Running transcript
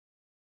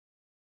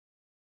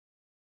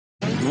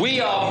We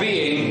are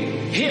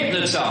being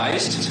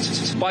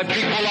hypnotized by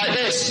people like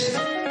this.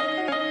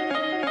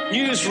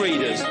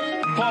 Newsreaders,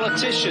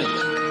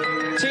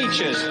 politicians,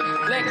 teachers,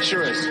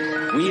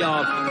 lecturers. We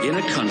are in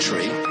a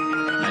country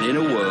and in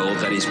a world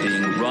that is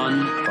being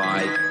run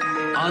by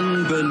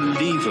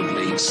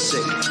unbelievably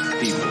sick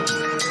people.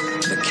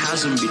 The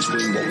chasm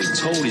between what we're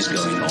told is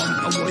going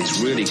on and what is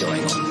really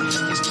going on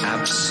is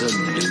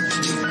absolutely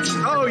enormous.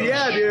 Oh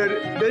yeah, dude.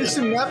 There's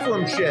some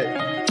Nephilim shit.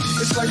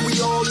 It's like we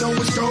all know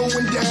what's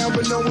going down,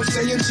 but no one's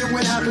saying shit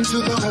what happened to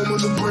the home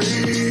of the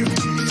brave.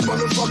 These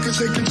motherfuckers,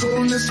 they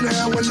controlling us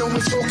now, and no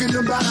one's talking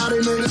about how they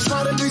made us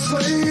fight to be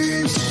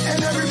slaves.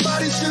 And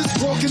everybody's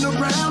just walking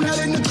around, head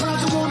in the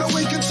clouds, and wanna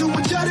wake up to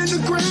a dead in the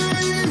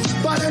grave.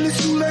 But then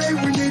it's too late,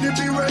 we need to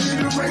be ready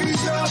to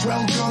raise up.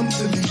 Welcome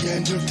to the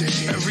end of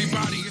days.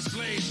 Everybody is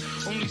slaves,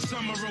 only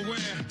some are aware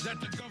that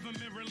the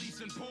government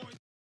releasing poison.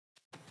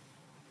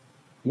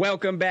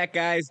 Welcome back,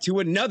 guys, to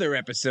another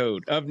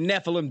episode of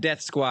Nephilim Death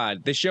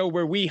Squad, the show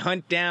where we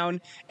hunt down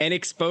and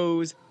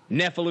expose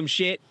Nephilim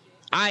shit.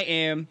 I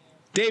am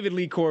David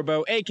Lee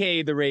Corbo,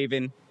 a.k.a. The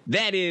Raven.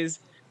 That is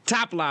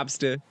Top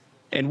Lobster.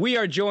 And we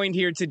are joined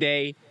here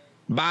today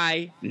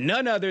by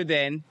none other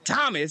than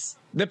Thomas,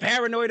 the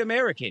Paranoid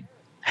American.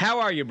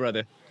 How are you,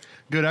 brother?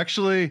 Good.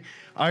 Actually,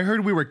 I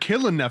heard we were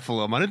killing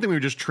Nephilim. I didn't think we were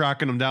just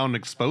tracking them down and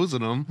exposing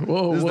them.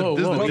 Whoa. This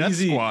is the Death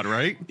Squad,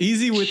 right?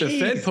 Easy with the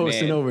Fed Jeez,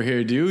 posting man. over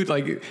here, dude.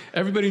 Like,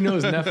 everybody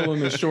knows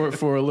Nephilim is short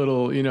for a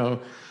little, little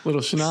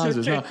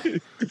schnozzers.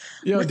 Huh?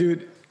 Yo,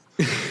 dude.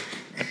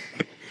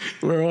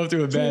 We're off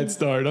to a bad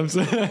start. I'm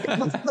sorry.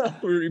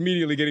 We're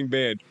immediately getting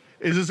banned.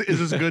 Is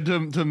this good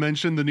to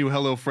mention the new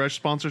HelloFresh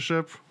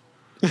sponsorship?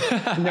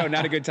 No,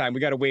 not a good time. We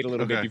got to wait a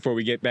little bit before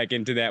we get back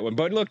into that one.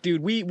 But look,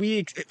 dude, we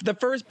the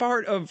first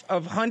part of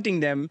hunting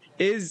them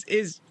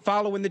is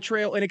following the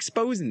trail and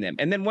exposing them.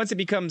 And then once it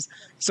becomes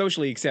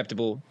socially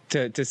acceptable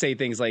to say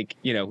things like,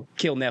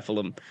 kill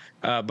Nephilim.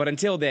 But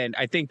until then,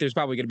 I think there's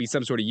probably going to be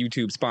some sort of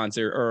YouTube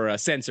sponsor or a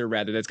censor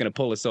rather that's going to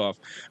pull us off.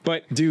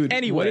 But Dude,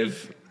 anyway,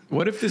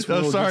 what if this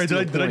Oh, world sorry. gets to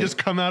a Did I point- just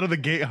come out of the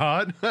gate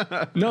hot?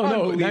 No.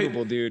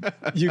 unbelievable, dude.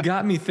 You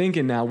got me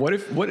thinking now.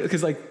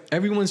 Because like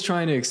everyone's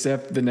trying to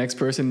accept the next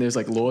person. There's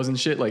like laws and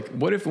shit. Like,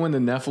 what if when the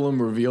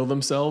Nephilim reveal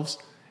themselves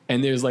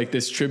and there's like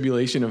this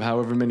tribulation of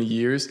however many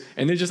years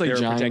and they're just like They're a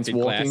giants protected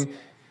walking. class.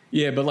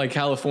 Yeah, but like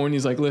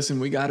California's like, listen,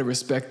 we got to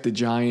respect the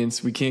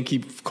giants. We can't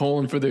keep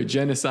calling for their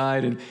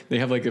genocide. And they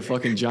have like a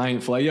fucking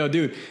giant flag. Yo,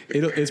 dude,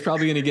 it's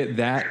probably going to get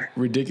that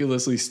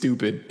ridiculously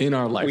stupid in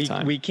our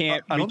lifetime. We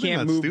can't I don't think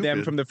that's move them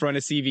stupid. from the front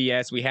of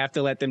CVS. We have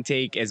to let them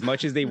take as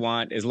much as they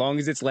want. As long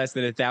as it's less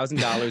than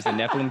 $1,000, the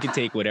Nephilim can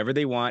take whatever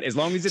they want. As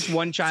long as it's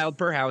one child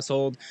per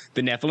household,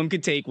 the Nephilim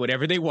can take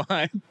whatever they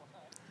want.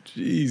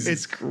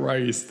 Jesus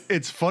Christ.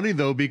 It's funny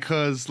though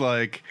because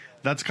like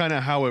that's kind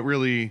of how it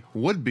really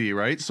would be,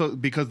 right? So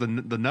because the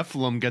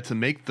Nephilim get to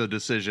make the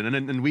decision,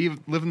 and we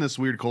live in this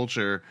weird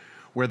culture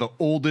where the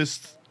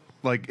oldest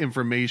like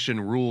information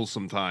rules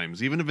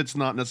sometimes, even if it's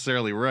not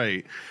necessarily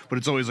right, but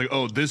it's always like,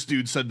 oh, this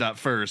dude said that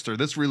first, or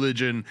this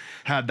religion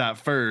had that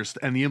first,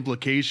 and the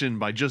implication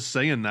by just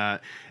saying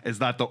that is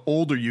that the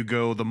older you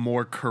go, the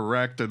more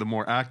correct or the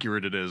more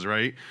accurate it is,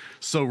 right?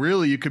 So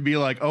really, you could be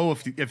like, oh,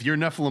 if you're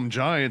Nephilim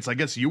giants, I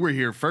guess you were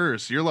here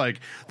first. You're like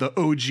the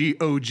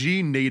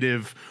OG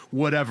native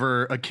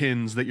whatever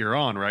akins that you're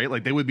on, right?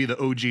 Like they would be the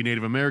OG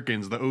Native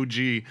Americans, the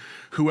OG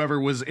whoever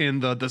was in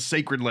the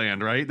sacred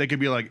land, right? They could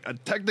be like,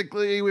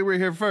 technically we were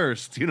here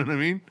first. You know what I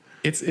mean?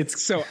 It's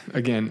So-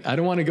 again, I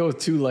don't want to go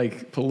too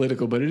like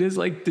political, but it is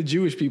like the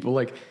Jewish people,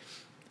 like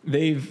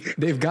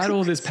they've got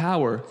all this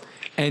power.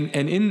 And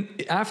in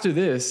after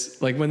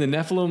this, like when the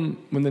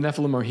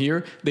Nephilim are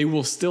here, they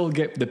will still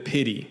get the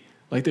pity.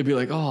 Like they'd be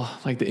like, oh,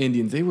 like the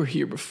Indians, they were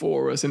here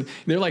before us, and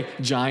they're like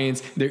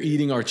giants. They're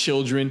eating our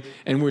children,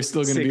 and we're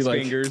still going to be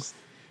like, fingers.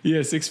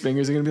 yeah, six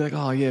fingers. They're going to be like,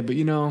 oh yeah, but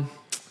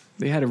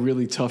they had a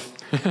really tough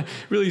time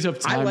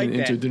in the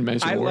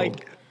interdimensional world.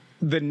 Like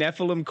the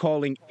Nephilim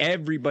calling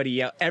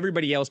everybody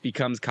else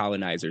becomes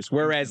colonizers.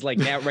 Whereas like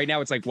right now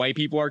it's like white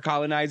people are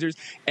colonizers.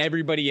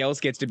 Everybody else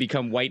gets to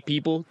become white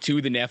people to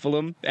the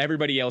Nephilim.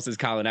 Everybody else is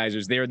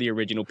colonizers. They're the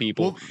original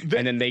people. Well,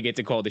 and then they get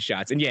to call the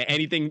shots. And yeah,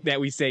 anything that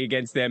we say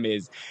against them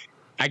is,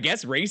 I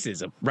guess,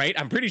 racism, right?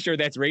 I'm pretty sure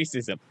that's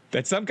racism.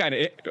 That's some kind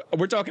of,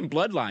 we're talking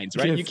bloodlines,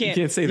 right? You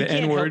can't say the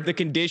N-word. Help the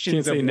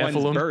conditions of Can't say one's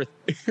Nephilim. birth.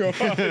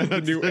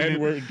 The new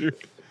N-word, dude.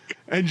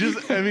 And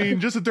just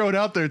to throw it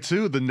out there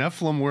too, the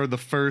Nephilim were the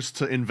first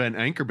to invent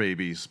anchor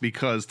babies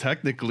because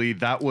technically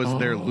that was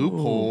their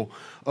loophole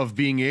of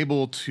being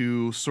able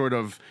to sort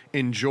of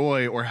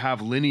enjoy or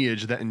have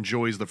lineage that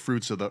enjoys the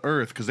fruits of the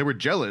earth, because they were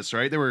jealous,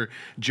 right? They were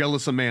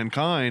jealous of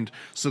mankind.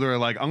 So they're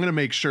like, I'm going to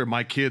make sure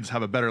my kids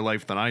have a better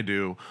life than I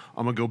do.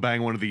 I'm going to go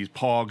bang one of these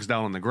pogs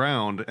down on the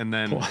ground. And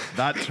then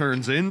that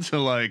turns into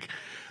like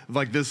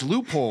this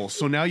loophole.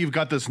 So now you've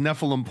got this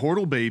Nephilim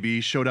portal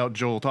baby, shout out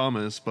Joel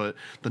Thomas, but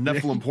the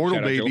Nephilim portal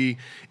Shout out, baby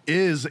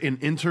is an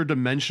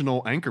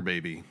interdimensional anchor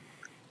baby.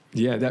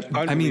 Yeah,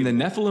 I mean the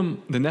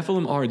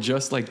Nephilim are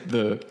just like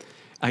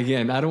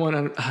Again, I don't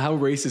want to. How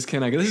racist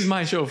can I go? This is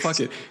my show. Fuck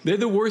it. They're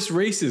the worst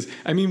races.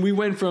 I mean, we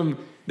went from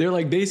they're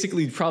like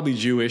basically probably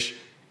Jewish,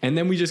 and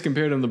then we just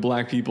compared them to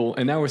black people,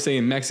 and now we're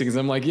saying Mexicans.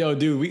 I'm like, yo,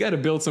 dude, we got to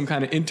build some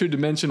kind of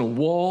interdimensional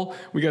wall.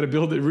 We got to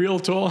build it real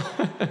tall.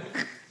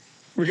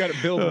 We got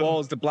to build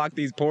walls to block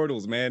these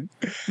portals, man.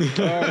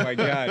 Oh my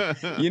God!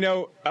 You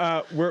know,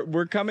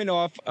 we're coming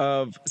off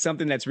of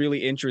something that's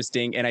really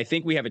interesting, and I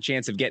think we have a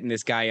chance of getting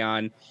this guy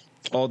on,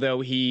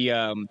 although he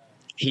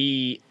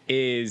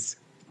is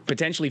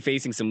potentially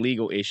facing some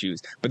legal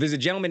issues. But there's a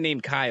gentleman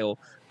named Kyle.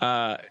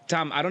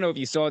 Tom, I don't know if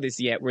you saw this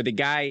yet, where the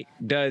guy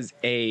does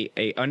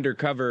a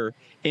undercover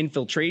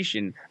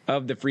infiltration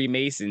of the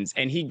Freemasons,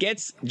 and he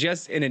gets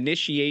just an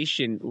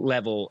initiation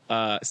level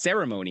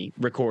ceremony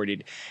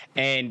recorded,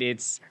 and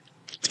it's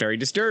very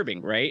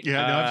disturbing, right?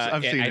 Yeah, no,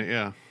 I've seen it.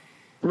 Yeah.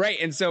 Right.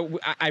 And so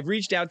I've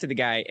reached out to the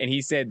guy, and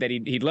he said that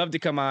he'd love to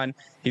come on.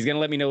 He's going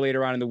to let me know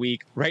later on in the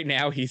week. Right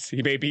now, he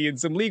may be in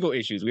some legal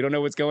issues. We don't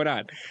know what's going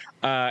on.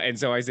 And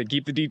so I said,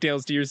 keep the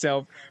details to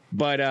yourself.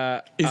 But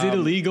is it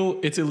illegal?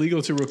 It's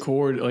illegal to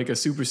record like a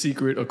super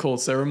secret occult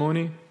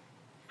ceremony?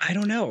 I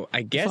don't know.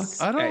 I guess.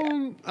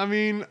 I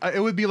mean, it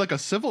would be like a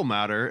civil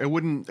matter. It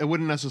wouldn't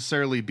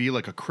necessarily be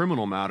like a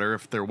criminal matter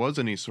if there was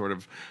any sort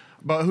of.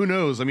 But who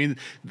knows? I mean,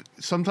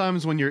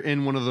 sometimes when you're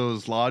in one of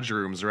those lodge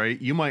rooms,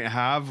 right, you might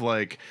have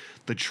like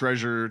the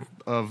treasurer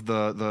of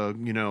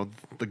the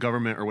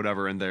government or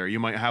whatever in there.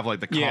 You might have like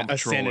the comptroller. A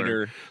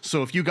senator.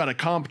 So if you got a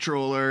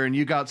comptroller and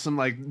you got some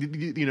like,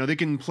 they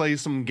can play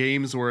some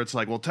games where it's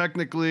like, well,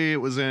 technically it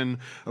was in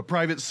a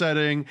private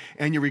setting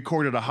and you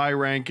recorded a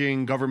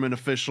high-ranking government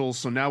official.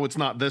 So now it's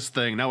not this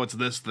thing. Now it's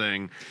this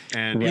thing.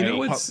 And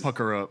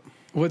pucker up.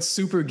 What's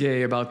super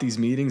gay about these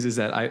meetings is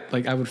that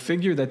I would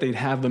figure that they'd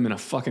have them in a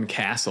fucking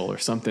castle or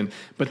something,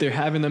 but they're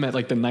having them at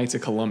like the Knights of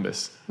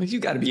Columbus. Like,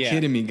 you got to be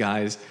kidding me,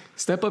 guys.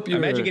 Step up your.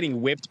 Imagine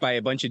getting whipped by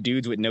a bunch of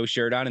dudes with no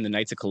shirt on in the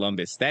Knights of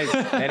Columbus. That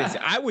is.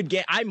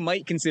 I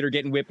might consider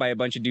getting whipped by a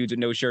bunch of dudes with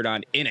no shirt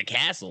on in a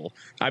castle.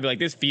 I'd be like,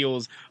 this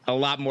feels a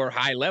lot more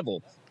high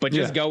level. But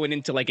just going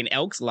into like an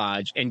Elks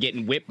Lodge and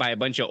getting whipped by a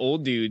bunch of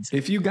old dudes.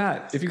 If you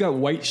got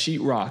white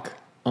sheetrock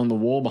on the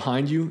wall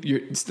behind you, you're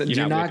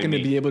not going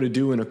to be able to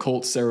do an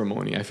occult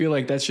ceremony. I feel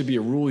like that should be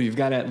a rule. You've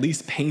got to at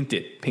least paint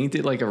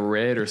it like a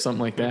red or something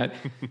like that.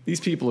 These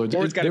people are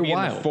or it's got to be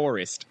wild. In the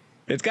forest.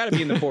 It's got to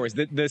be in the forest.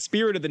 The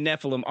spirit of the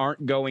Nephilim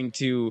aren't going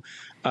to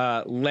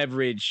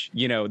leverage,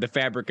 the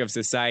fabric of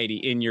society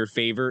in your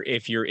favor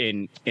if you're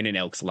in an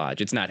Elks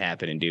Lodge. It's not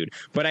happening, dude.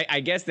 But I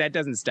guess that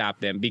doesn't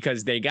stop them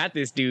because they got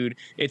this dude.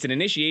 It's an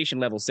initiation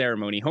level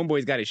ceremony.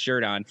 Homeboy's got his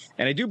shirt on,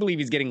 and I do believe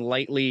he's getting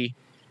lightly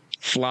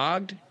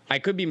flogged. I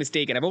could be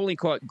mistaken. I've only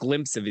caught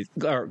glimpses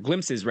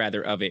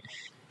of it.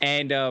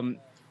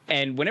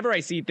 And whenever I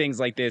see things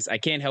like this, I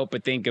can't help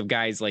but think of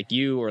guys like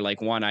you or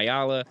like Juan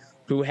Ayala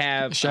who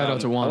have shout out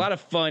to Juan. A lot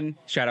of fun.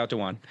 Shout out to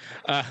Juan,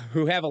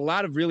 who have a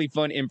lot of really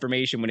fun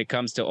information when it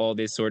comes to all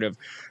this sort of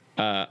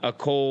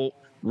occult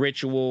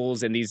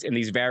rituals and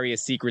these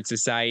various secret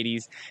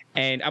societies.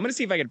 And I'm going to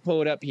see if I can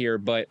pull it up here,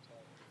 but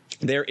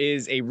there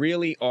is a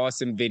really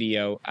awesome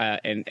video,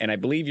 and I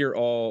believe you're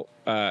all,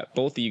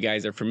 both of you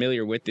guys are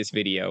familiar with this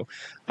video,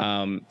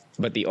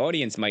 but the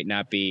audience might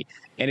not be.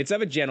 And it's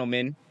of a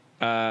gentleman,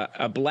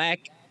 a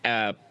black,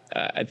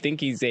 I think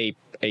he's a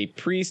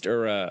priest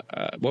or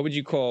what would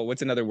you call?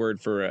 What's another word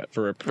for a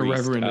priest? A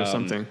reverend or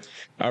something.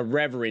 A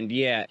reverend,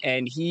 yeah.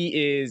 And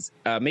he is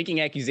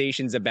making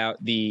accusations about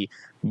the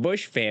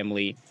Bush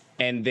family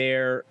and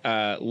their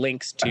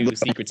links to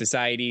secret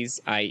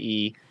societies,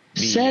 i.e.,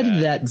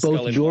 said that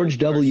both George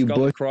W.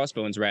 Bush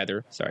Crossbones,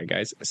 rather, sorry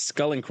guys,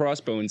 Skull and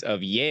Crossbones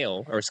of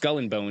Yale, or Skull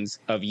and Bones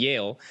of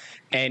Yale,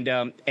 and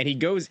he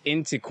goes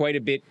into quite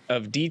a bit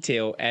of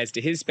detail as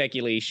to his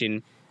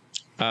speculation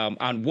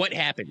on what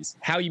happens,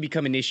 how you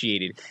become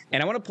initiated.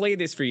 And I want to play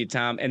this for you,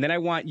 Tom, and then I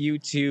want you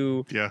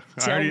to I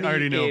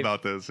already know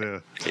about this. Yeah,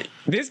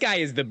 this guy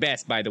is the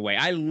best, by the way.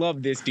 I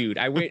love this dude.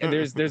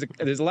 There's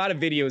a lot of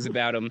videos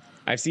about him.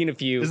 I've seen a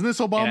few. Isn't this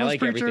Obama's and I like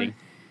preacher? Everything.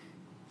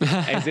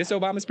 Is this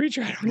Obama's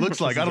preacher? I don't know. Looks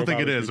like. I don't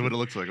think it is, but it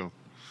looks like him.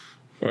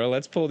 Well,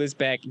 let's pull this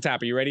back.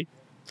 Top, are you ready?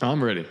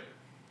 I'm ready.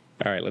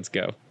 All right, let's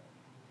go.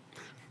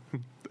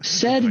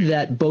 Said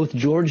that both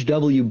George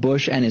W.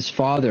 Bush and his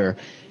father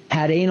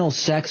had anal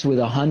sex with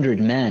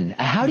 100 men.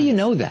 How do you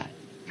know that?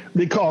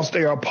 Because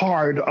they are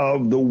part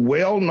of the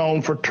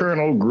well-known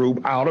fraternal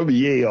group out of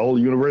Yale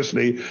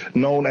University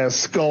known as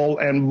Skull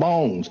and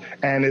Bones.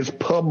 And it's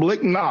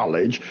public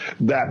knowledge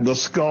that the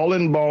Skull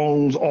and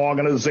Bones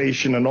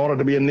organization, in order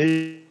to be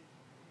initiated,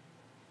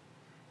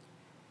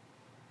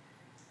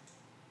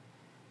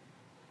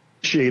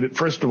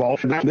 first of all,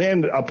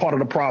 then a part of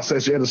the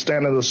process, you had to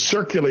stand in the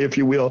circular, if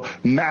you will,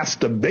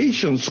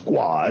 masturbation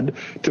squad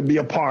to be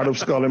a part of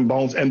Skull and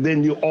Bones. And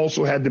then you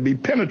also had to be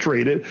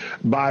penetrated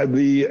by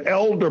the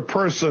elder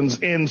persons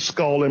in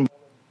Skull and Bones.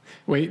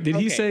 Wait, did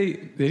he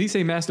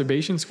say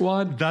masturbation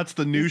squad? That's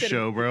the new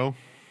show, bro.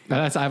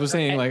 I was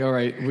saying, like, all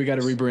right, we got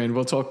to rebrand.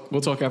 We'll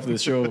talk after the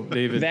show,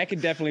 David. That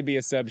could definitely be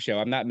a sub show.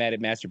 I'm not mad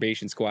at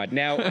Masturbation Squad.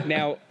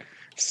 Now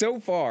so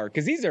far,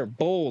 because these are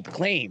bold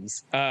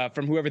claims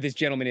from whoever this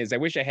gentleman is. I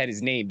wish I had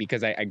his name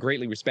because I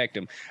greatly respect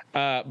him.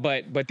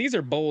 But these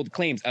are bold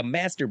claims. A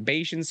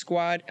masturbation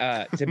squad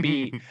to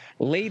be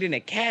laid in a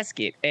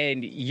casket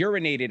and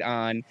urinated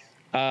on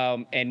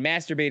and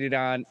masturbated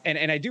on.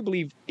 And I do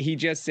believe he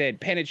just said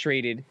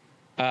penetrated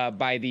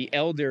by the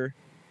elder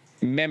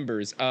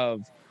members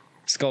of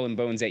Skull and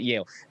Bones at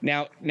Yale.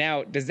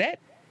 Now, does that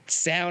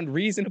sound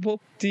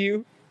reasonable to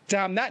you,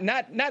 Tom? Not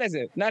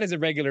as a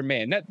regular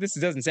man. This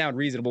doesn't sound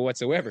reasonable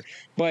whatsoever.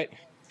 But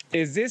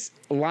is this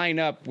line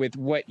up with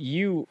what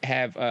you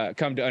have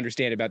come to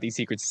understand about these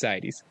secret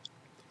societies?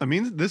 I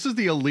mean, this is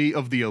the elite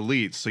of the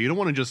elites, so you don't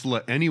want to just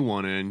let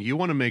anyone in. You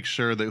want to make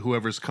sure that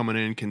whoever's coming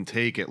in can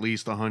take at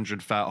least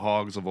 100 fat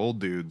hogs of old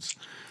dudes.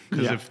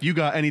 Because if you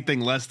got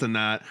anything less than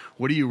that,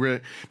 what do you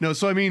no?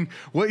 So I mean,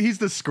 what he's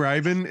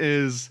describing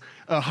is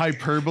a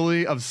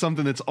hyperbole of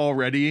something that's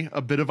already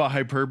a bit of a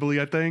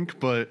hyperbole, I think.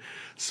 But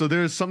so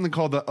there's something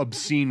called the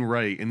obscene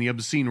right, and the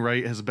obscene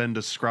right has been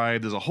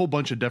described as a whole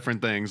bunch of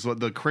different things.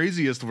 The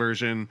craziest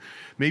version,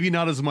 maybe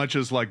not as much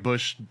as like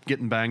Bush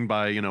getting banged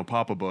by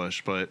Papa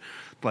Bush, but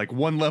like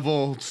one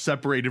level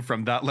separated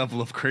from that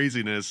level of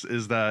craziness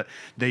is that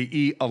they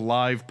eat a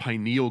live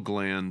pineal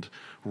gland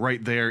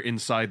right there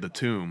inside the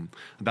tomb.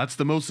 That's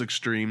the most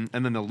extreme,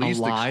 and then the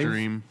least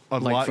extreme,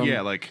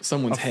 like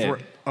someone's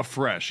head, a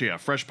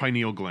fresh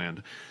pineal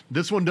gland.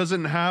 This one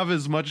doesn't have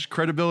as much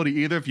credibility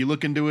either. If you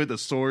look into it, the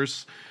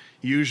source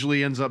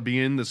usually ends up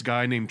being this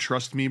guy named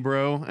Trust Me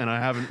Bro, and I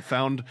haven't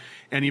found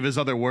any of his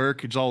other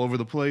work. It's all over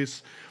the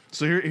place.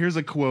 So here's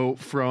a quote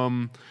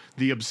from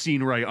the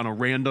obscene right on a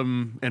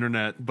random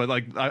internet, but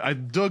like I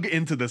dug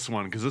into this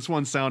one because this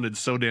one sounded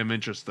so damn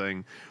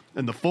interesting,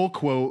 and the full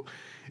quote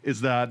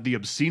is that the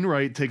obscene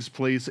right takes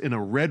place in a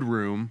red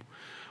room,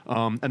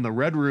 and the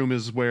red room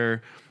is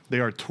where they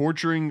are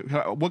torturing.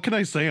 What can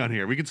I say on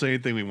here? We can say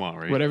anything we want,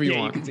 right? Whatever you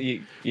want.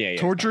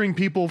 Torturing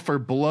people for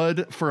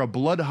a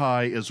blood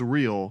high is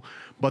real,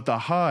 but the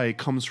high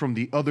comes from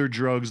the other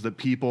drugs that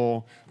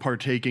people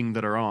partaking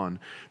that are on,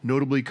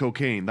 notably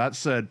cocaine. That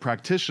said,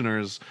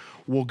 practitioners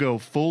will go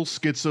full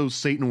schizo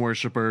Satan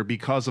worshiper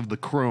because of the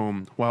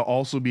chrome, while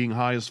also being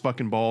high as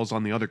fucking balls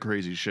on the other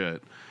crazy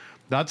shit.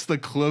 That's the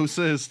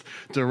closest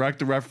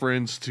direct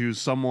reference to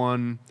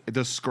someone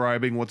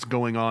describing what's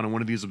going on in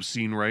one of these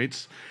obscene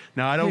rites.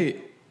 Now, I don't.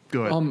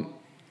 Go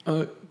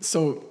ahead.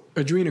 So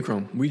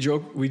adrenochrome, we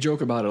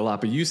joke about it a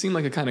lot, but you seem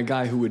like a kind of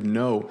guy who would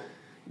know.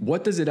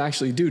 What does it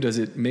actually do? Does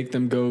it make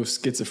them go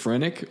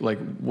schizophrenic? Like,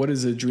 what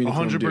does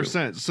adrenochrome do?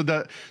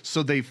 100%.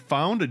 So they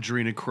found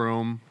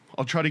adrenochrome.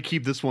 I'll try to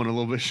keep this one a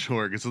little bit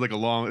short because it's like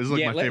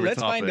my favorite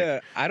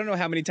topic. I don't know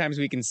how many times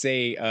we can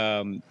say.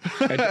 I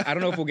don't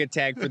know if we'll get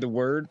tagged for the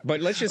word, but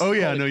let's just. Oh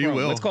yeah, no, you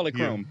will. Let's call it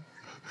chrome.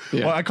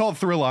 Yeah. Well, I call it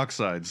thrill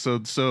oxide.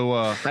 So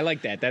I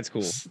like that. That's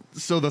cool.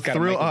 So the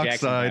thrill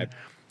oxide.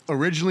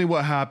 Originally,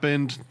 what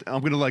happened, I'm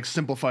going to like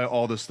simplify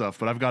all this stuff,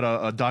 but I've got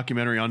a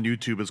documentary on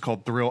YouTube. It's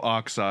called Thrill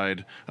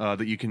Oxide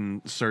that you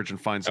can search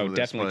and find some of this.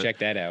 Definitely check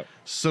that out.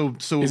 So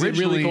is it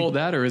really called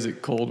that, or is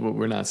it called what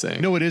we're not saying?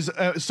 No, it is.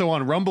 So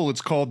on Rumble,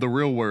 it's called The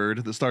Real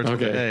Word that starts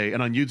with an A,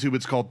 and on YouTube,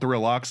 it's called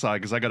Thrill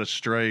Oxide because I got a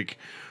strike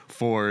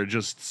for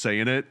just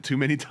saying it too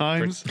many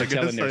times. For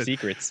telling their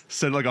secrets.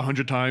 Said like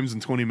 100 times in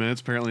 20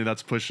 minutes. Apparently,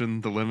 that's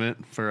pushing the limit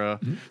for.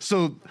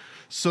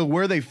 So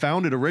where they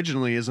found it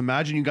originally is,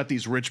 imagine you got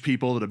these rich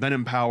people that have been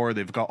in power.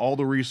 They've got all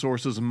the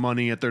resources and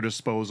money at their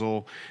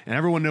disposal. And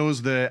everyone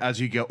knows that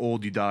as you get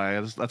old, you die.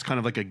 That's kind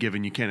of like a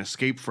given you can't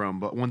escape from.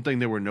 But one thing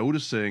they were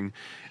noticing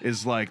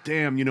is like,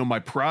 damn, my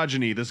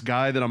progeny, this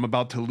guy that I'm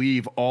about to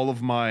leave all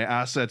of my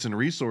assets and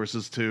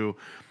resources to,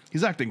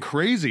 he's acting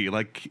crazy.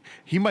 Like,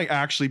 he might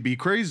actually be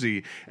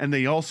crazy. And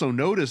they also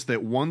noticed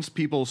that once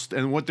people,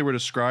 and what they were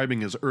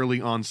describing is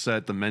early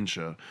onset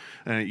dementia.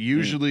 And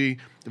usually,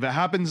 if it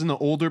happens in the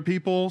older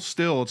people,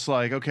 still, it's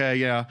like, okay,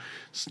 yeah,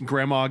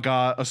 grandma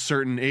got a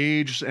certain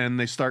age and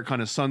they start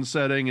kind of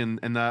sunsetting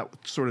and that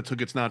sort of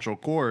took its natural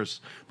course.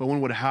 But when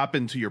it would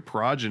happen to your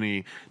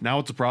progeny, now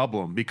it's a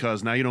problem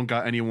because now you don't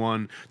got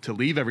anyone to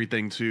leave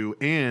everything to.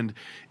 And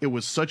it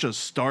was such a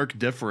stark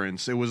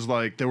difference. It was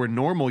like they were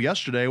normal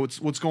yesterday.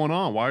 What's going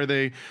on? Why are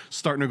they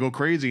starting to go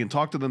crazy and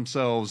talk to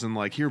themselves and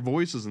like hear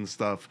voices and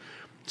stuff?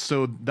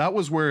 So that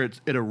was where it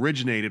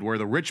originated, where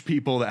the rich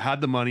people that had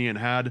the money and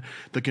had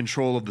the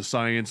control of the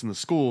science and the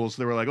schools,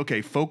 they were like,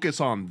 okay, focus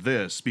on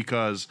this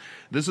because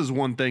this is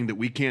one thing that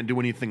we can't do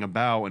anything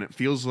about, and it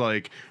feels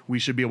like we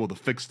should be able to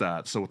fix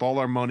that. So with all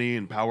our money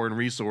and power and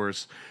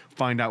resource,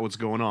 find out what's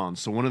going on.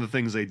 So one of the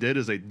things they did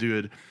is they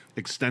did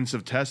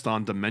extensive tests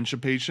on dementia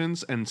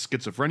patients and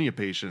schizophrenia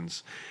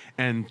patients.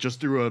 And just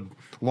through a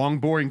long,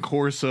 boring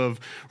course of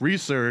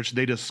research,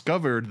 they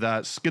discovered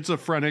that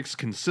schizophrenics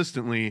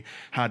consistently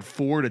had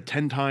 4 to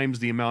 10 times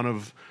the amount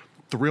of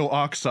thrill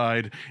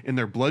oxide in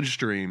their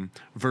bloodstream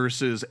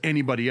versus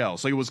anybody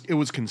else. Like it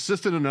was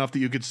consistent enough that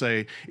you could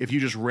say if you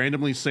just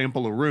randomly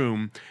sample a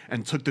room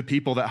and took the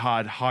people that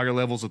had higher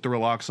levels of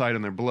thrill oxide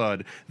in their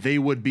blood, they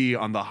would be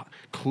on the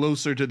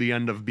closer to the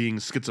end of being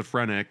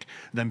schizophrenic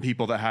than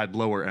people that had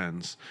lower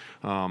ends.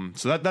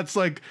 So that's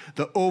like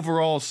the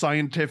overall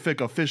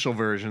scientific official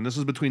version. This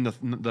is between the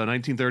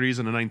 1930s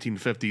and the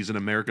 1950s in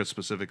America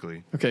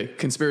specifically. Okay,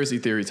 conspiracy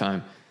theory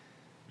time.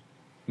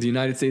 The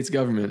United States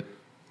government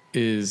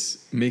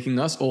is making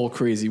us all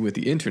crazy with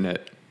the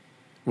internet.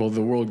 Well,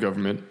 the world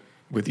government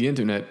with the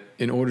internet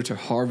in order to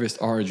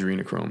harvest our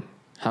adrenochrome.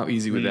 How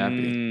easy would that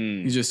be?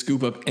 You just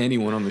scoop up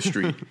anyone on the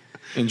street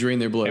and drain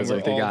their blood. And we're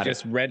Like they all got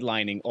just it.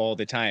 redlining all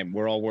the time.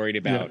 We're all worried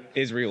about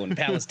Israel and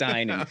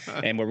Palestine,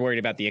 and we're worried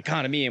about the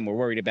economy, and we're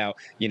worried about,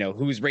 you know,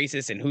 who's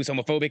racist and who's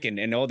homophobic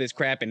and all this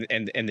crap and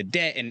the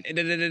debt and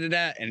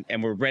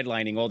and we're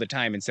redlining all the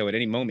time. And so at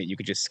any moment you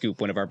could just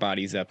scoop one of our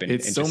bodies up and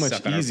It's and so just much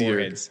suck on our easier.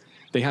 foreheads.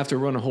 They have to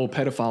run a whole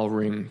pedophile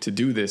ring to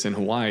do this in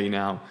Hawaii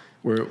now.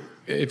 Where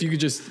if you could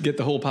just get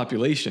the whole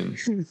population,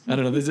 I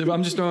don't know.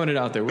 I'm just throwing it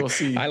out there. We'll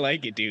see. I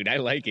like it, dude. I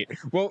like it.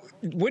 Well,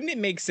 wouldn't it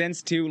make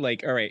sense too?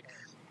 Like, all right,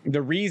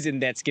 the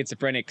reason that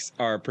schizophrenics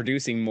are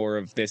producing more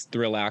of this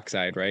thrill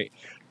oxide, right,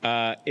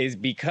 is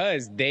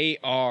because they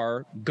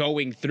are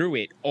going through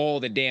it all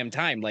the damn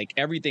time. Like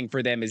everything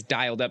for them is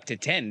dialed up to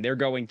 10. They're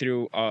going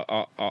through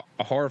a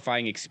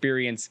horrifying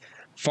experience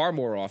far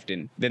more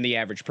often than the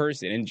average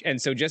person.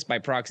 And so just by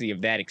proxy of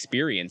that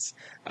experience,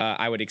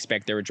 I would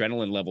expect their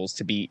adrenaline levels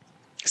to be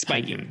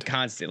spiking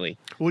constantly.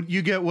 Well,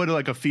 you get what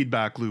like a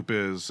feedback loop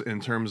is in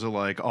terms of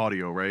like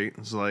audio, right?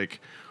 It's like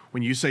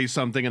when you say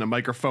something and a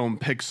microphone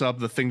picks up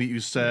the thing that you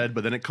said,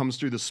 but then it comes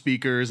through the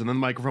speakers and then the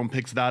microphone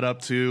picks that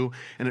up too.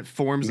 And it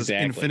forms this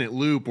infinite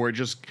loop where it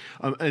just,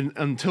 and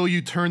until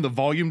you turn the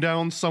volume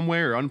down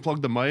somewhere or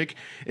unplug the mic,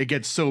 it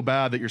gets so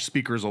bad that your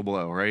speakers will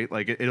blow, right?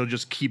 Like it'll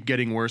just keep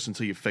getting worse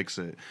until you fix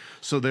it.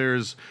 So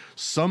there's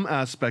some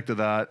aspect of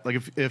that. Like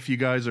if you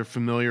guys are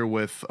familiar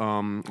with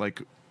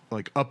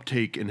like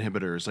uptake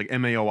inhibitors, like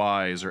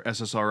MAOIs or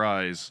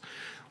SSRIs,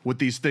 what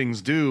these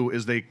things do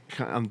is they,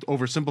 I'm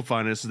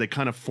oversimplifying this, is they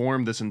kind of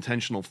form this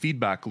intentional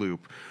feedback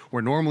loop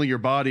where normally your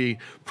body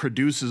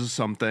produces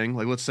something,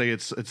 like let's say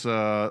it's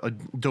a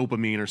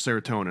dopamine or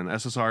serotonin.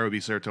 SSRI would be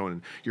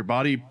serotonin. Your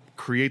body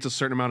creates a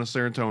certain amount of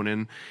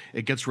serotonin,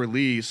 it gets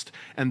released,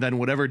 and then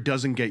whatever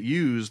doesn't get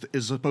used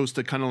is supposed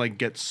to kind of like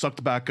get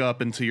sucked back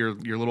up into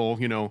your little,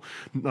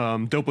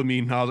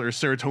 dopamine nozzle or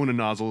serotonin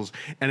nozzles,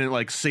 and it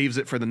like saves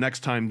it for the next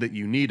time that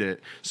you need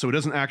it. So it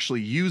doesn't actually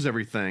use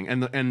everything,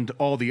 and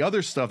all the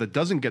other stuff that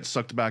doesn't get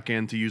sucked back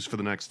in to use for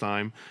the next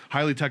time,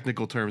 highly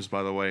technical terms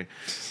by the way,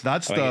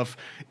 that stuff,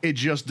 it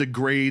just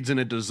degrades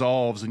and it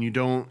dissolves, and you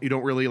don't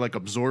really like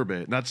absorb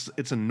it.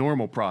 It's a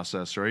normal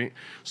process, right?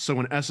 So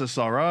an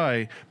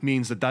SSRI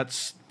means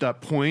that's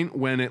that point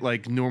when it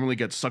like normally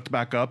gets sucked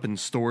back up and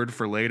stored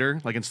for later.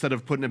 Like instead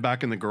of putting it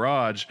back in the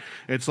garage,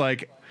 it's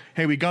like,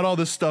 hey, we got all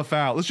this stuff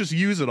out, let's just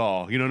use it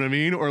all. You know what I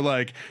mean? Or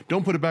like,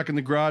 don't put it back in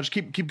the garage,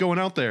 keep going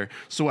out there.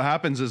 So what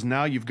happens is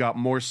now you've got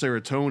more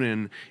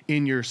serotonin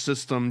in your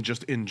system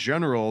just in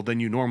general than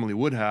you normally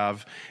would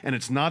have. And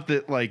it's not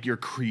that like you're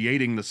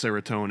creating the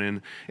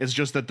serotonin, it's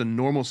just that the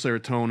normal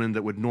serotonin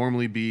that would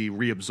normally be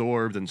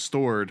reabsorbed and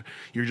stored,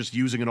 you're just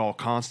using it all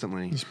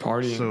constantly. Just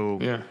partying. So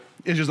yeah.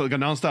 It's just like a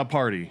nonstop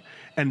party.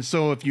 And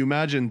so if you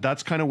imagine,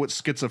 that's kind of what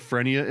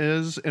schizophrenia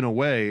is in a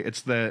way.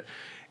 It's that,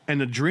 and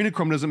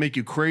adrenochrome doesn't make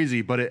you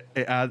crazy, but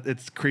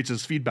it creates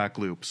this feedback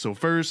loop. So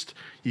first,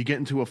 you get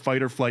into a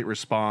fight or flight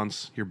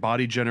response, your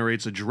body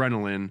generates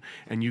adrenaline,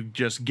 and you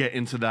just get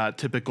into that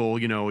typical,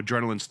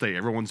 adrenaline state.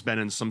 Everyone's been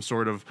in some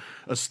sort of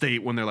a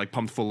state when they're like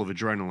pumped full of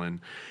adrenaline.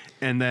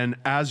 And then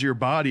as your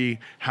body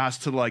has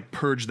to like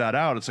purge that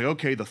out, it's like,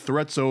 okay, the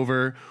threat's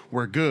over,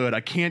 we're good.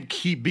 I can't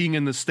keep being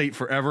in this state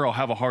forever. I'll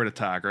have a heart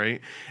attack, right?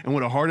 And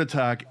what a heart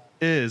attack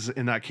is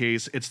in that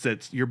case, it's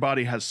that your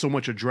body has so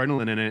much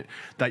adrenaline in it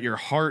that your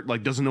heart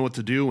like doesn't know what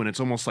to do, and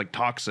it's almost like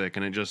toxic,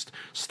 and it just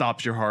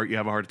stops your heart. You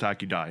have a heart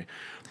attack, you die.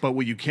 But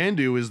what you can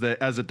do is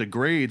that as it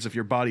degrades, if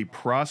your body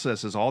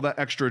processes all that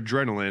extra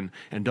adrenaline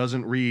and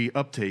doesn't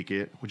re-uptake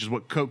it, which is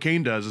what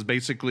cocaine does, is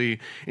basically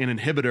an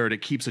inhibitor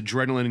that keeps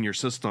adrenaline in your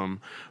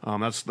system.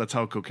 That's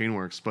how cocaine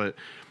works. But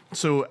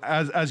so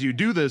as you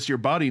do this, your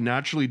body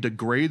naturally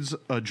degrades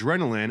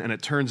adrenaline and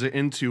it turns it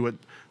into a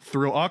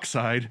thrill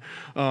oxide,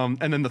 and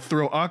then the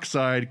thrill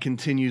oxide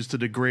continues to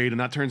degrade, and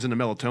that turns into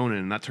melatonin,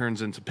 and that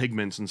turns into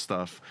pigments and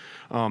stuff.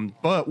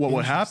 But what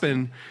will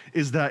happen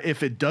is that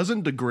if it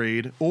doesn't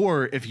degrade,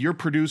 or if you're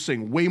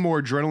producing way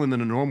more adrenaline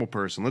than a normal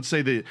person, let's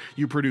say that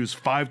you produce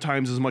 5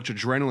 times as much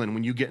adrenaline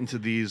when you get into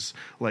these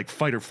like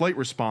fight or flight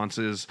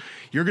responses,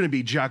 you're going to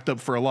be jacked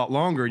up for a lot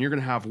longer, and you're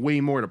going to have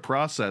way more to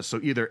process. So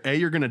either A,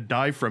 you're going to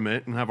die from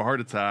it and have a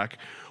heart attack,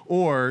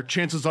 or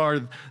chances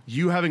are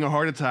you having a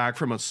heart attack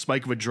from a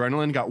spike of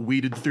adrenaline got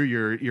weeded through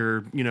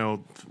your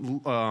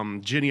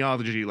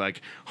genealogy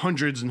like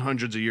hundreds and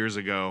hundreds of years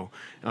ago,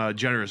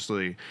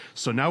 generously.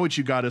 So now what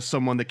you got is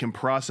someone that can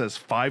process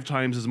 5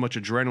 times as much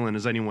adrenaline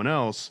as anyone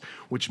else,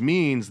 which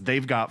means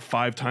they've got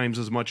 5 times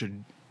as much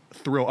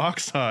thrill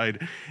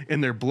oxide in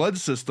their blood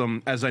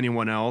system as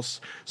anyone else.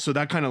 So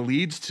that kind of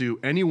leads to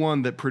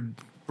anyone that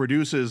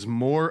produces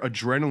more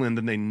adrenaline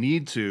than they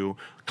need to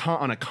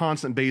on a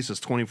constant basis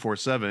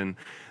 24/7,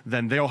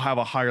 then they'll have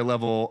a higher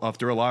level of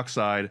thrill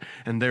oxide,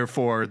 and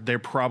therefore they're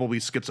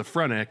probably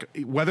schizophrenic.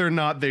 Whether or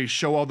not they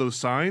show all those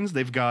signs,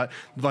 they've got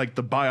like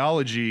the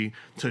biology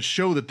to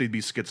show that they'd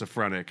be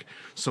schizophrenic.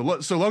 So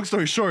long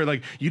story short,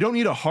 like you don't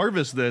need to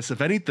harvest this.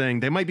 If anything,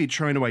 they might be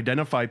trying to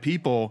identify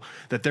people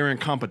that they're in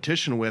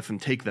competition with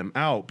and take them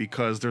out,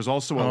 because there's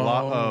also a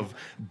lot of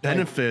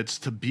benefits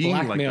to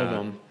being like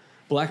that.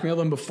 Blackmail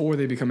them before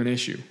they become an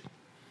issue.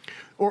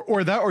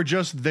 Or that, or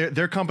just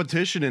their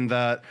competition in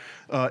that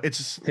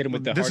it's hit them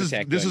with the heart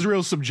attack. This is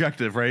real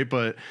subjective, right?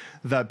 But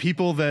that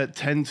people that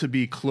tend to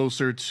be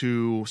closer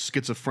to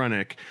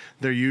schizophrenic,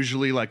 they're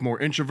usually like more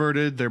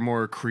introverted, they're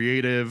more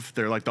creative,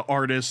 they're like the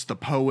artists, the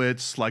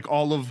poets, like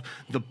all of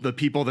the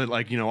people that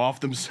like, you know, off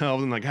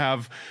themselves and like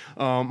have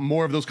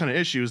more of those kind of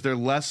issues. They're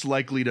less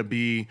likely to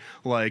be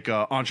like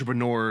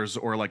entrepreneurs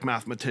or like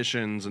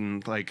mathematicians,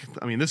 and like,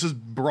 I mean, this is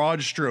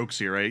broad strokes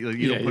here, right? Like,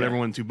 you don't put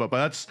everyone to, but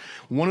that's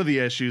one of the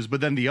issues. But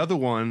then the other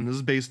one, this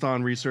is based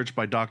on research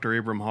by Dr.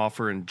 Abram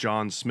Hoffer and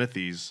John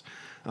Smithies.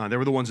 They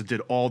were the ones that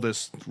did all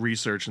this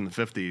research in the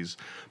 50s.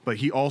 But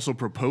he also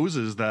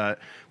proposes that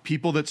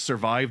people that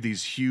survive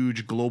these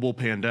huge global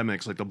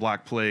pandemics like the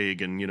Black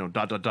Plague and, you know, ...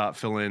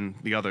 fill in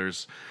the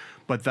others,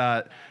 but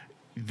that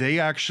they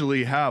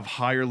actually have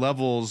higher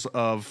levels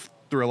of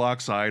thrill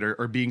oxide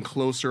or being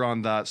closer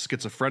on that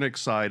schizophrenic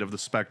side of the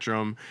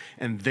spectrum,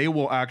 and they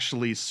will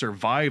actually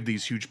survive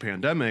these huge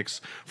pandemics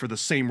for the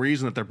same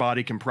reason that their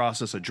body can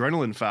process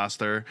adrenaline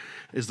faster,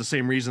 is the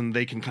same reason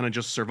they can kind of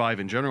just survive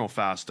in general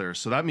faster.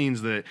 So that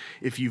means that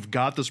if you've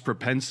got this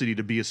propensity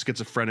to be a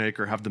schizophrenic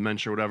or have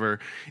dementia or whatever,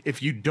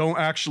 if you don't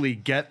actually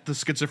get the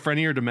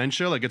schizophrenia or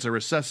dementia, like it's a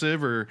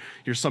recessive or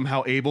you're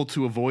somehow able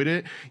to avoid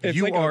it, it's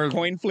you like are a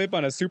coin flip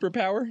on a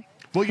superpower.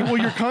 Well,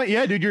 you're kind of,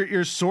 yeah, dude.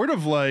 You're sort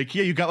of like,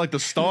 yeah, you got like the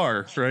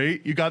star,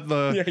 right? You got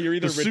the you're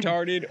either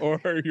retarded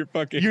or you're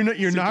fucking.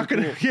 You're not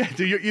gonna cool.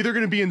 dude, you're either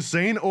gonna be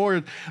insane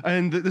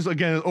and this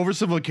again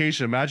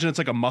oversimplification. Imagine it's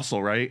like a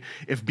muscle, right?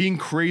 If being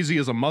crazy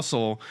is a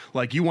muscle,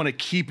 like you want to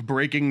keep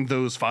breaking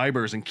those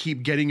fibers and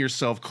keep getting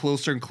yourself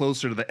closer and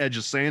closer to the edge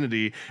of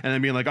sanity, and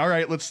then being like, all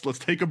right, let's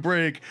take a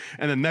break,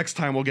 and then next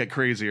time we'll get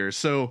crazier.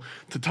 So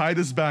to tie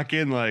this back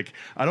in, like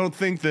I don't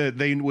think that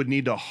they would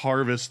need to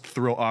harvest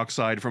thrill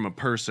oxide from a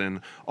person.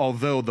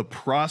 Although the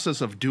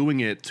process of doing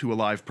it to a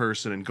live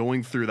person and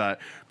going through that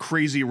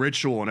crazy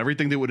ritual and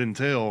everything that would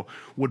entail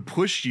would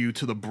push you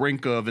to the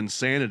brink of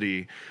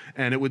insanity,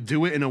 and it would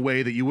do it in a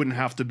way that you wouldn't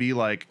have to be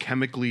like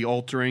chemically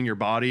altering your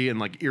body in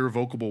like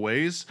irrevocable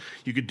ways.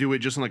 You could do it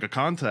just in like a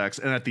context,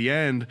 and at the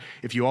end,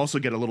 if you also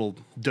get a little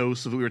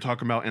dose of what we were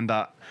talking about in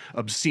that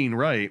obscene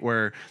rite,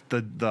 where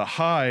the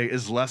high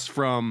is less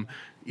from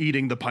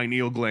eating the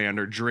pineal gland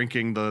or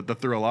drinking the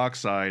thrill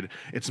oxide,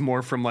 it's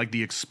more from like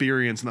the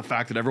experience and the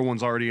fact that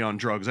everyone's already on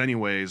drugs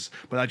anyways,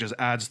 but that just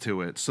adds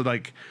to it. So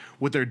like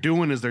what they're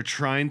doing is they're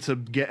trying to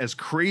get as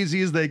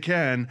crazy as they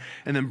can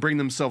and then bring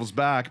themselves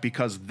back,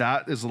 because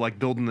that is like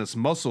building this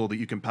muscle that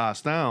you can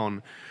pass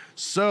down.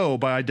 So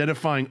by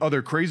identifying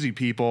other crazy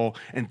people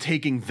and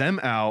taking them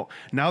out,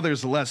 now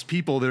there's less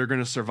people that are going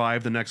to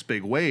survive the next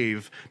big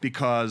wave,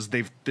 because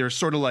they're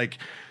sort of like,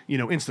 you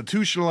know,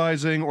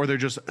 institutionalizing, or they're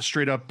just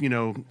straight up, you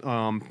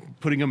know,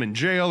 putting them in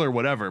jail or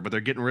whatever, but they're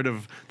getting rid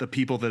of the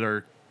people that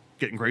are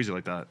getting crazy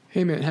like that.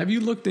 Hey man, have you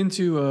looked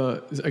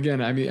into,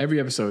 again, I mean, every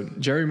episode,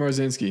 Jerry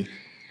Marzinski,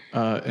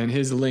 and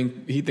his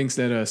link, he thinks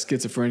that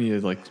schizophrenia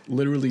is like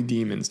literally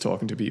demons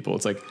talking to people.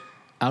 It's like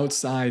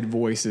outside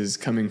voices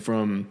coming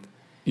from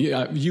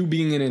you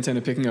being an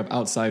antenna, picking up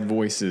outside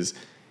voices,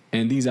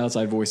 and these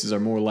outside voices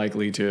are more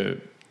likely to,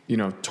 you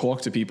know,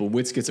 talk to people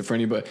with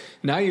schizophrenia. But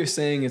now you're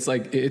saying it's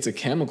like it's a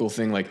chemical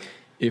thing. Like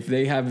if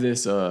they have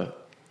this, what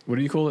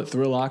do you call it?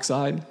 Thrill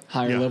oxide,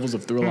 higher levels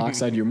of thrill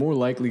oxide, you're more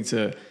likely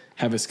to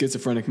have a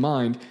schizophrenic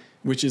mind,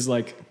 which is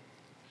like,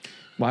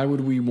 why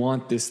would we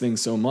want this thing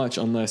so much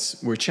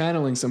unless we're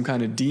channeling some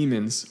kind of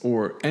demons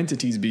or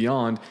entities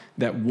beyond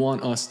that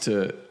want us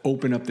to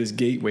open up this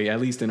gateway, at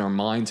least in our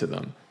mind, to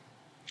them?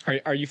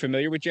 Are you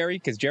familiar with Jerry?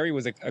 Because Jerry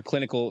was a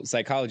clinical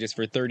psychologist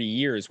for 30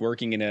 years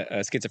working in a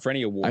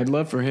schizophrenia ward. I'd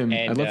love for him.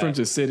 I'd love for him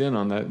to sit in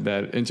on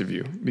that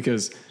interview,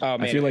 because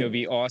I feel like it would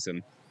be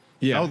awesome.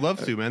 Yeah, I would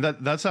love to, man.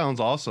 That sounds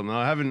awesome.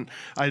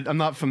 I'm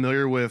not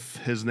familiar with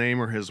his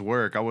name or his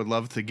work. I would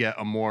love to get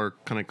a more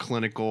kind of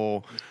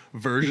clinical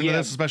version of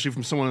this, especially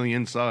from someone on the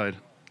inside.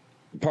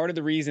 Part of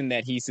the reason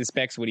that he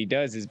suspects what he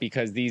does is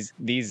because these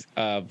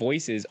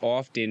voices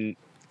often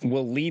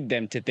will lead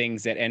them to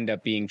things that end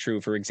up being true.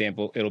 For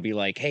example, it'll be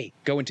like, hey,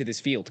 go into this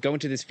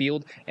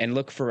field and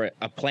look for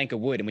a plank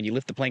of wood. And when you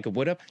lift the plank of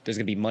wood up, there's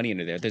going to be money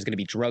under there. There's going to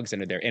be drugs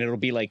under there. And it'll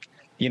be like,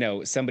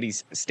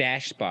 somebody's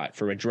stash spot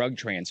for a drug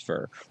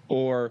transfer.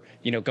 Or,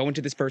 go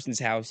into this person's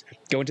house,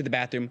 go into the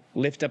bathroom,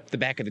 lift up the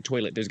back of the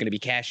toilet. There's going to be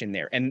cash in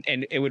there. And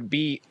it would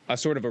be a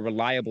sort of a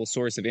reliable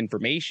source of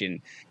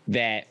information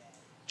that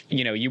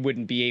you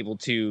wouldn't be able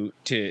to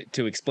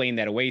explain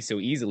that away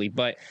so easily.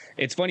 But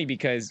it's funny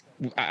because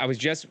I was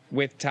just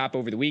with Top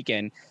over the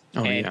weekend,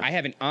 I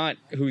have an aunt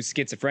who's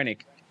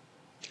schizophrenic.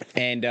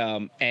 And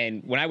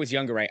when I was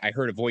younger, I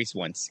heard a voice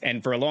once.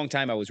 And for a long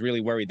time, I was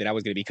really worried that I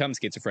was going to become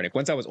schizophrenic.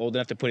 Once I was old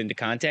enough to put into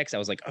context, I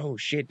was like, oh,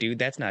 shit, dude,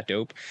 that's not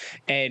dope.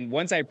 And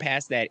once I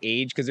passed that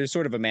age, because there's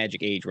sort of a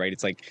magic age, right?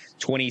 It's like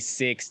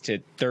 26 to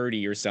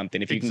 30 or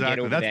something. If you can get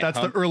over that that's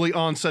hump. The early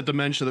onset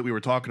dementia that we were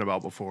talking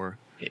about before.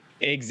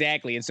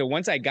 Exactly. And so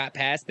once I got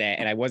past that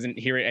and I wasn't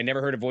hearing, I never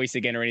heard a voice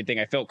again or anything,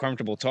 I felt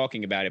comfortable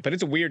talking about it. But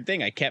it's a weird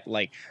thing. I kept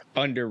like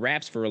under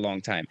wraps for a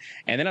long time.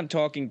 And then I'm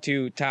talking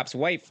to Top's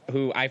wife,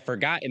 who I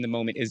forgot in the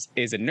moment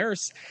is a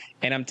nurse.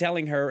 And I'm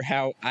telling her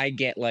how I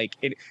get like,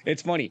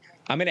 it's funny.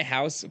 I'm in a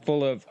house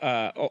full of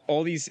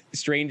all these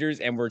strangers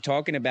and we're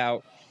talking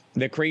about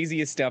the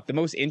craziest stuff. The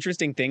most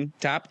interesting thing,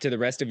 Top, to the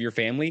rest of your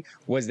family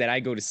was that I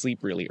go to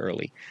sleep really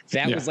early.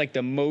 That was like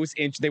the most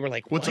they were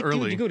like, what's what,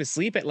 early? Dude, you go to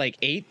sleep at like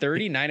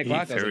 8:30, 9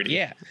 o'clock? I was like,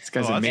 yeah. This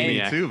guy's a that's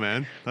maniac. me too,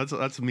 man.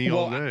 That's me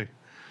all day.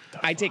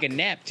 I take a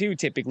nap too,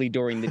 typically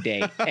during the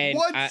day. And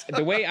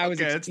the way I was,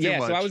 so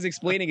I was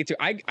explaining it to,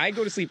 I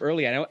go to sleep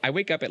early. I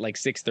wake up at like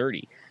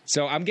 6:30.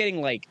 So I'm getting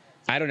like,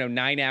 I don't know,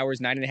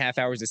 9.5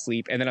 hours of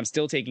sleep. And then I'm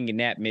still taking a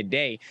nap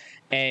midday.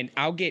 And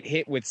I'll get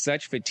hit with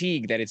such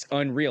fatigue that it's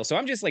unreal. So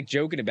I'm just like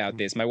joking about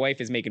this. My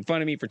wife is making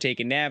fun of me for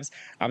taking naps.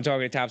 I'm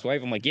talking to Top's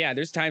wife. I'm like, yeah,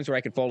 there's times where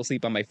I could fall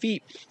asleep on my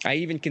feet. I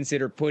even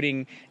consider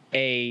putting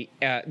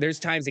there's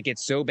times it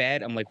gets so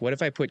bad. I'm like, what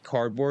if I put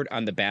cardboard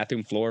on the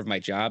bathroom floor of my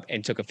job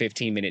and took a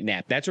 15-minute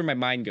nap? That's where my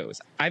mind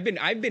goes. I've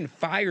been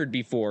fired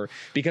before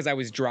because I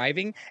was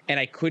driving and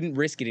I couldn't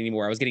risk it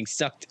anymore. I was getting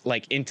sucked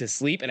like into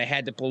sleep and I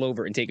had to pull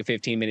over and take a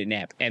 15-minute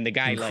nap. And the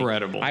guy, like,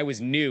 I was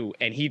new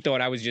and he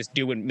thought I was just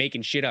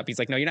making shit up. He's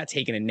like, no, you're not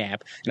taking a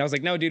nap. And I was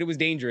like, no, dude, it was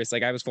dangerous.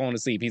 Like I was falling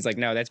asleep. He's like,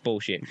 no, that's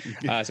bullshit.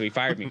 So he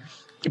fired me.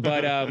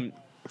 But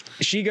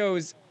she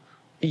goes,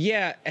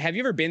 yeah, have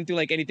you ever been through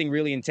like anything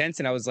really intense?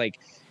 And I was like,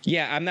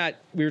 yeah, I'm not.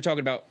 We were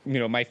talking about,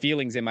 my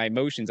feelings and my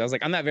emotions. I was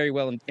like, I'm not very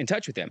well in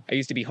touch with them. I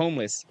used to be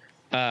homeless,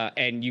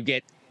 and you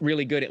get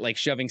really good at like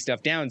shoving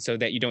stuff down so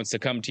that you don't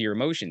succumb to your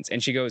emotions.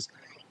 And she goes,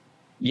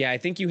 yeah, I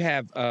think you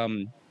have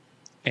an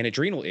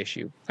adrenal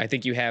issue. I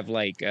think you have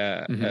like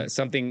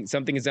something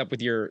is up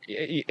with your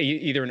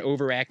either an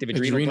overactive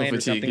adrenal gland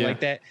or something like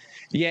that.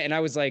 Yeah, and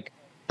I was like,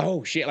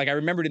 oh shit! Like I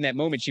remembered in that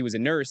moment she was a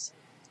nurse,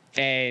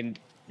 and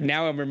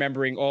now I'm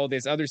remembering all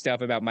this other stuff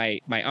about my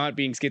aunt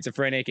being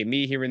schizophrenic and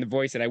me hearing the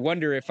voice. And I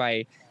wonder if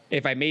I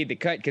made the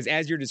cut, because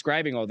as you're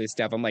describing all this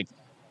stuff, I'm like,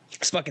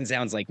 this fucking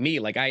sounds like me.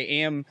 Like I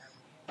am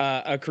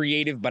a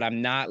creative, but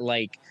I'm not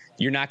like,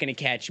 you're not going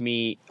to catch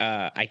me.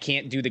 I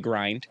can't do the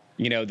grind,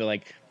 the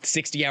like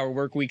 60-hour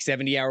work week,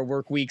 70-hour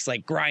work weeks,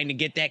 like grind to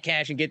get that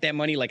cash and get that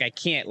money. Like I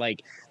can't,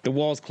 like the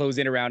walls close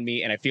in around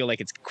me and I feel like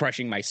it's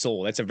crushing my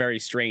soul. That's a very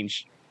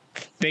strange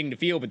thing to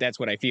feel, but that's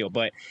what I feel.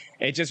 But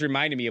it just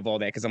reminded me of all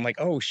that, because I'm like,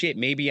 oh shit,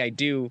 maybe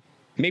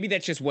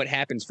that's just what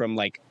happens from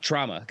like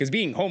trauma, because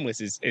being homeless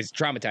is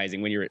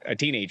traumatizing when you're a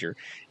teenager.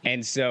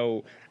 And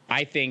so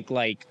I think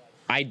like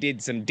I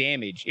did some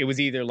damage. It was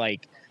either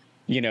like,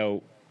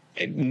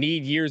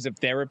 need years of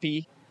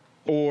therapy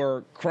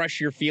or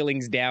crush your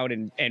feelings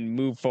down and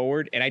move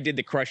forward. And I did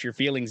the crush your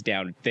feelings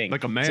down thing.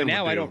 Like a man. So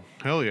now would I do. don't.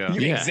 Hell yeah.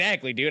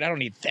 Exactly, dude. I don't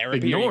need therapy.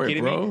 Ignore Are you it,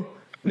 kidding bro. me?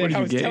 What,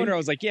 I was telling her, I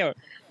was like, yeah,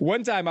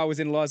 one time I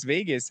was in Las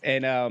Vegas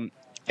and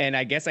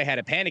I guess I had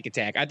a panic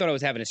attack. I thought I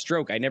was having a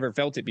stroke. I never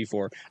felt it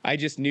before. I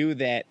just knew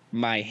that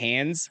my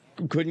hands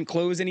couldn't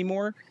close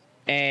anymore.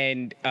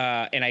 And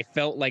I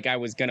felt like I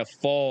was going to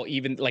fall,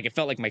 even like it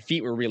felt like my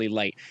feet were really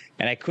light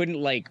and I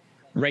couldn't like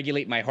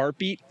regulate my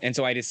heartbeat. And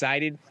so I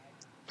decided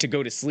to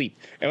go to sleep.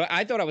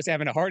 I thought I was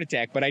having a heart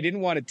attack, but I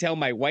didn't want to tell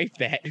my wife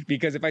that,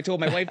 because if I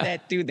told my wife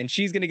that, dude, then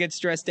she's going to get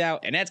stressed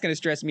out and that's going to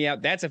stress me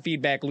out. That's a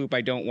feedback loop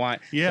I don't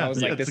want. Yeah. So I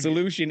was like, the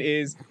solution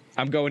is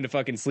I'm going to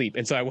fucking sleep.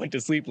 And so I went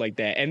to sleep like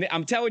that. And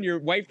I'm telling your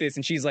wife this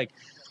and she's like,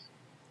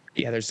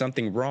 yeah, there's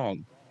something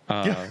wrong.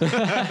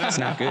 It's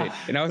not good.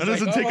 And I was that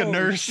doesn't like, take a oh,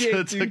 nurse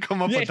shit, to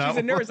come up with that. Yeah, she's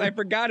a nurse. I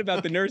forgot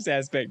about the nurse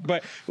aspect.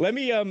 But let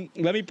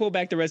me pull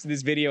back the rest of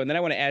this video, and then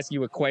I want to ask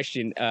you a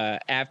question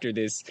after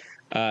this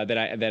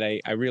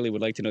that I really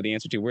would like to know the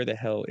answer to. Where the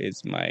hell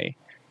is my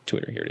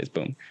Twitter? Here it is.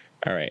 Boom.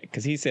 All right,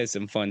 because he says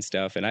some fun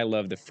stuff, and I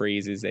love the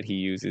phrases that he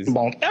uses.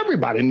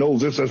 Everybody knows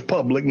this as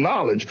public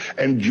knowledge.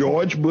 And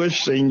George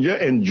Bush Sr.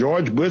 and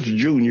George Bush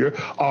Jr.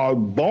 are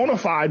bona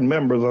fide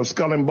members of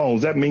Skull and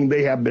Bones. That means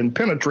they have been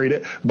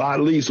penetrated by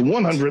at least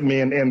 100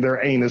 men in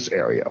their anus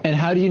area. And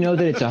how do you know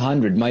that it's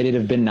 100? Might it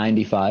have been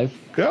 95?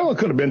 Well, it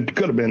could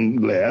have been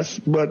less,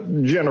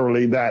 but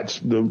generally that's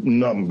the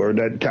number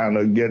that kind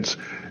of gets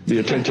the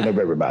attention of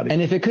everybody.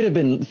 And if it could have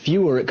been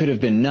fewer, it could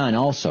have been none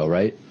also,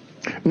 right?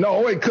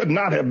 No, it could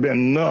not have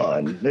been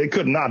none. It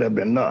could not have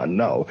been none,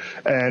 no.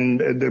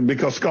 And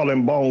because Skull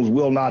and Bones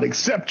will not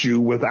accept you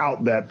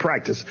without that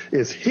practice.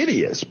 It's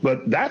hideous,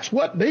 but that's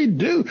what they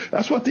do.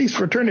 That's what these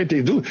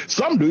fraternities do.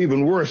 Some do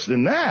even worse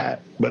than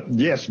that. But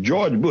yes,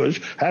 George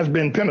Bush has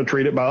been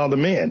penetrated by other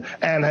men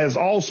and has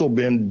also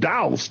been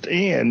doused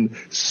in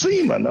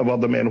semen of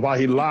other men while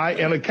he lie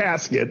in a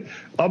casket.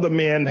 Other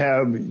men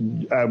have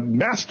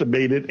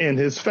masturbated in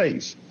his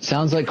face.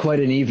 Sounds like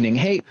quite an evening.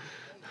 Hey,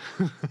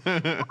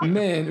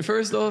 Man,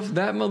 first off,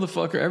 that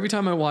motherfucker, every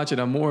time I watch it,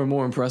 I'm more and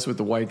more impressed with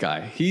the white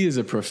guy. He is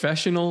a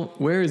professional.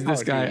 Where is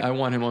this guy? Dude. I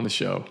want him on the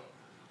show.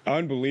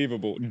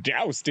 Unbelievable.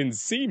 Doused in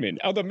semen.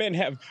 Other men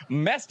have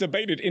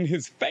masturbated in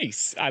his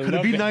face. I Could love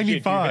it be that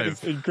 95? Shit,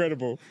 it's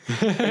incredible.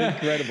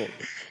 Incredible.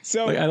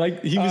 So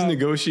he was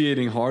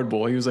negotiating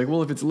hardball. He was like,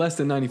 well, if it's less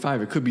than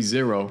 95, it could be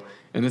 0.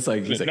 And it's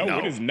like, he's like, no,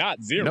 it is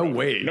not 0. No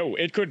way. No,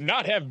 it could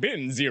not have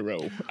been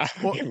 0.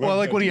 Well,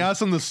 like when he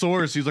asked him the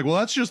source, he's like, well,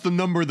 that's just the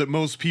number that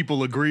most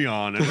people agree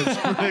on. And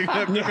it's like,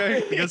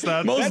 okay, I guess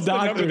that's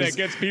the number that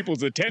gets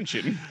people's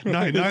attention.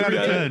 9 out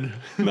of 10.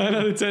 9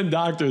 out of 10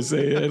 doctors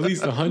say at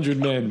least 100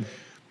 men.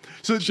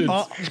 So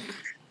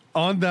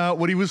on that,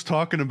 what he was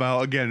talking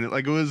about, again,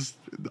 like it was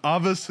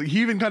obvious.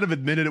 He even kind of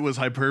admitted it was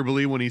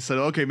hyperbole when he said,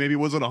 okay, maybe it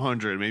wasn't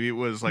 100. Maybe it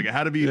was like, it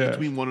had to be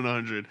between 1 and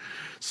 100.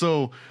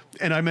 So,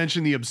 and I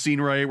mentioned the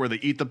obscene right where they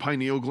eat the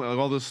pineal gland,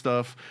 all this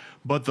stuff.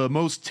 But the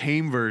most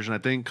tame version, I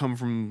think, come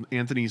from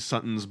Anthony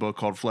Sutton's book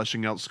called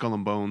Fleshing Out Skull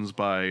and Bones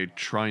by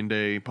Trine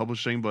Day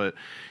Publishing. But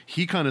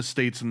he kind of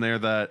states in there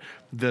that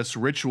this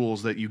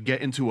rituals that you get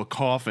into a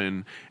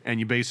coffin and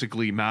you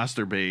basically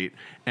masturbate.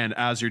 And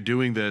as you're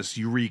doing this,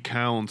 you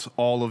recount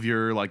all of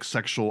your like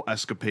sexual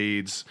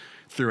escapades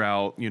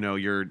throughout, you know,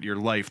 your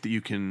life that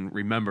you can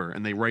remember,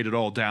 and they write it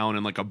all down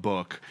in like a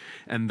book,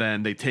 and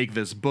then they take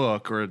this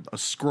book or a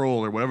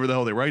scroll or whatever the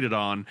hell they write it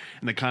on,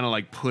 and they kind of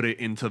like put it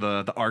into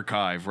the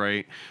archive,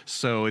 right?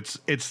 So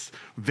it's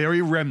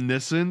very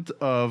reminiscent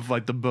of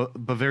like the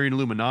Bavarian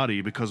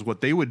Illuminati, because what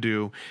they would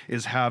do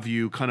is have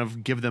you kind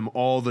of give them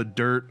all the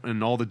dirt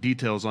and all the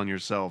details on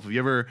yourself. Have you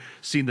ever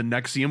seen the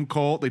NXIVM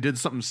cult? They did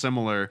something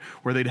similar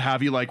where they'd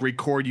have you like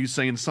record you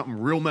saying something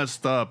real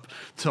messed up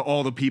to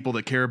all the people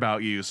that care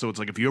about you. So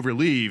it's like, if you ever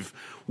leave,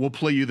 we'll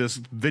play you this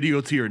video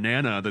to your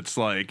Nana that's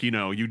like, you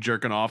know, you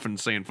jerking off and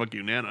saying fuck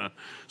you Nana.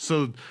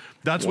 So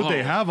that's what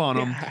they have on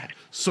them.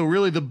 So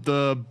really the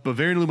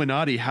Bavarian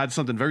Illuminati had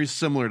something very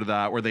similar to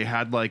that, where they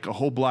had like a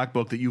whole black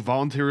book that you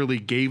voluntarily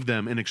gave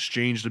them in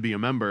exchange to be a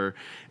member.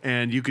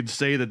 And you could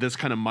say that this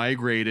kind of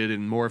migrated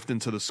and morphed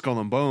into the Skull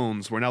and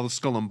Bones, where now the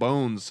Skull and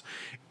Bones,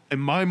 in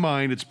my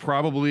mind, it's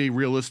probably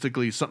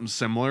realistically something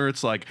similar.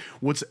 It's like,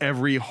 what's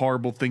every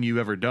horrible thing you've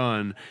ever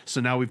done? So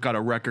now we've got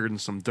a record and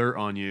some dirt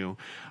on you.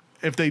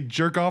 If they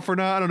jerk off or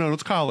not, I don't know.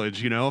 It's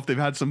college, you know? If they've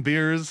had some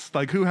beers,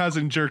 like who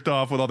hasn't jerked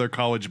off with other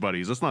college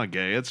buddies? That's not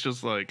gay. It's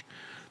just like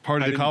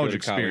part of the college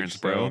experience,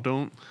 bro.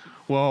 Don't.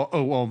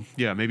 Well,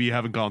 yeah, maybe you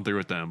haven't gone through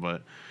with them,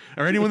 but.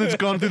 Or anyone that's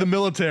gone through the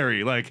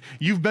military. Like,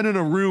 you've been in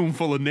a room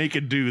full of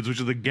naked dudes,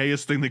 which is the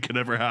gayest thing that could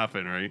ever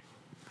happen, right?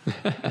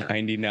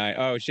 99.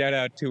 Oh, shout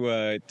out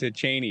to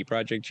Cheney,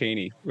 Project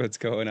Cheney. What's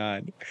going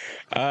on?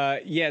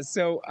 Yeah,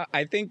 so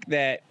I think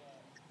that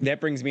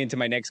brings me into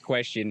my next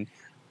question.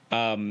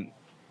 I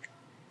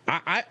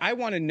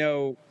want to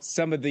know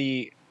some of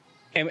the,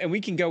 and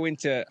we can go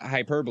into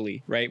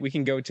hyperbole, right? We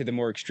can go to the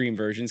more extreme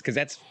versions because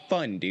that's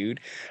fun, dude.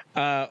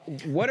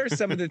 What are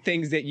some of the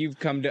things that you've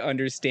come to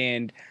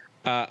understand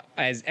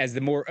as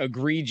the more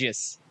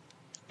egregious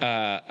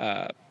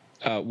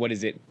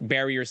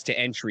barriers to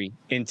entry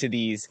into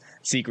these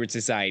secret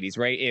societies,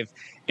 right?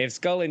 If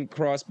Skull and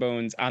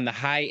Crossbones on the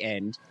high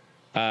end,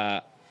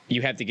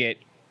 you have to get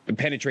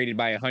penetrated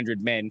by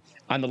 100 men.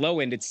 On the low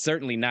end, it's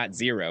certainly not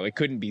 0. It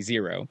couldn't be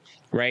 0,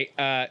 right?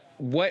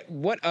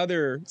 What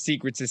other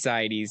secret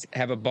societies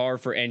have a bar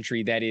for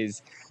entry that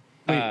is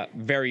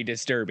very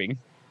disturbing?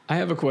 I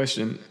have a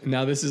question.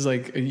 Now, this is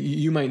like,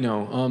 you might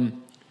know.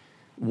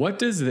 What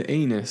does the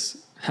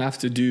anus have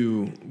to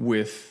do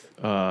with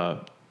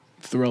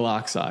thrill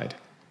oxide?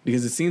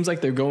 Because it seems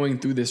like they're going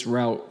through this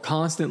route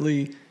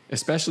constantly,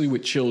 especially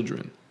with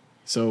children.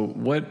 So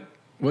what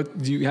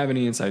do you have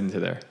any insight into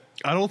there?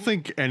 I don't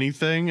think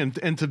anything,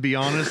 and to be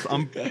honest,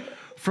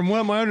 from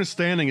what my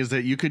understanding is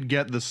that you could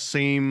get the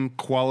same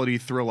quality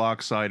thrill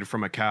oxide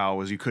from a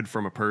cow as you could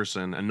from a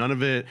person, and none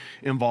of it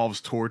involves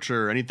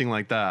torture or anything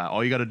like that.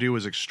 All you got to do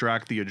is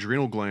extract the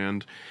adrenal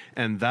gland,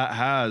 and that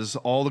has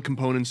all the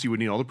components you would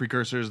need, all the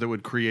precursors that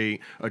would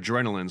create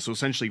adrenaline. So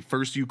essentially,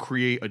 first you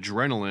create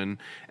adrenaline,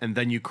 and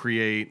then you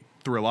create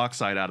thrill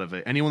oxide out of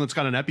it. Anyone that's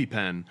got an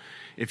EpiPen,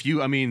 if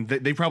you, I mean,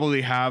 they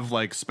probably have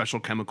like special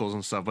chemicals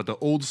and stuff, but the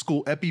old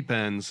school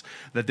EpiPens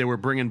that they were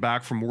bringing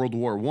back from World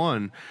War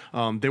One,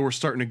 they were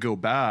starting to go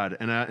bad,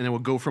 and it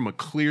would go from a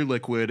clear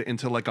liquid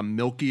into like a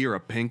milky or a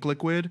pink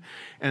liquid.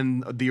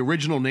 And the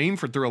original name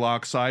for thrill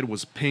oxide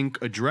was pink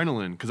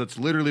adrenaline, because that's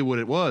literally what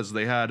it was.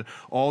 They had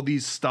all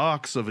these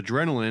stocks of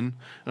adrenaline,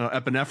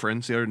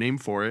 epinephrine's the other name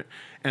for it,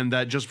 and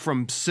that just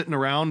from sitting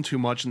around too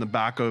much in the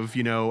back of,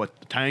 you know, a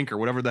tank or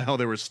whatever the hell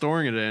they were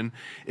storing it in,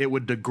 it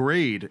would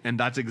degrade. And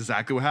that's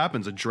exactly what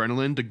happens.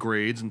 Adrenaline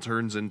degrades and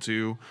turns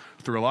into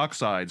thrill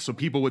oxide. So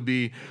people would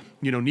be,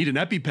 you know, need an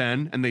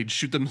EpiPen, and they'd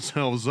shoot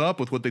themselves up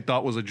with what they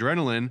thought was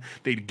adrenaline.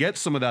 They'd get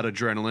some of that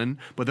adrenaline,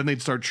 but then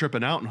they'd start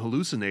tripping out and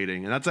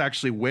hallucinating. And that's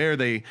actually where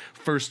they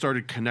first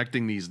started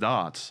connecting these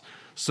dots.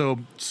 So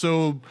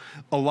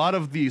a lot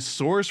of the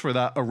source for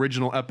that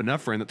original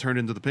epinephrine that turned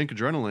into the pink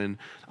adrenaline,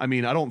 I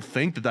mean, I don't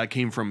think that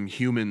came from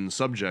human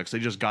subjects. They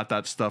just got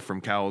that stuff from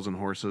cows and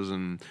horses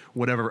and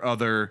whatever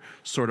other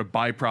sort of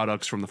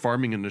byproducts from the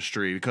farming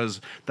industry,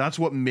 because that's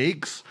what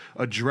makes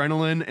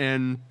adrenaline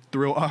and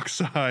thrill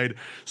oxide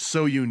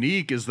so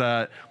unique, is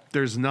that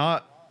there's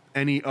not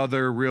any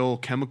other real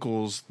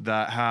chemicals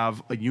that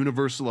have a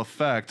universal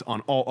effect on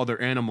all other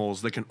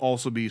animals that can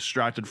also be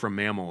extracted from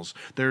mammals.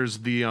 There's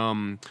the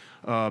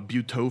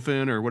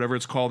butofen or whatever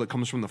it's called that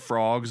comes from the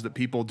frogs that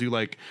people do,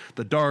 like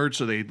the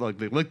darts, or they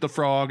lick the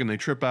frog and they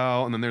trip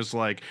out. And then there's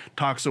like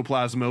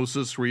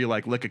toxoplasmosis, where you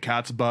like lick a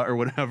cat's butt or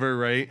whatever,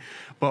 right?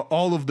 But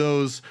all of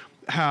those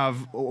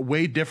have a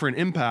way different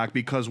impact,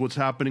 because what's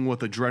happening with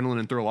adrenaline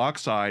and thrill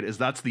oxide is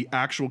that's the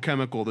actual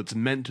chemical that's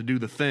meant to do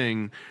the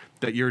thing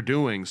that you're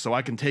doing. So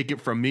I can take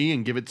it from me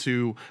and give it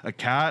to a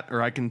cat,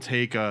 or I can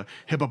take a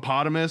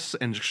hippopotamus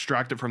and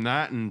extract it from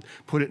that and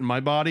put it in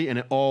my body, and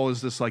it all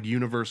is this like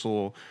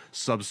universal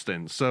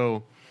substance.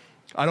 So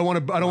I don't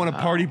want to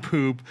party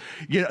poop.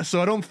 Yeah,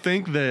 so I don't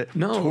think that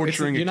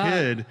torturing a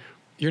kid.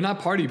 You're not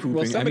party pooping.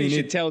 Well, somebody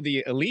should tell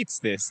the elites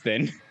this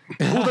then.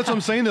 Well, that's what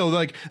I'm saying though.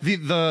 Like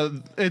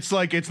the it's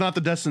like, it's not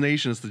the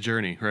destination, it's the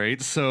journey,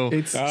 right? So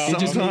it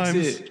just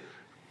makes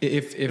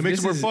it makes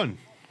it more fun.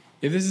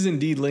 If this is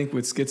indeed linked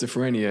with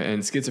schizophrenia,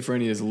 and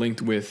schizophrenia is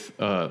linked with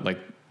like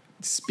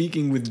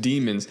speaking with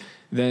demons,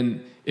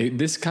 then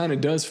this kind of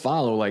does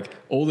follow, like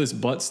all this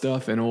butt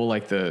stuff and all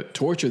like the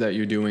torture that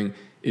you're doing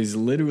is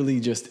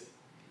literally just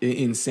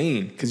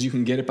insane, because you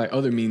can get it by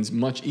other means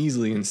much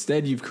easily.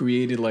 Instead, you've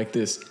created like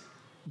this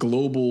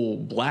global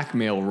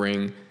blackmail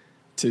ring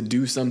to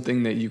do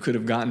something that you could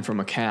have gotten from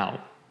a cow.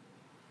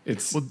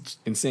 It's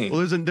insane.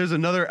 Well, there's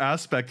another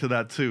aspect to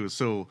that too.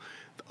 So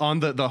on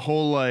the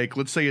whole, like,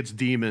 let's say it's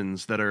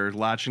demons that are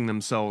latching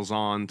themselves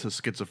on to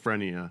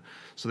schizophrenia.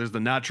 So there's the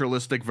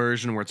naturalistic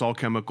version where it's all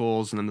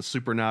chemicals, and then the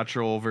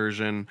supernatural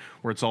version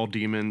where it's all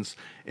demons.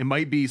 It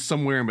might be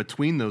somewhere in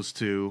between those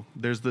two.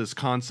 There's this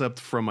concept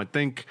from, I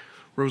think,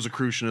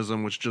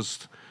 Rosicrucianism, which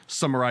just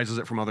summarizes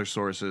it from other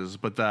sources,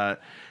 but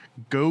that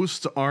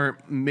ghosts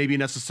aren't maybe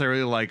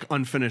necessarily like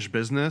unfinished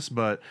business,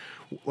 but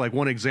like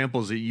one example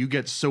is that you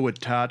get so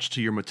attached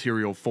to your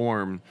material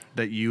form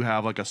that you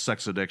have like a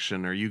sex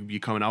addiction, or you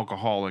become an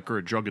alcoholic or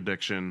a drug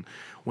addiction.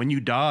 When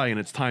you die and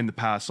it's time to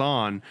pass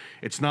on,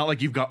 it's not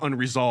like you've got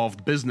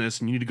unresolved business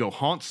and you need to go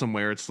haunt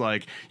somewhere. It's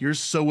like you're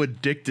so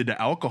addicted to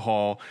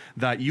alcohol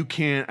that you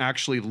can't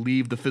actually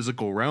leave the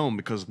physical realm,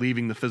 because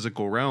leaving the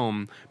physical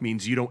realm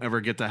means you don't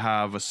ever get to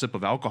have a sip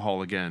of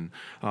alcohol again,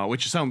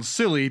 which sounds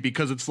silly,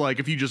 because it's like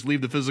if you just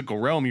leave the physical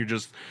realm, you're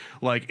just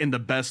like in the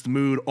best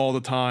mood all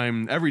the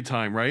time, every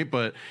time, right?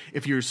 But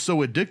if you're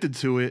so addicted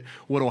to it,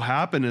 what'll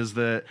happen is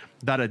that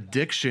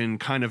addiction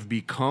kind of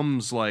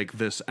becomes like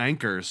this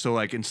anchor. So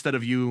like, instead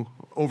of you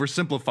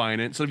oversimplifying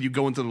it, instead of you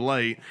going to the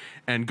light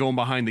and going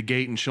behind the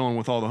gate and chilling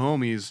with all the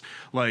homies,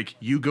 like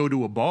you go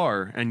to a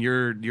bar and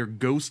your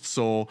ghost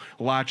soul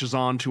latches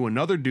on to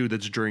another dude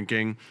that's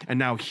drinking, and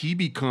now he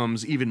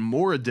becomes even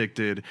more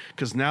addicted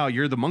because now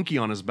you're the monkey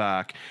on his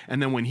back.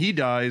 And then when he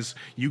dies,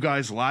 you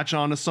guys latch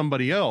on to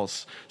somebody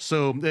else.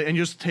 So, and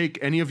just take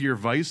any of your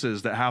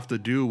vices that have to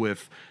do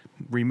with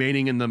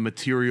remaining in the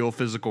material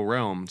physical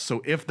realm.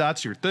 So if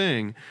that's your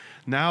thing,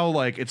 now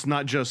like it's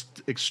not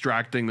just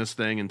extracting this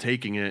thing and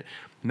taking it.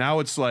 Now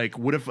it's like,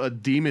 what if a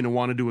demon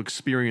wanted to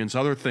experience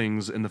other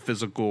things in the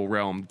physical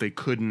realm they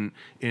couldn't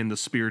in the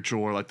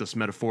spiritual or like this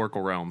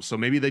metaphorical realm? So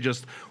maybe they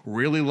just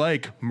really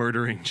like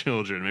murdering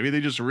children. Maybe they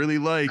just really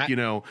like,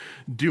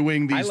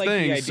 doing these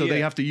things. So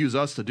they have to use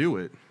us to do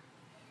it.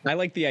 I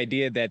like the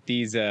idea that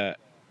these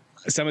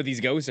some of these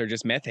ghosts are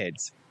just meth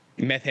heads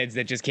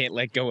that just can't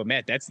let go of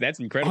meth. That's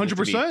incredible.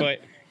 100%. But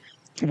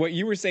what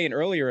you were saying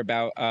earlier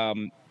about,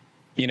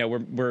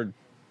 we're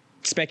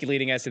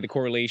speculating as to the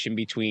correlation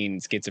between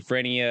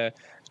schizophrenia,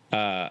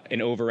 an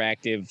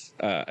overactive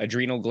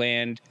adrenal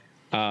gland,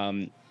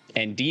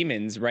 and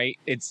demons, right?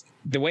 It's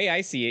the way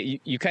I see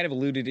it. You kind of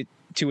alluded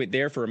to it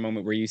there for a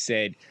moment, where you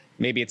said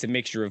maybe it's a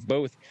mixture of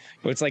both.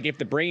 But it's like if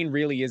the brain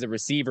really is a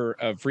receiver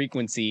of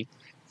frequency,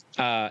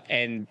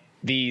 and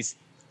these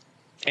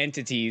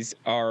entities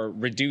are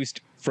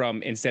reduced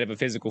from, instead of a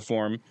physical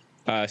form,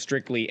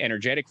 strictly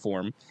energetic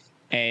form,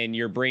 and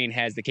your brain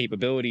has the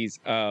capabilities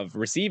of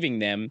receiving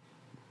them,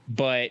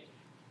 but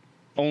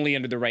only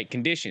under the right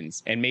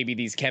conditions. And maybe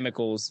these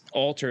chemicals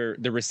alter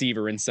the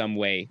receiver in some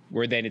way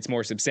where then it's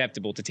more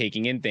susceptible to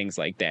taking in things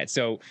like that.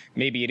 So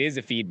maybe it is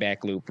a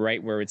feedback loop,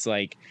 right? Where it's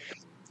like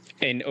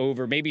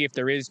maybe if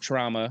there is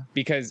trauma,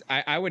 because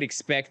I would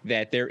expect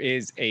that there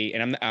is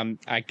and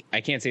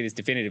I can't say this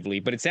definitively,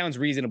 but it sounds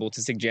reasonable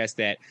to suggest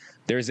that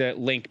there's a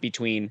link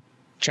between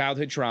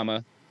childhood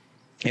trauma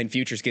and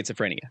future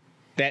schizophrenia.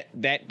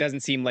 That doesn't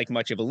seem like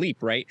much of a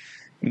leap, right?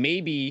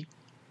 Maybe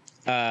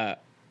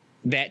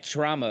that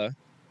trauma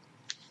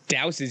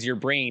douses your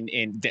brain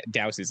in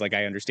douses, like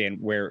I understand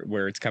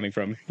where it's coming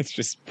from. It's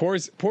just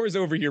pours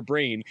over your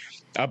brain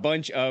a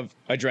bunch of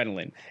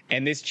adrenaline,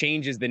 and this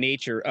changes the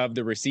nature of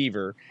the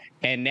receiver.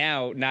 And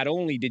now not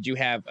only did you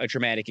have a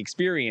traumatic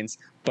experience,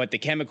 but the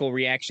chemical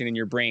reaction in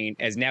your brain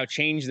has now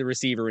changed the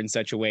receiver in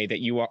such a way that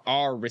you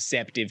are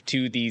receptive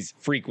to these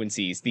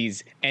frequencies,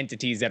 these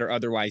entities that are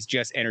otherwise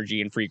just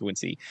energy and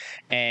frequency.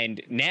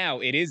 And now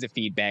it is a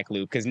feedback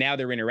loop, because now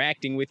they're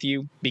interacting with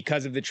you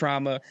because of the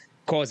trauma,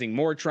 causing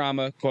more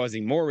trauma,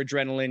 causing more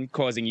adrenaline,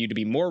 causing you to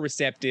be more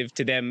receptive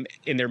to them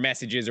in their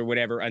messages or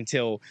whatever,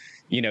 until,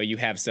 you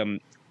have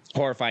some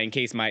horrifying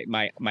case.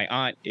 My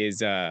aunt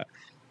is,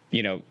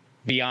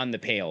 beyond the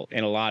pale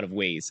in a lot of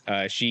ways.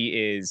 She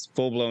is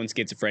full-blown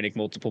schizophrenic,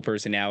 multiple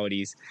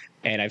personalities.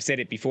 And I've said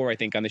it before, I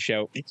think, on the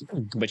show,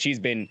 but she's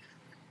been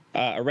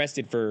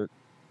arrested for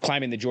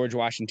climbing the George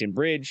Washington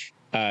Bridge.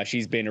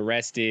 She's been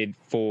arrested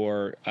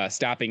for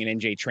stopping an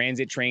NJ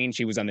Transit train.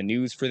 She was on the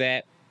news for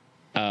that.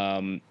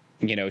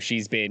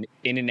 She's been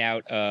in and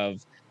out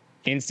of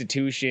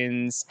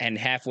institutions and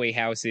halfway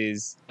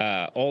houses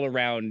all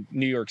around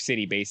New York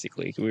City,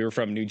 basically. We were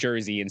from New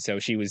Jersey, and so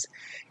she was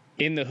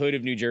in the hood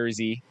of New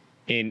Jersey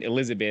in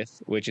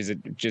Elizabeth, which is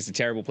just a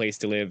terrible place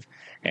to live,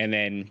 and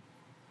then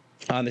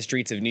on the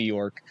streets of New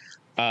York.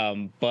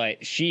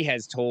 But she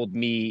has told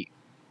me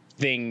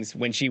things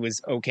when she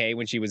was okay,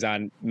 when she was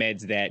on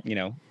meds that,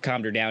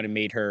 calmed her down and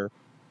made her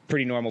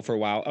pretty normal for a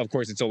while. Of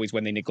course, it's always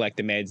when they neglect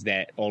the meds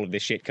that all of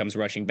this shit comes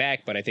rushing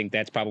back. But I think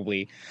that's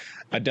probably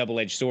a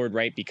double-edged sword,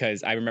 right?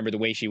 Because I remember the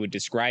way she would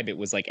describe it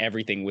was like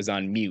everything was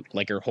on mute,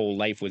 like her whole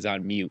life was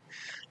on mute.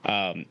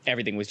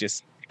 Everything was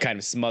just kind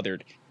of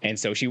smothered. And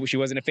so she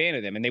wasn't a fan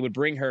of them. And they would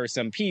bring her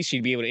some peace.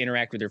 She'd be able to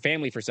interact with her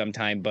family for some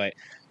time. But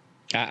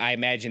I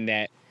imagine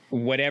that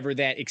whatever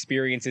that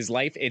experience is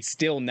life, it's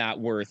still not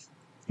worth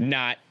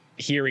not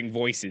hearing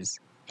voices.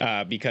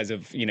 Because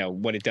of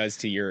what it does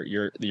to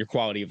your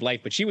quality of life.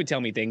 But she would tell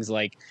me things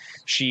like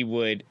she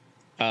would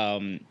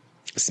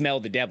smell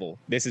the devil.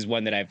 This is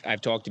one that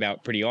I've talked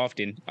about pretty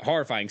often. A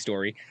horrifying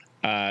story.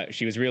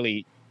 She was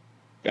really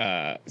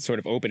sort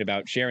of open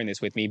about sharing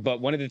this with me.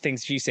 But one of the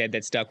things she said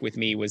that stuck with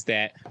me was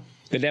that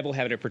the devil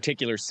had a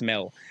particular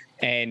smell.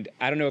 And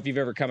I don't know if you've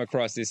ever come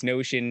across this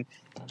notion,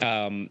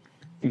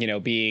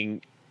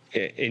 being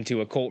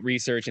into occult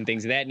research and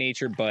things of that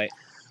nature. But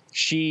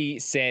she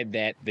said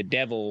that the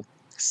devil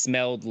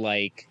smelled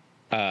like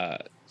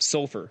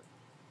sulfur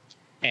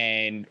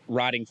and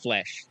rotting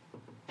flesh.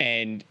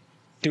 And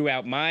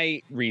throughout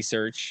my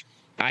research,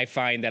 I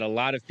find that a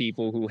lot of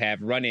people who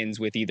have run-ins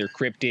with either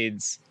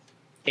cryptids,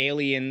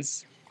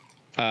 aliens,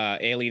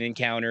 alien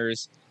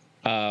encounters,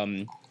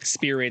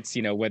 spirits,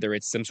 whether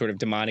it's some sort of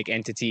demonic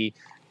entity,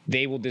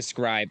 they will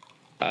describe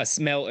a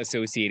smell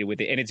associated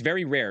with it. And it's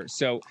very rare.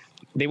 So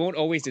they won't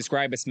always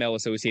describe a smell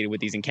associated with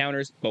these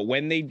encounters, but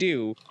when they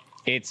do,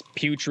 it's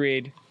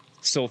putrid,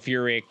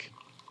 sulfuric,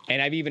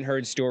 and I've even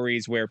heard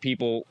stories where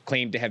people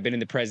claim to have been in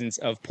the presence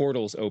of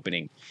portals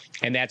opening,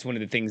 and that's one of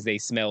the things they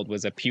smelled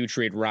was a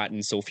putrid, rotten,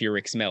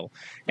 sulfuric smell.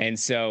 And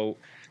so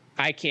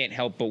I can't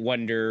help but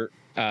wonder,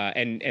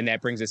 and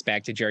that brings us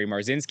back to Jerry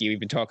Marzinski. We've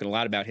been talking a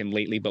lot about him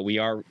lately, but we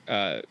are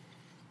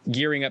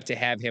gearing up to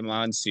have him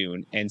on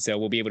soon, and so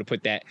we'll be able to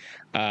put that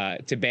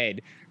to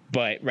bed.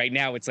 But right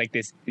now it's like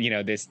this,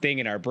 this thing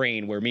in our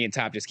brain where me and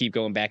Top just keep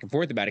going back and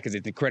forth about it because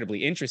it's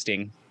incredibly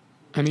interesting.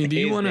 I mean, do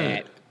you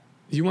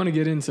want to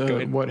get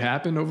into what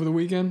happened over the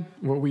weekend?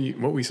 What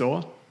we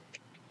saw?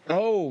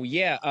 Oh,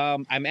 yeah.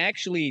 I'm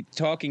actually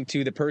talking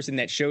to the person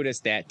that showed us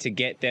that to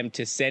get them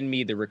to send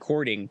me the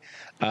recording.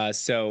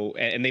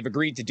 And they've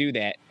agreed to do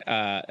that.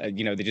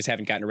 They just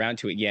haven't gotten around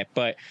to it yet.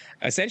 But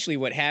essentially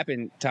what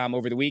happened, Tom,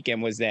 over the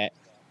weekend was that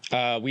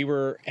we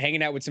were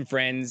hanging out with some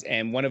friends,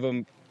 and one of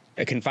them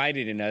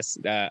confided in us.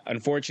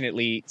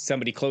 Unfortunately,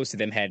 somebody close to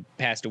them had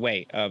passed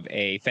away of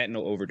a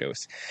fentanyl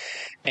overdose.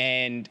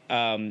 And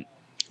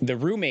the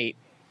roommate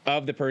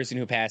of the person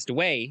who passed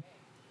away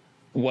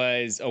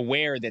was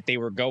aware that they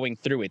were going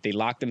through it. They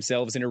locked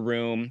themselves in a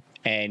room,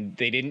 and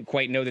they didn't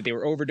quite know that they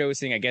were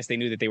overdosing. I guess they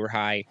knew that they were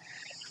high,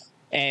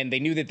 and they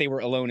knew that they were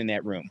alone in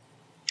that room.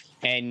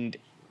 And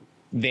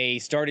they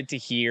started to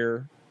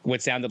hear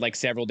what sounded like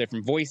several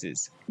different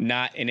voices,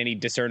 not in any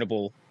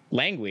discernible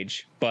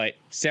language, but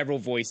several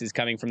voices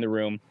coming from the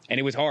room. And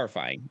it was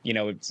horrifying.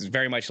 It's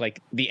very much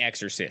like The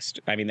Exorcist.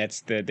 I mean,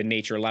 that's the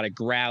nature, a lot of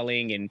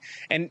growling,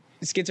 and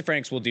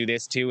schizophrenics will do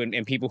this too.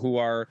 And people who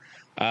are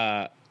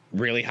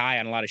really high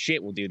on a lot of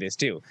shit will do this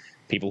too.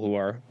 People who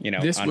are, on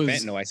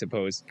fentanyl, I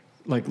suppose.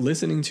 Like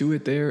listening to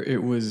it there,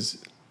 it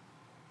was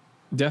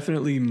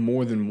definitely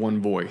more than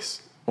one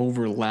voice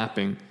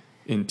overlapping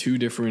in two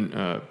different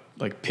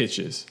like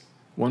pitches.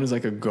 One is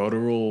like a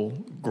guttural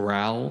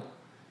growl,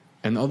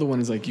 and the other one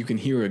is like you can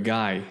hear a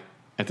guy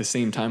at the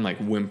same time like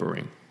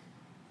whimpering.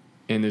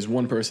 And there's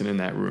one person in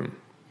that room.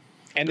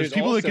 And there's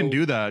people that can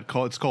do that.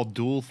 It's called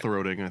dual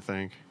throating, I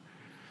think.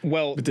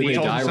 Well, but did they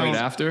die right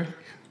after?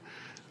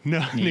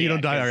 No, you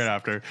don't die right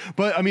after.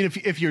 But I mean,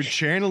 if you're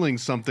channeling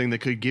something that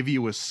could give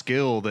you a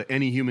skill that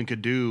any human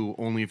could do,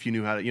 only if you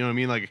knew how to, you know what I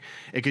mean? Like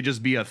it could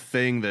just be a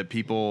thing that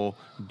people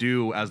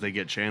do as they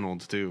get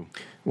channeled too.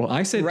 Well,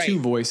 I said two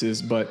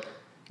voices, but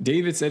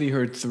David said he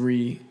heard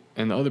three,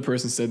 and the other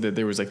person said that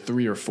there was like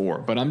 3 or 4.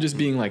 But I'm just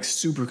being like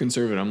super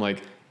conservative. I'm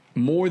like,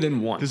 more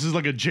than one. This is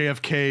like a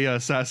JFK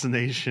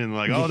assassination.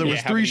 Like, there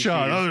was 3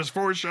 shots. Oh, there's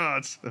 4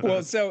 shots.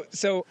 Well,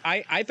 so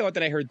I thought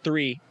that I heard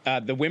 3.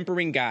 The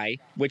whimpering guy,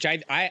 which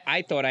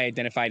I thought I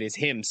identified as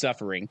him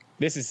suffering.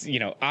 This is,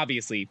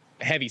 obviously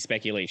heavy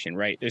speculation,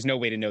 right? There's no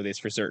way to know this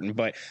for certain.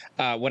 But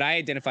what I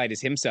identified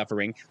as him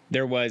suffering,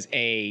 there was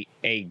a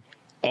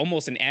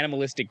almost an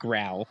animalistic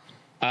growl.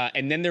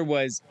 And then there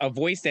was a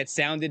voice that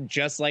sounded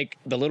just like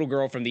the little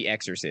girl from The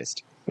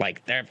Exorcist.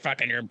 Like, they're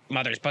fucking your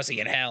mother's pussy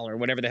in hell, or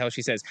whatever the hell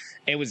she says.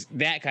 It was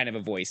that kind of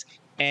a voice.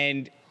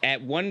 And at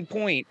one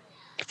point,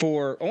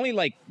 for only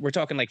we're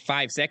talking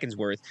 5 seconds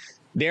worth,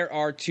 there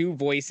are 2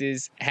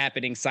 voices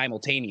happening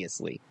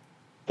simultaneously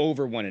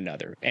over one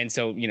another. And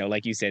so,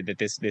 like you said, that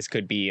this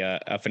could be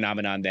a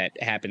phenomenon that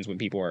happens when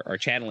people are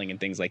channeling and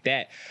things like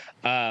that.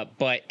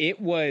 But it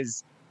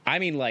was,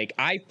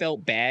 I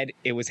felt bad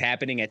it was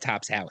happening at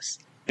Top's house.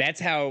 That's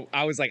how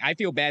I was like, I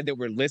feel bad that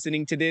we're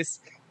listening to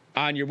this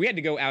we had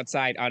to go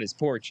outside on his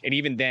porch, and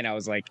even then I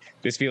was like,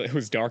 it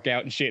was dark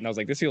out and shit, and I was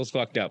like, this feels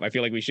fucked up. I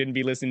feel like we shouldn't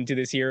be listening to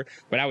this here,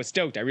 but I was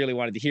stoked. I really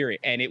wanted to hear it,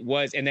 and it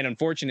was. And then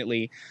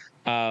unfortunately,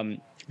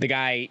 the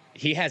guy,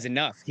 he has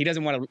enough. He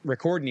doesn't want to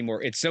record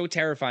anymore. It's so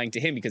terrifying to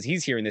him because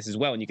he's hearing this as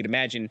well, and you can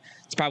imagine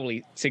it's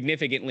probably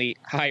significantly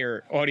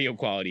higher audio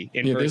quality.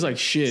 There's like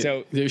shit.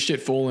 So there's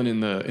shit falling in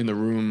the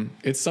room.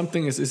 It's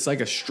something. It's like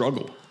a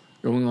struggle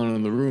going on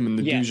in the room, and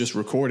the dude's just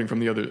recording from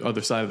the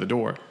other side of the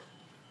door.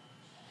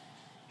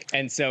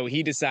 And so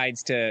he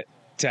decides to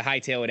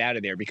hightail it out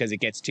of there because it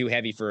gets too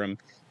heavy for him.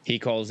 He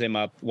calls him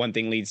up. One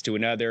thing leads to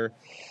another.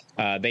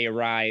 They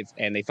arrive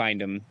and they find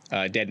him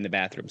dead in the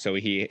bathroom. So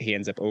he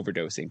ends up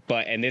overdosing.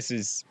 And this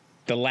is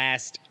the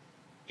last,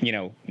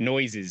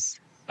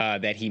 noises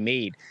that he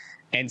made.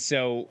 And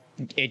so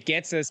it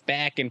gets us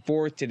back and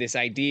forth to this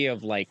idea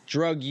of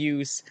drug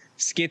use,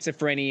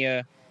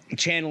 schizophrenia,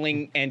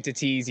 channeling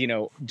entities,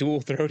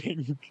 dual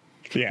throating.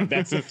 Yeah,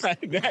 that's that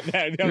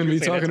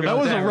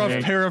was a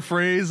rough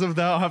paraphrase of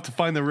that. I'll have to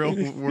find the real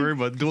word,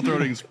 but dual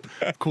throating is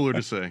cooler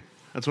to say.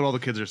 That's what all the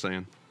kids are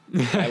saying.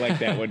 I like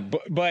that one,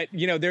 but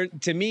there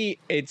to me,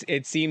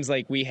 it seems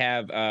like we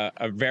have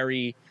a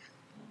very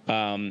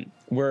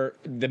where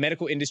the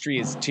medical industry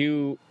is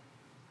too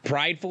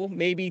prideful,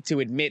 maybe, to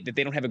admit that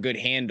they don't have a good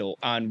handle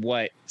on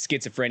what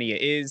schizophrenia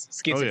is.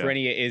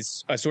 Schizophrenia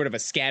is a sort of a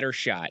scatter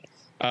shot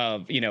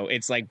of,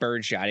 it's like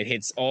birdshot. It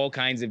hits all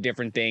kinds of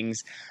different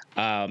things,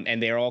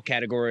 and they're all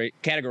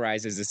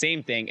categorized as the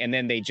same thing. And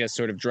then they just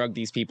sort of drug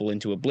these people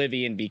into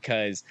oblivion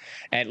because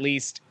at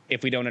least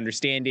if we don't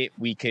understand it,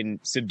 we can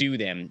subdue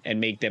them and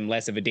make them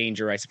less of a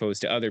danger, I suppose,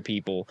 to other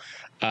people.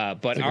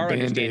 But like our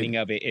understanding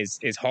of it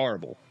is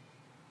horrible.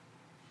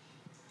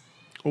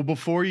 Well,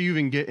 before you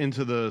even get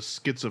into the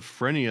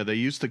schizophrenia, they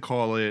used to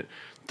call it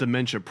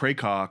dementia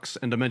praecox.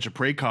 And dementia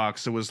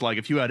praecox, it was like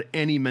if you had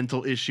any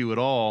mental issue at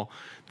all,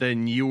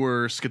 then you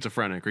were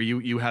schizophrenic, or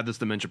you had this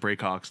dementia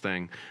praecox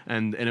thing.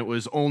 And it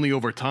was only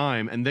over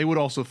time. And they would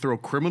also throw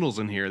criminals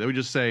in here. They would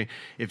just say,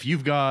 if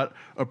you've got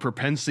a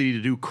propensity to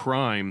do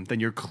crime,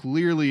 then you're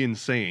clearly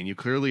insane. You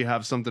clearly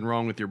have something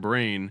wrong with your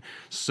brain.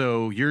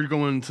 So you're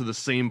going to the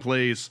same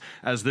place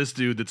as this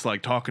dude that's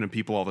talking to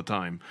people all the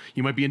time.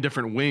 You might be in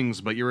different wings,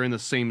 but you're in the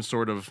same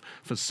sort of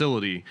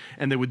facility.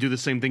 And they would do the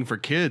same thing for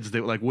kids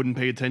that wouldn't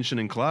pay attention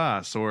in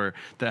class, or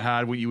that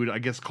had what you would, I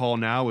guess, call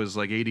now is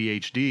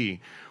ADHD.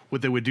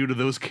 What they would do to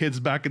those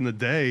kids back in the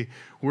day,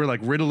 where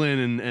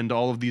Ritalin and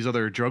all of these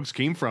other drugs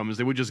came from, is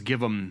they would just give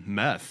them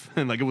meth,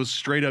 and it was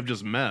straight up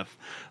just meth.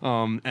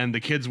 And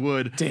the kids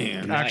would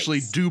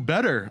actually do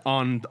better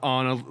on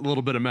a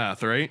little bit of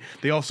meth, right?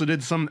 They also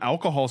did some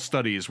alcohol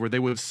studies where they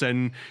would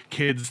send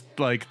kids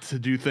to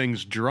do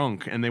things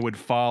drunk, and they would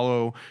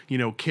follow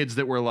kids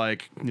that were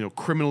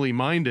criminally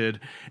minded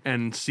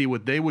and see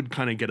what they would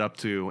kind of get up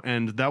to,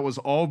 and that was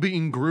all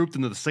being grouped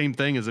into the same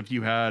thing as if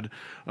you had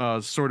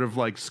sort of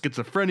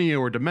schizophrenia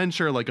or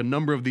dementia, a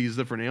number of these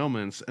different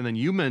ailments. And then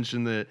you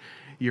mentioned that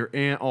your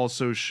aunt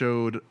also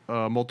showed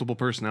multiple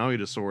personality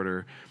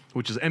disorder,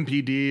 which is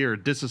MPD or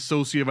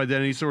dissociative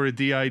identity disorder,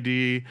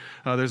 DID.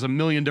 There's a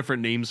million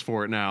different names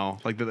for it now.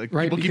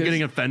 People keep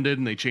getting offended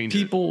and they change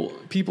it.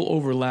 People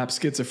overlap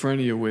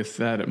schizophrenia with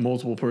that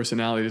multiple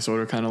personality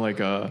disorder, kind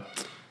of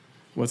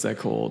what's that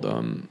called?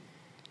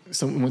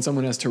 when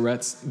someone has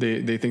Tourette's,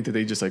 they think that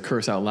they just like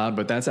curse out loud,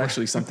 but that's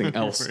actually something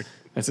else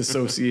that's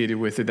associated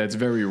with it. That's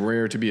very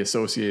rare to be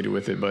associated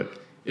with it, but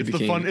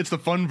it's the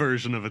fun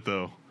version of it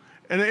though.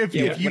 And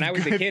when I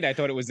was a kid, I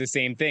thought it was the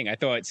same thing. I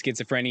thought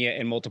schizophrenia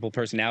and multiple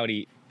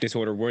personality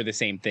disorder were the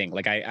same thing.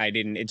 Like I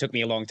didn't. It took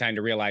me a long time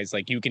to realize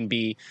like you can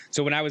be.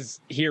 So when I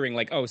was hearing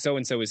like, oh, so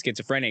and so is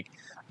schizophrenic,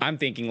 I'm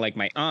thinking like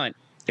my aunt.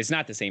 It's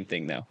not the same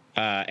thing though.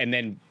 And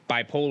then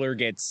bipolar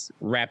gets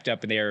wrapped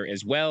up in there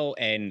as well,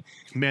 and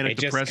manic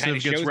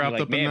depressive gets wrapped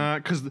up in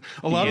that because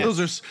a lot of those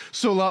are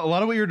so a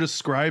lot of what you're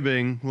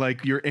describing,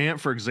 like your aunt,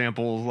 for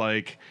example,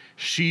 like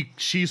she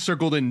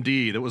circled in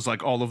D. That was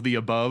like all of the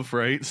above,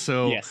 right?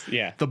 So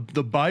the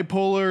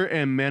bipolar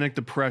and manic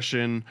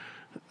depression.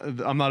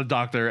 I'm not a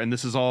doctor, and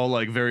this is all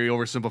like very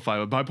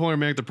oversimplified, but bipolar and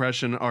manic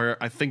depression are,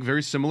 I think,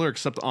 very similar,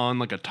 except on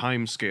like a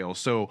time scale.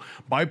 So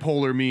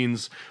bipolar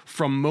means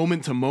from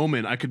moment to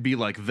moment, I could be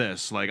like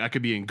this, like I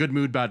could be in good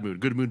mood, bad mood,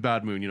 good mood,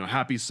 bad mood, you know,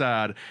 happy,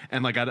 sad,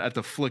 and like at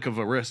the flick of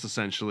a wrist,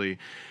 essentially.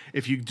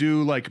 If you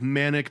do like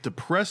manic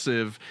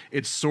depressive,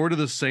 it's sort of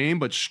the same,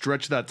 but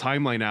stretch that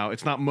timeline out.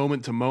 It's not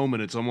moment to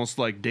moment. It's almost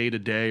like day to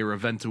day or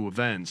event to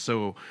event.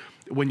 So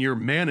when you're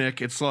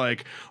manic, it's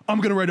like, I'm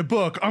going to write a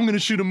book. I'm going to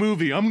shoot a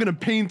movie. I'm going to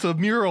paint a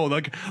mural.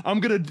 Like I'm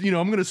going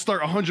to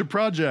start 100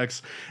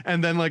 projects.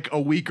 And then like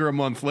a week or a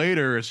month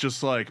later, it's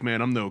just like,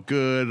 man, I'm no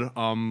good.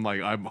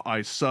 Like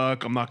I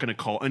suck. I'm not going to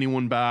call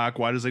anyone back.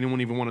 Why does anyone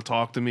even want to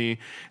talk to me?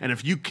 And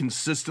if you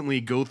consistently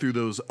go through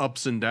those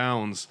ups and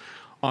downs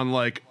on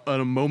like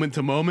a moment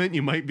to moment,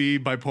 you might be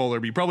bipolar,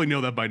 but you probably know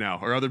that by now,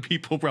 or other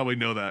people probably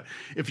know that.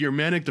 If you're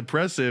manic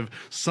depressive,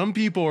 some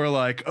people are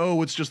like,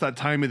 oh, it's just that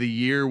time of the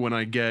year when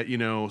I get, you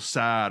know,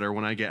 sad or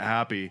when I get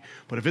happy.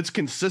 But if it's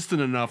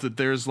consistent enough that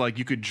there's like,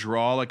 you could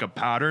draw like a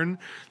pattern,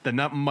 then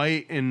that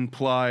might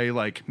imply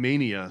like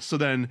mania. So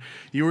then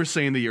you were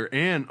saying that your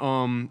aunt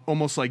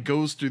almost like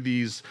goes through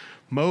these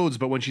modes,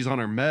 but when she's on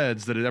her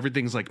meds, that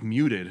everything's like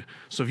muted.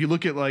 So if you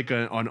look at like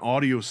an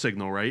audio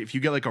signal, right? If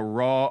you get like a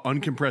raw,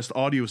 uncompressed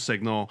audio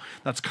signal,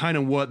 that's kind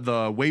of what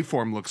the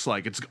waveform looks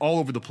like. It's all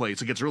over the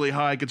place. It gets really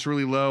high, it gets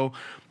really low.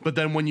 But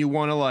then when you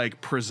want to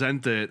like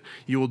present it,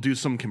 you will do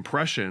some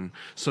compression.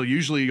 So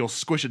usually you'll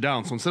squish it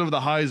down. So instead of the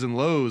highs and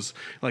lows,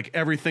 like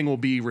everything will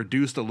be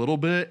reduced a little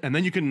bit, and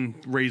then you can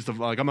raise the,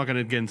 like, I'm not going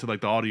to get into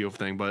like the audio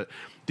thing, but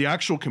the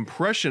actual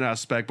compression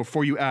aspect,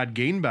 before you add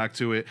gain back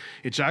to it,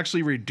 it's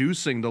actually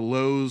reducing the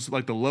lows,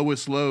 like the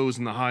lowest lows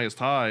and the highest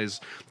highs,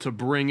 to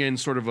bring in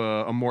sort of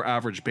a more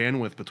average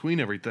bandwidth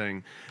between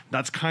everything.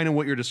 That's kind of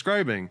what you're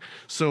describing.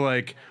 So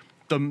like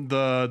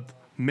the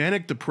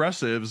manic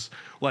depressives,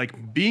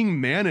 like being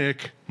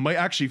manic might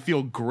actually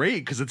feel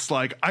great because it's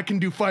like, I can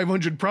do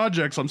 500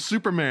 projects. I'm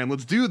Superman.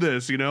 Let's do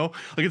this, you know?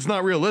 Like it's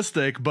not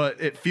realistic,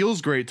 but it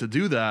feels great to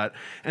do that.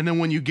 And then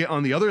when you get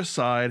on the other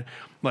side,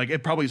 like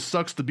it probably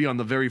sucks to be on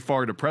the very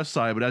far depressed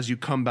side, but as you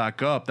come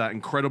back up, that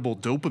incredible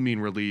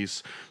dopamine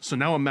release. So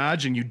now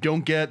imagine you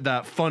don't get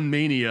that fun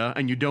mania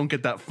and you don't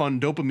get that fun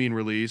dopamine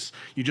release.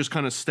 You just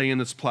kind of stay in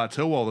this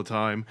plateau all the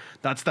time.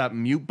 That's that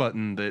mute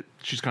button that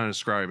she's kind of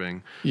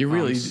describing.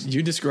 You're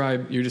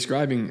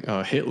describing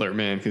Hitler,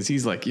 man, because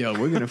he's like, yo,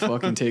 we're gonna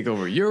fucking take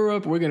over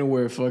Europe. We're gonna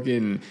wear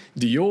fucking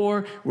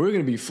Dior. We're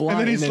gonna be flying.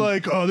 And then he's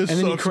like, oh, this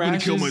sucks. I'm gonna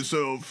kill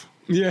myself.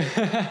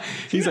 Yeah,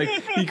 he's like,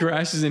 he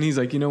crashes and he's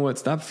like, you know what?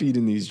 Stop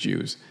feeding these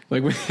Jews.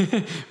 Like,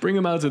 bring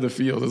them out to the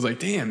field. It's like,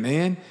 damn,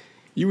 man,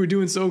 you were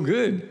doing so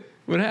good.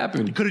 What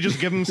happened? You could have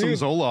just given him some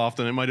Zoloft,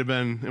 and it might have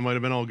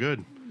been all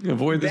good.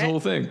 Avoid this whole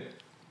thing.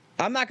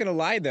 I'm not gonna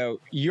lie though.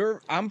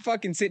 I'm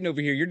fucking sitting over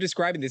here. You're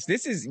describing this.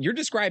 You're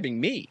describing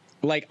me.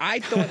 Like I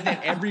thought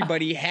that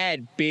everybody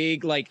had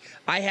big. Like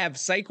I have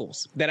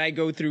cycles that I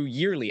go through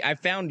yearly. I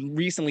found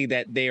recently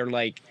that they are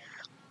like.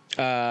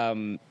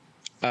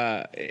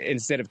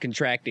 Instead of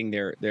contracting,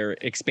 they're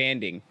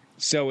expanding.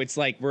 So it's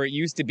like where it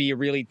used to be a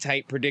really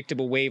tight,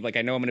 predictable wave. Like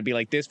I know I'm going to be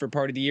like this for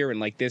part of the year and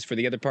like this for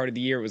the other part of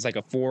the year. It was like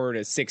a 4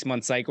 to 6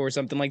 month cycle or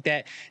something like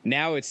that.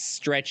 Now it's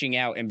stretching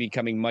out and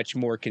becoming much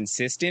more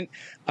consistent.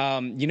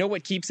 You know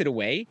what keeps it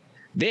away?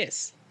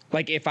 This.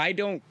 Like if I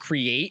don't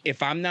create,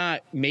 if I'm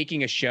not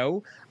making a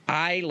show,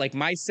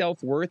 my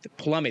self-worth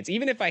plummets.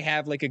 Even if I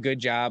have like a good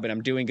job and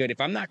I'm doing good, if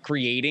I'm not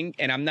creating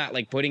and I'm not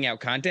like putting out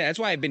content, that's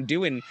why I've been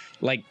doing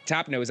like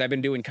Top Nose. I've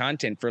been doing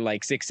content for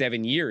like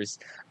 6-7 years.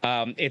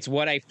 It's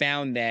what I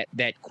found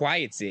that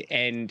quiets it.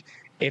 And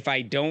if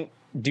I don't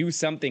do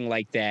something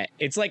like that,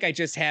 it's like I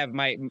just have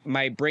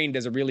my brain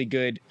does a really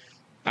good,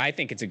 I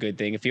think it's a good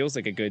thing. It feels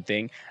like a good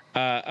thing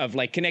of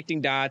like connecting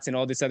dots and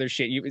all this other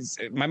shit.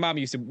 My mom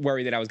used to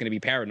worry that I was going to be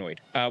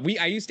paranoid.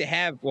 I used to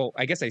have, well,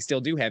 I guess I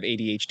still do have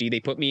ADHD. They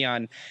put me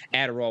on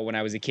Adderall when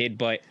I was a kid,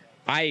 but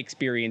I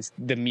experienced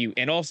the mute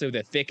and also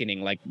the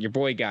thickening. Like your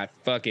boy got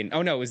fucking,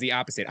 oh no, it was the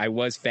opposite. I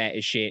was fat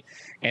as shit.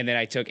 And then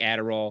I took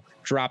Adderall,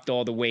 dropped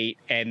all the weight.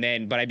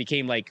 But I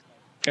became like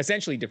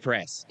essentially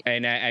depressed.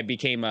 And I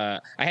became, I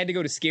had to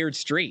go to Scared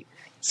Straight.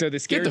 So the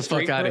scared Get the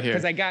fuck out of here.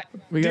 Because I got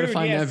We got to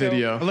find that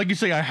video. Like you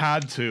say, I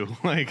had to.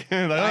 Like,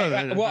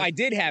 well, I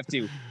did have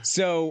to.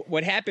 So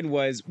what happened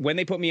was when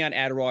they put me on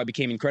Adderall, I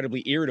became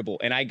incredibly irritable,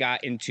 and I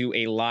got into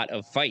a lot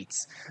of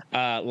fights.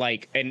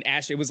 And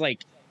actually, it was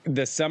like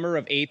the summer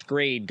of 8th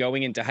grade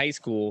going into high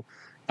school.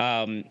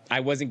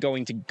 I wasn't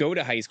going to go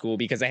to high school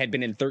because I had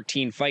been in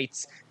 13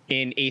 fights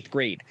in 8th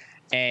grade.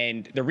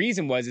 And the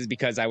reason is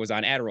because I was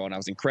on Adderall and I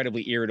was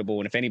incredibly irritable.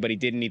 And if anybody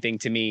did anything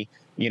to me,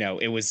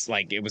 it was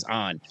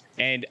on.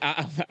 And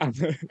I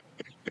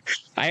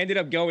ended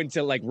up going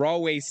to like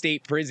Rahway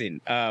State Prison,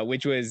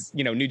 which was,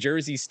 New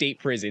Jersey State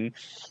Prison.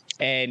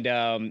 And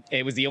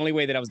it was the only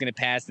way that I was going to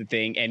pass the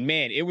thing. And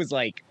man,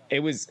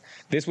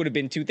 this would have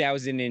been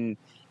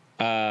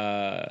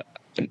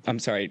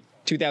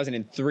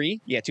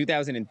 2003. Yeah,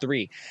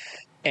 2003.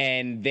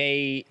 And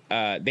they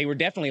were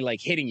definitely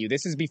like hitting you.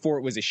 This is before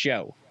it was a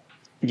show.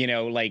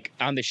 Like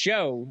on the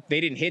show, they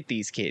didn't hit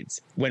these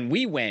kids. When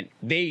we went,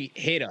 they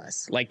hit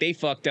us. Like they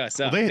fucked us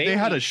up. Well, they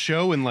had a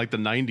show in like the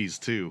 90s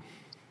too.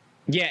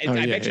 Yeah,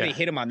 I bet you they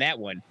hit him on that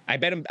one. I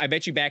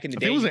bet you back in the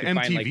day it was an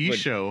MTV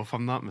show, if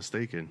I'm not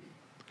mistaken.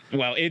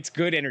 Well, it's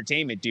good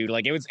entertainment, dude.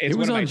 Like it was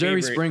one of my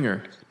Jerry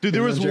Springer. Dude,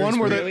 there was one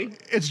where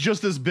it's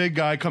just this big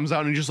guy comes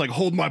out and just like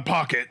hold my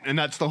pocket, and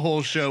that's the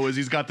whole show. Is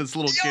he's got this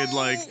little kid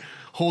like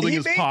holding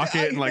his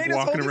pocket and like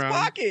walking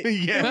around.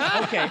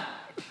 Yeah. Okay.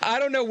 I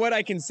don't know what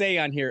I can say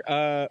on here.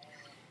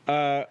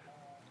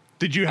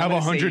 Did you have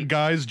 100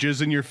 guys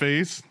jizz in your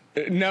face?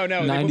 No.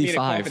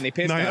 95. And they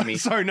pissed on me.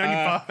 Sorry,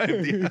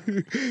 95. Yeah.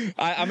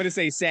 I'm going to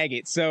say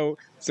Saget. So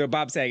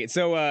Bob Saget.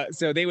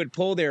 So they would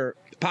pull their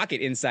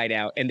pocket inside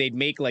out and they'd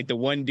make like the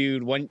one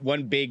dude,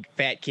 one big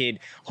fat kid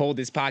hold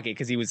his pocket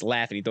because he was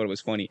laughing. He thought it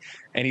was funny.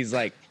 And he's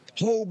like,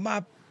 hold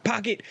my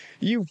pocket,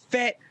 you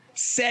fat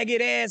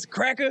Saget ass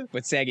cracker.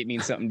 But Saget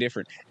means something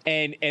different.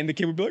 And the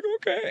kid would be like,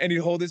 okay. And he'd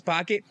hold his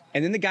pocket.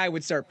 And then the guy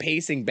would start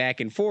pacing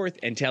back and forth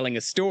and telling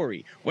a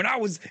story. When I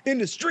was in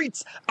the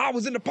streets, I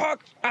was in the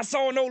park. I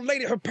saw an old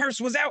lady. Her purse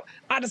was out.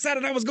 I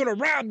decided I was going to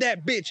rob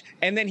that bitch.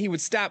 And then he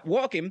would stop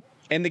walking.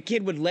 And the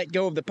kid would let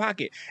go of the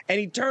pocket. And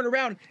he'd turn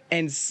around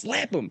and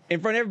slap him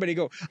in front of everybody.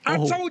 Go, I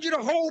told you to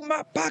hold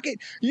my pocket,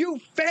 you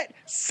fat,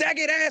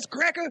 Saget ass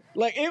cracker.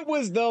 Like, it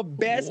was the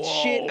best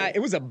shit.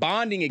 It was a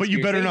bonding experience. But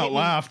you better not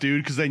laugh,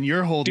 dude, because then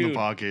you're holding the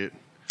pocket.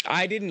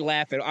 I didn't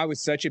laugh at all. I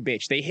was such a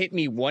bitch. They hit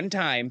me one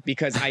time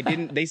because I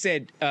didn't. They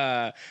said,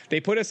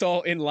 they put us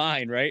all in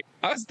line, right?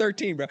 I was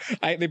 13, bro.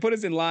 They put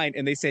us in line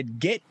and they said,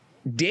 get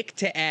dick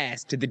to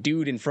ass to the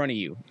dude in front of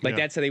you. Like,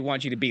 that's how they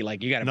want you to be.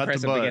 Like, you got to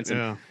press up against him.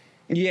 Yeah.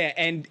 Yeah,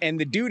 and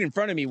the dude in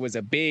front of me was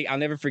I'll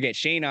never forget,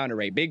 Shane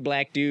Honore, big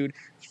black dude,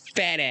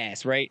 fat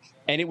ass, right?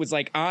 And it was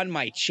like on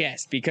my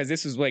chest because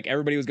this was like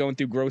everybody was going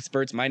through growth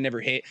spurts. Mine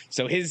never hit.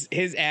 So his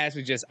ass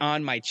was just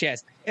on my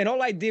chest. And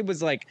all I did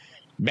was like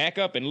back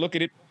up and look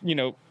at it,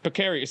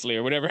 precariously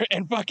or whatever.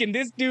 And fucking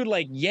this dude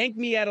like yanked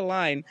me out of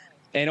line.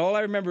 And all I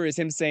remember is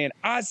him saying,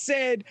 I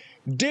said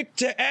dick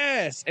to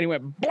ass. And he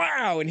went,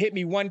 blow, and hit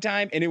me one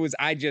time. And I was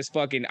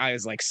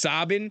like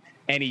sobbing.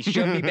 And he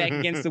shoved me back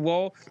against the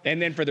wall.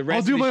 And then for the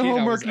rest of the shit,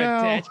 I was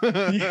attached.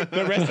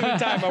 The rest of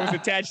the time, I was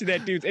attached to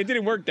that dude. It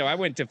didn't work, though. I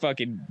went to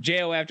fucking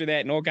jail after that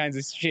and all kinds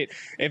of shit.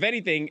 If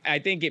anything, I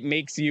think it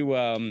makes you...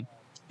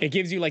 it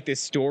gives you like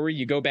this story.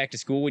 You go back to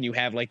school and you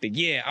have like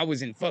I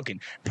was in fucking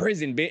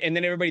prison, and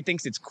then everybody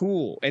thinks it's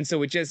cool. And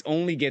so it just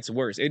only gets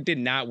worse. It did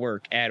not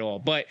work at all.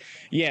 But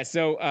yeah,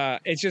 so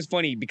it's just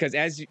funny because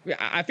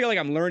I feel like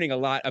I'm learning a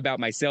lot about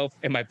myself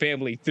and my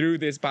family through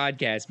this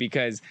podcast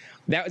because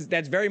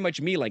that's very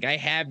much me. Like I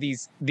have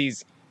these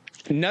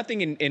nothing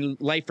in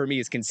life for me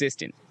is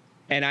consistent.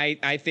 And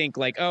I think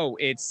like, oh,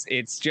 it's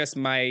just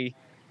my...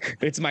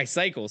 It's my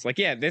cycles. Like,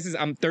 yeah,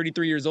 I'm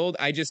 33 years old.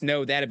 I just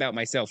know that about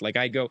myself. Like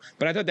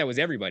but I thought that was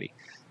everybody.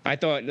 I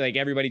thought like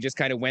everybody just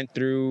kind of went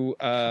through.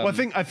 Well,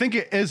 I think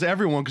it is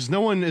everyone because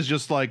no one is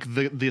just like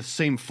the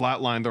same flat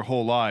line their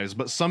whole lives.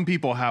 But some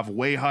people have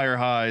way higher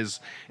highs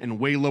and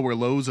way lower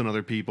lows than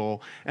other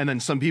people, and then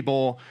some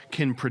people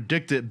can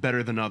predict it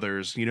better than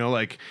others.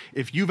 Like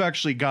if you've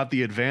actually got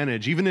the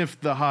advantage, even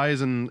if the highs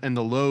and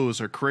the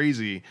lows are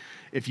crazy.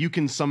 If you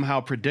can somehow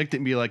predict it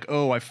and be like,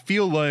 oh, I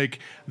feel like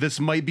this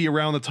might be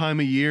around the time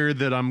of year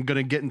that I'm going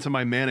to get into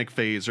my manic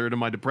phase or to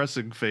my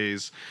depressive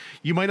phase,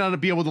 you might not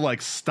be able to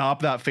like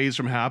stop that phase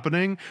from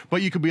happening,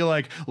 but you could be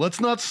like, let's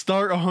not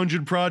start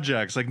 100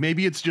 projects. Like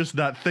maybe it's just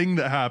that thing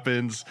that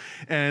happens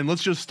and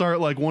let's just start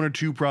like 1 or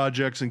 2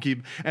 projects and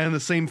the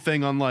same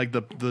thing on like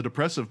the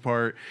depressive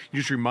part.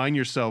 You just remind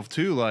yourself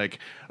too, like,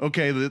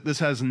 okay, this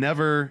has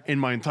never in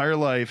my entire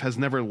life has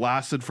never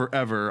lasted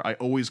forever. I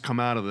always come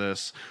out of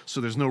this. So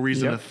there's no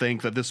reason to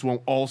think that this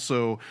won't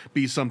also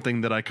be something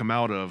that I come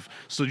out of.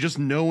 So just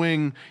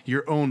knowing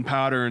your own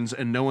patterns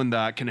and knowing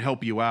that can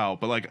help you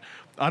out. But like,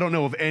 I don't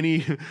know of any,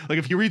 like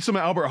if you read some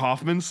of Albert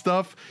Hoffman's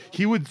stuff,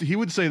 he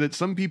would say that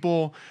some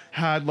people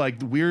had like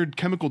weird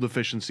chemical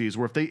deficiencies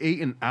where if they ate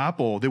an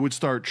apple, they would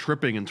start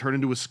tripping and turn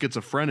into a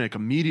schizophrenic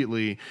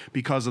immediately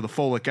because of the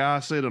folic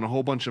acid and a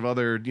whole bunch of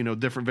other,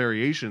 different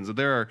variations. That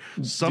there are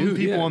some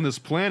people on this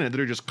planet that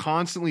are just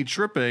constantly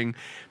tripping,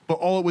 but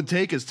all it would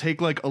take is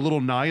take like a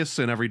little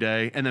niacin every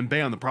day and then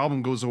bam, the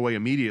problem goes away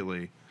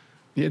immediately.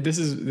 Yeah, this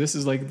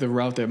is like the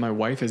route that my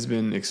wife has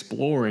been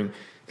exploring,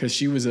 because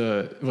she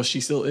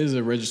still is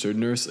a registered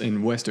nurse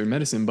in Western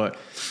medicine, but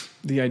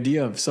the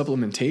idea of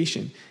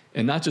supplementation,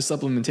 and not just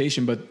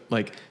supplementation, but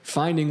like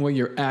finding what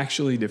you're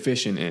actually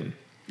deficient in,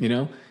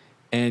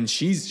 and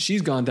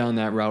she's gone down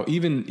that route,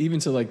 even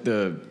to like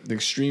the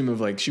extreme of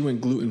like she went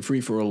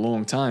gluten-free for a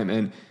long time,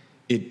 and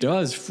it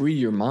does free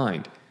your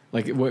mind,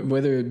 like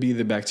whether it be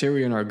the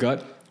bacteria in our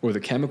gut or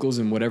the chemicals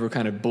in whatever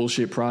kind of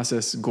bullshit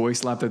process goy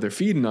slap that they're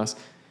feeding us.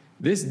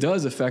 This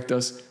does affect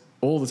us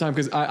all the time,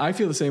 because I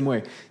feel the same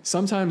way.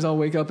 Sometimes I'll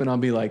wake up and I'll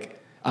be like,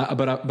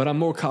 but I'm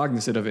more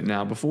cognizant of it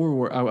now.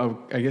 Before,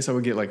 I guess I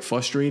would get like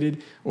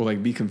frustrated or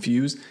like be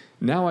confused.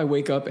 Now I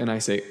wake up and I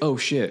say, oh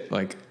shit,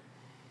 like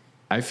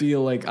I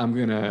feel like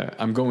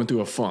I'm going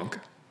through a funk,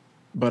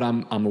 but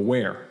I'm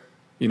aware.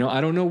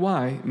 I don't know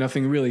why.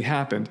 Nothing really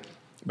happened,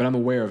 but I'm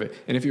aware of it.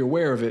 And if you're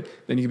aware of it,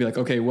 then you can be like,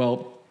 okay,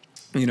 well,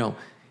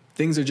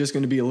 things are just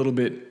going to be a little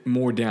bit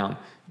more down.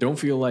 Don't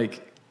feel like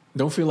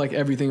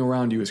everything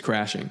around you is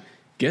crashing.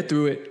 Get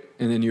through it,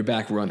 and then you're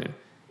back running.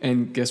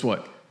 And guess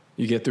what?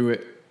 You get through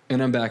it,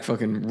 and I'm back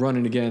fucking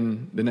running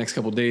again the next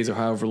couple of days or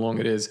however long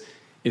it is.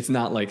 It's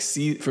not like,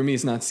 for me,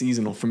 it's not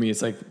seasonal. For me,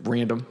 it's like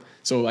random.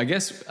 So I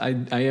guess I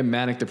am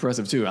manic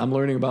depressive too. I'm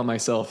learning about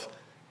myself.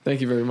 Thank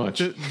you very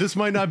much. This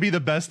might not be the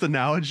best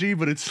analogy,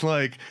 but it's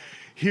like,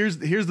 here's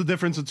the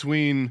difference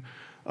between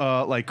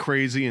like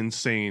crazy and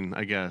sane,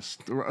 I guess.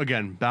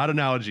 Again, bad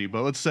analogy,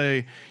 but let's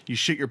say you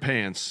shit your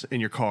pants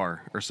in your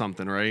car or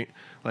something, right?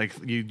 Like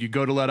you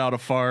go to let out a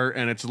fart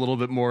and it's a little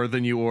bit more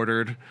than you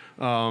ordered,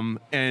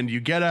 and you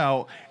get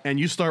out and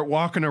you start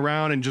walking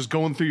around and just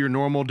going through your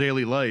normal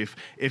daily life.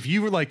 If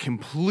you were like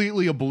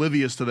completely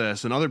oblivious to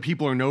this and other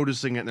people are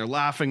noticing it and they're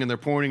laughing and they're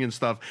pointing and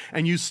stuff,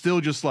 and you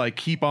still just like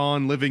keep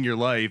on living your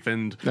life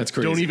and that's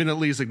crazy. Don't even at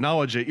least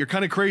acknowledge it, you're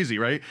kind of crazy,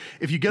 right?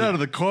 If you get out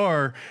of the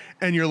car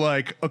and you're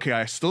like, okay,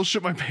 I still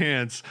shit my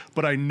pants,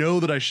 but I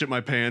know that I shit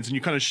my pants, and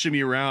you kind of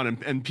shimmy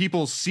around and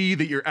people see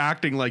that you're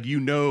acting like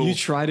you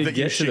try to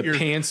get to the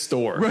pants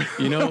store, right,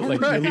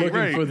 like right, you're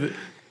looking for the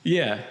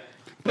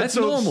that's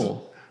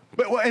normal.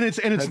 But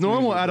it's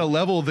normal at a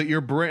level that your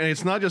brain,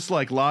 it's not just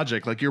like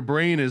logic, like your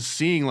brain is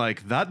seeing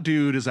like that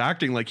dude is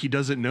acting like he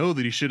doesn't know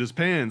that he shit his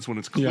pants when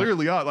it's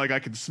clearly out. Like I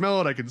can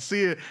smell it, I can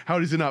see it. How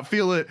does he not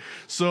feel it?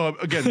 So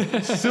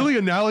again, silly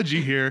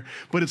analogy here,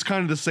 but it's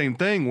kind of the same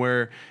thing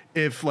where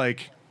if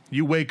like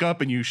you wake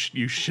up and you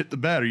shit the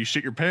bed or you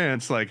shit your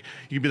pants, like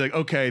you'd be like,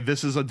 okay,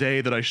 this is a day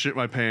that I shit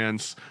my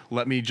pants.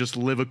 Let me just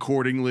live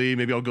accordingly.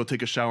 Maybe I'll go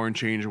take a shower and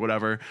change or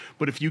whatever.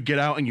 But if you get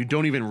out and you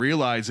don't even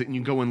realize it and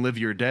you go and live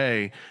your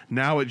day,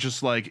 now it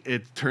just like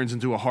it turns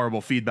into a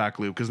horrible feedback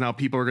loop, because now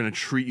people are going to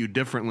treat you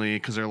differently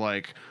because they're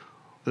like,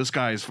 this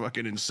guy is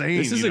fucking insane.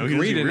 This is a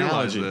great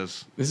analogy.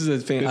 This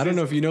is I don't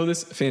know if you know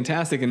this,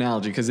 fantastic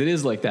analogy, because it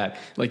is like that.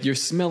 Like you're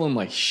smelling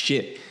like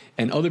shit.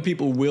 And other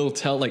people will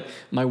tell, like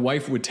my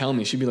wife would tell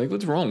me, she'd be like,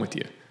 what's wrong with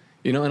you?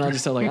 And I'll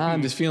just tell like,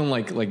 I'm just feeling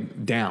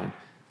like down,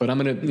 but I'm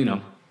going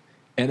to,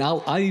 and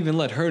I even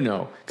let her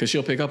know, because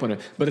she'll pick up on it.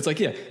 But it's like,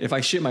 yeah, if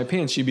I shit my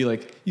pants, she'd be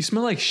like, you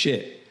smell like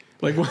shit.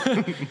 Like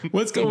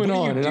what's going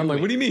on? And I'm like,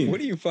 what do you mean? What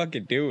are you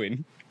fucking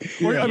doing?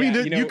 Or, I mean,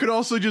 you could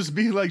also just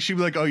be like, she'd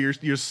be like, oh,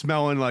 you're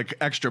smelling like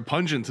extra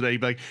pungent today.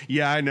 You'd be like,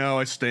 yeah, I know,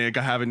 I stink.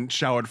 I haven't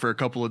showered for a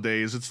couple of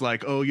days. It's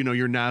like, oh,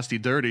 you're nasty,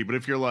 dirty. But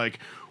if you're like,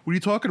 what are you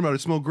talking about?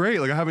 It smells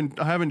great. Like I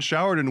haven't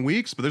showered in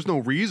weeks, but there's no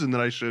reason that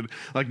I should.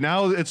 Like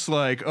now it's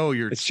like, oh,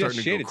 you're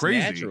starting to go crazy.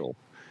 It's natural.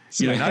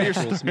 Now you're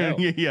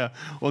starting. Yeah.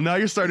 Well, now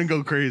you're starting to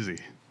go crazy.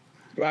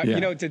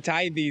 Well, to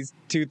tie these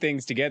two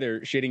things together,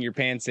 shitting your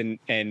pants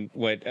and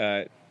what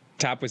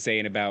Top was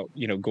saying about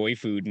goy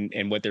food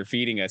and what they're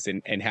feeding us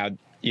and how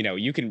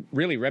you can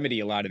really remedy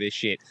a lot of this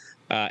shit.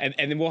 And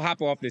then we'll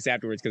hop off this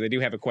afterwards, because I do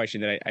have a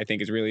question that I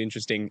think is really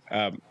interesting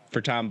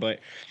for Tom. But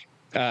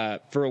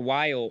for a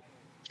while,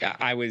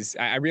 I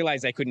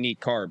realized I couldn't eat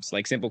carbs.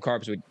 Like simple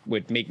carbs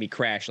would make me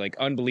crash like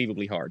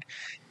unbelievably hard.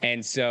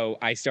 And so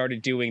I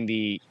started doing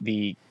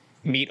the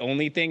meat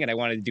only thing, and I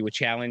wanted to do a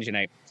challenge, and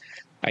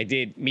I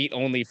did meat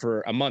only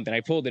for a month and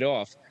I pulled it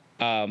off.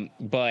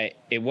 But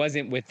it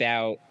wasn't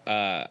without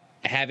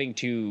having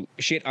to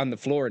shit on the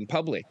floor in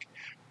public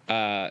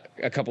a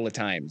couple of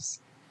times.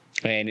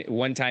 And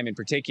one time in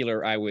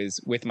particular, I was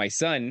with my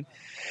son,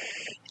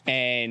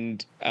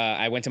 and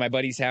I went to my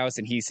buddy's house,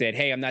 and he said,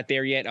 hey, I'm not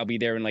there yet. I'll be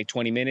there in like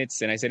 20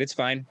 minutes. And I said, it's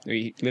fine.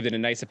 We lived in a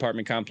nice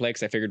apartment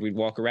complex. I figured we'd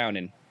walk around,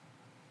 and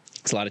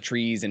it's a lot of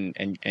trees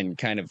and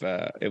kind of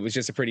it was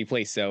just a pretty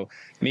place. So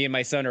me and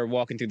my son are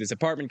walking through this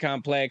apartment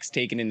complex,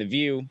 taking in the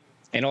view.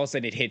 and all of a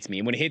sudden it hits me.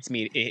 And when it hits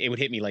me, it would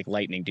hit me like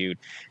lightning, dude.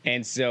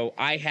 And so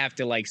I have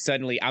to like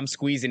suddenly, I'm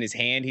squeezing his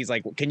hand. He's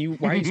like,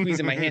 why are you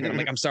squeezing my hand? And I'm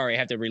like, I'm sorry. I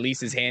have to release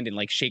his hand and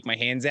like shake my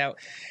hands out.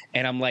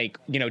 And I'm like,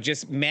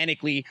 just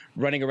manically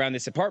running around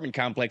this apartment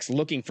complex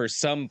looking for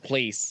some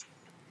place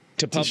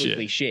to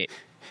publicly shit.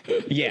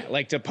 Yeah,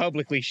 like to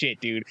publicly shit,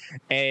 dude.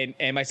 And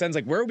my son's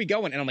like, where are we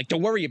going? And I'm like,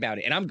 don't worry about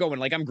it. And I'm going,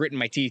 like, I'm gritting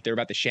my teeth. They're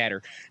about to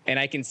shatter. And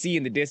I can see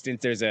in the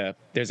distance there's a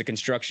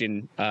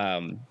construction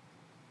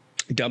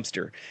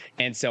dumpster.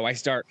 And so I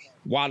start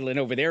waddling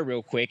over there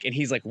real quick, and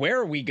he's like, where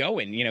are we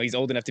going? He's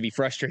old enough to be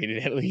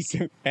frustrated at least.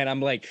 And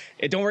I'm like,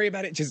 don't worry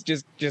about it,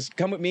 just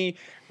come with me.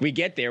 We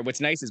get there.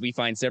 What's nice is we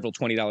find several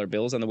 $20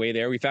 bills on the way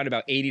there. We found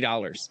about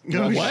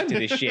 $80 to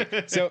this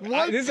shit. So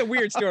this is a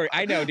weird story.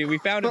 I know, dude. We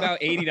found about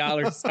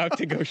 $80 up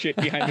to go shit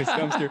behind this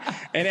dumpster.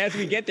 And as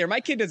we get there, my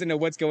kid doesn't know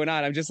what's going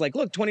on. I'm just like,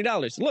 look,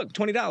 $20, look,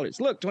 $20,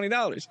 look,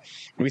 $20. And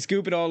we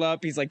scoop it all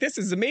up. He's like, this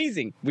is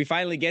amazing. We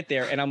finally get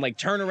there, and I'm like,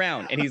 turn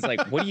around. And he's like,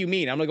 what do you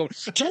mean? I'm like,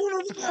 turn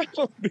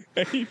around.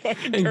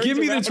 And give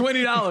me the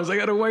 $20. I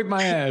got to wipe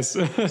my ass.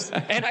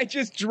 And I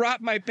just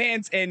drop my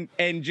pants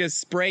and just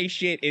spray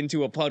shit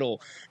into a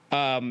puddle.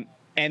 And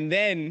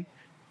then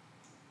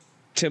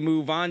to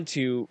move on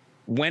to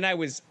when I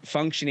was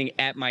functioning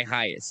at my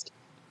highest,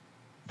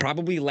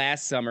 probably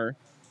last summer,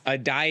 a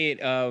diet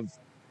of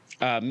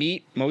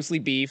meat, mostly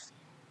beef,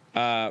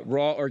 raw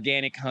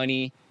organic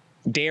honey,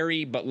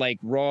 dairy, but like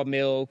raw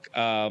milk,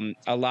 a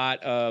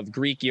lot of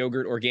Greek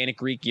yogurt, organic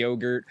Greek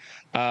yogurt,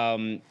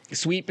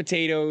 sweet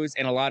potatoes,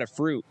 and a lot of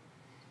fruit.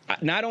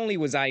 Not only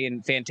was I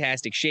in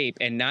fantastic shape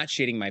and not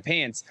shitting my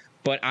pants,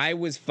 but I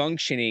was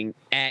functioning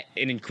at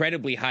an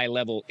incredibly high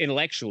level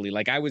intellectually.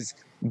 Like I was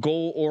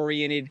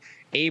goal-oriented,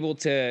 able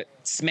to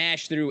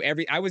smash through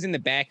I was in the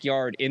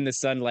backyard in the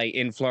sunlight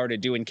in Florida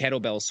doing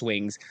kettlebell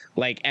swings,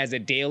 like as a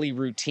daily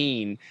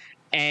routine,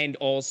 and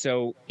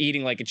also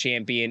eating like a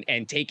champion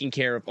and taking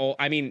care of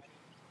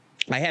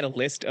I had a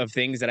list of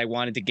things that I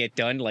wanted to get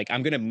done. Like,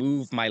 I'm going to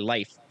move my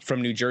life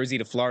from New Jersey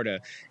to Florida,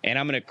 and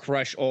I'm going to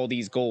crush all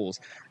these goals.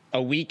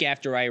 A week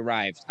after I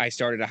arrived, I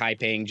started a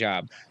high-paying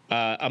job.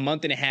 A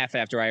month and a half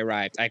after I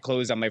arrived, I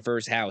closed on my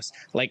first house.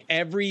 Like,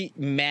 every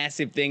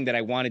massive thing that I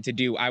wanted to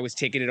do, I was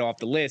ticking it off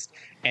the list.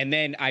 And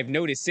then I've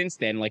noticed since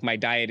then, like, my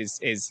diet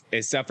is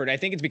suffered. I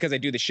think it's because I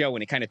do the show,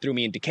 and it kind of threw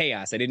me into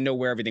chaos. I didn't know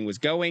where everything was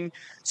going,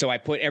 so I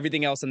put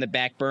everything else on the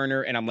back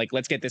burner, and I'm like,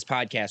 let's get this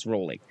podcast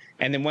rolling.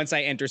 And then once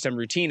I enter some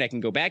routine, I can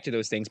go back to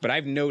those things. But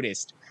I've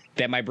noticed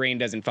that my brain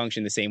doesn't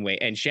function the same way.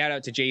 And shout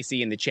out to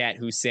JC in the chat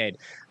who said,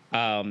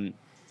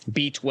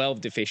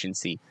 B12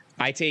 deficiency.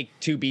 I take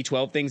 2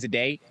 B12 things a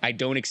day. I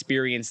don't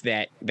experience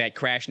that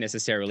crash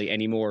necessarily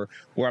anymore,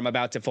 where I'm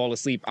about to fall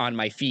asleep on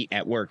my feet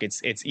at work.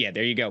 It's yeah,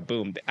 there you go.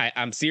 Boom.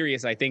 I'm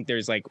serious. I think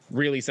there's like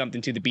really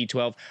something to the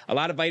B12. A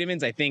lot of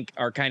vitamins I think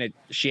are kind of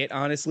shit,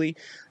 honestly.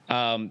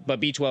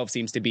 But B12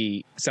 seems to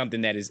be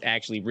something that is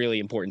actually really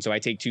important. So I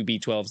take 2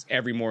 B12s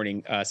every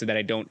morning so that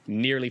I don't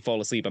nearly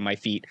fall asleep on my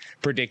feet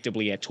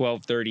predictably at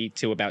 12:30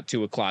 to about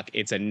 2 o'clock.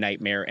 It's a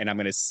nightmare, and I'm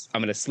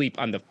gonna sleep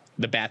on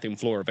the bathroom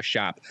floor of a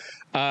shop.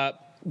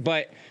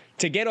 But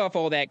to get off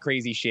all that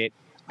crazy shit,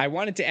 I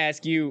wanted to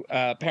ask you,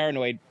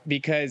 Paranoid,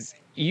 because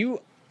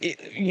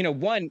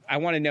one, I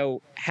want to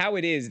know how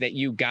it is that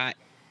you got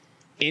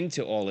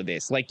into all of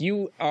this. Like,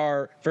 you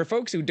are, for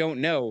folks who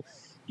don't know,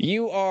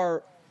 you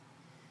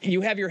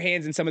have your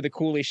hands in some of the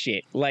coolest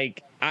shit.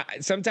 Like,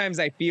 sometimes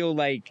I feel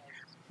like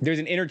there's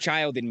an inner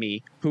child in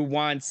me who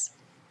wants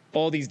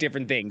all these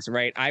different things,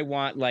 right? I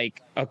want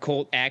like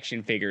occult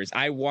action figures.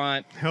 I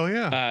want hell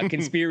yeah,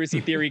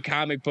 conspiracy theory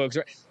comic books.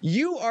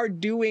 You are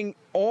doing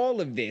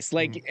all of this.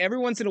 Like every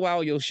once in a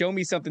while, you'll show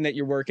me something that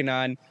you're working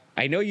on.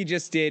 I know you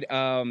just did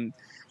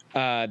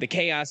the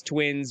Chaos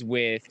Twins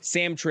with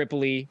Sam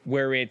Tripoli,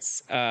 where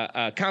it's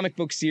a comic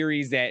book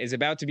series that is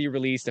about to be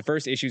released. The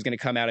first issue is going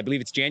to come out, I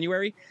believe it's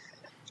January.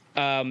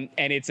 And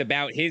it's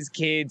about his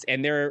kids,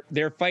 and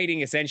they're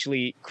fighting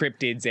essentially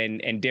cryptids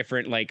and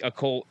different like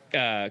occult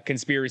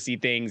conspiracy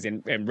things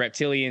and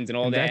reptilians and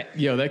all that.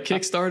 That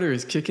Kickstarter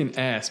is kicking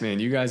ass, man.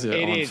 You guys are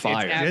on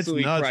fire. It's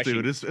nuts, crushing.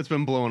 dude. It's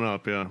been blowing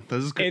up. Yeah,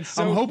 this is. It's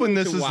so I'm hoping cool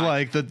this to is watch.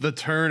 like the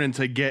turn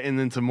into getting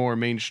into more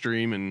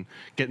mainstream and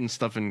getting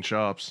stuff in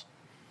shops.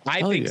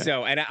 I think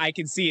so, and I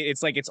can see it.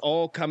 It's like it's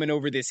all coming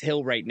over this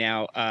hill right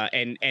now.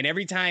 And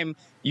every time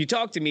you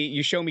talk to me,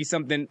 you show me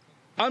something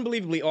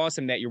unbelievably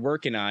awesome that you're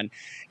working on.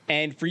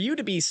 And for you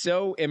to be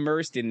so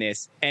immersed in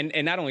this, and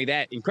not only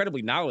that,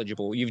 incredibly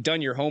knowledgeable, you've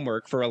done your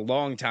homework for a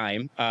long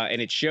time,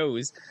 and it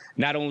shows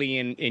not only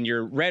in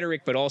your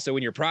rhetoric, but also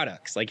in your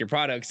products. Like, your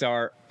products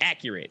are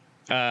accurate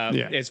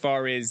as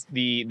far as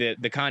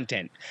the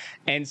content.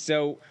 And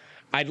so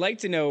I'd like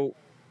to know,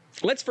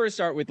 let's first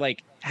start with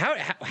like, how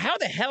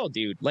the hell,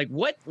 dude? Like,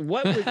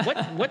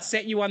 what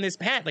set you on this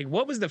path? Like,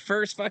 what was the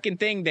first fucking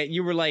thing that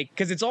you were like?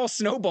 Because it's all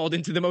snowballed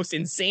into the most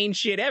insane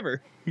shit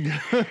ever.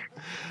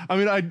 I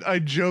mean, I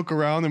joke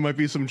around. There might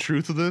be some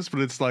truth to this, but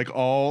it's like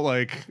all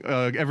like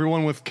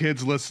everyone with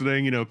kids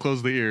listening,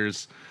 close the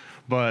ears.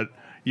 But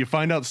you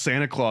find out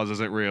Santa Claus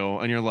isn't real,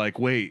 and you're like,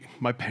 wait,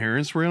 my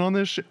parents were in on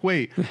this shit?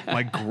 Wait,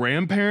 my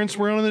grandparents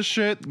were in on this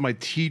shit? My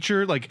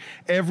teacher? Like,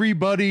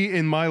 everybody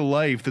in my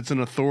life that's an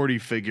authority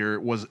figure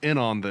was in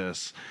on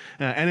this.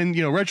 And in,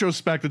 you know,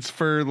 retrospect, it's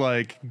for,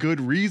 like,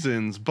 good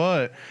reasons,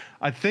 but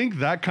I think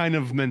that kind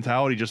of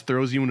mentality just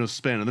throws you into a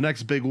spin. And the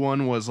next big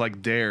one was,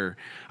 like, DARE.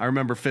 I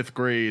remember 5th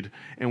grade,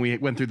 and we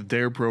went through the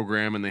DARE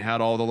program, and they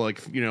had all the,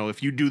 like, you know,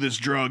 if you do this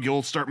drug,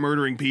 you'll start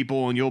murdering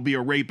people, and you'll be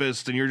a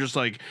rapist, and you're just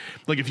like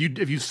if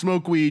you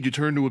smoke weed, you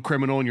turn to a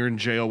criminal, and you're in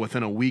jail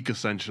within a week,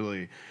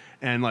 essentially.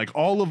 And, like,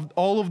 all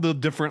of the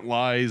different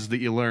lies that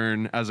you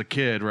learn as a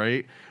kid,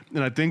 right?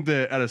 And I think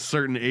that at a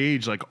certain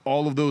age, like,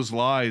 all of those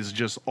lies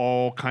just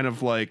all kind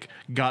of, like,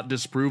 got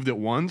disproved at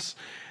once.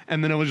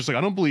 And then it was just like,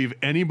 I don't believe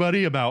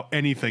anybody about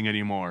anything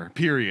anymore,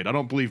 period. I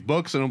don't believe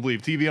books. I don't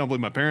believe TV. I don't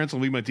believe my parents. I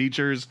don't believe my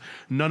teachers.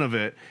 None of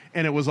it.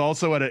 And it was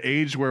also at an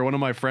age where one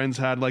of my friends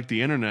had, like,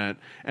 the internet.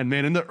 And,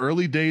 man, in the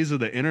early days of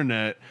the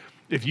internet,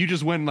 if you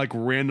just went, like,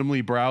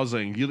 randomly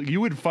browsing,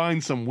 you would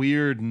find some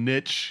weird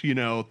niche, you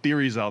know,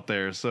 theories out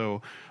there.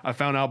 So I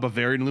found out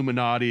Bavarian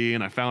Illuminati,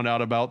 and I found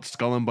out about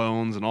Skull and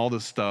Bones and all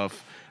this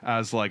stuff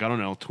as, like, I don't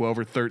know, 12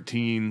 or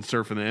 13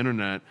 surfing the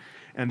internet.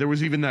 And there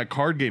was even that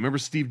card game. Remember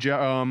is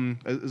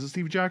it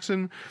Steve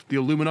Jackson? The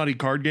Illuminati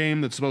card game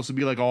that's supposed to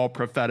be, like, all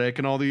prophetic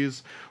and all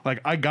these. Like,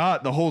 I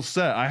got the whole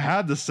set. I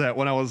had the set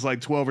when I was,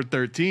 like, 12 or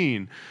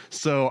 13.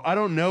 So I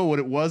don't know what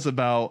it was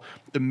about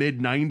the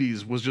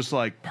mid-90s was just,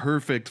 like,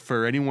 perfect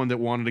for anyone that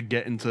wanted to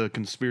get into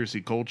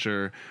conspiracy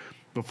culture.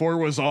 Before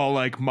it was all,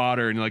 like,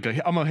 modern, like,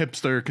 I'm a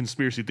hipster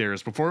conspiracy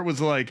theorist. Before it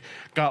was, like,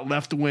 got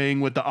left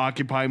wing with the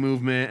Occupy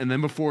movement, and then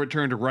before it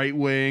turned to right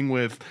wing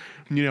with,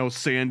 you know,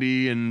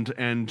 Sandy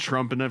and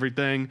Trump and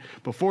everything.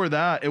 Before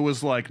that, it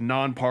was, like,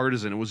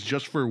 nonpartisan. It was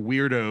just for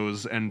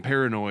weirdos and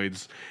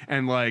paranoids,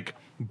 and, like,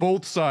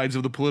 both sides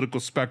of the political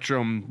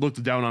spectrum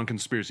looked down on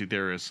conspiracy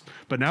theorists.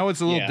 But now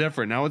it's a little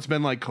different. Now it's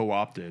been, like,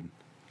 co-opted.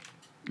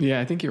 Yeah,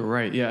 I think you're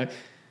right. Yeah.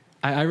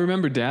 I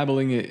remember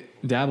dabbling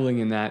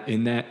in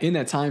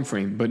that time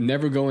frame, but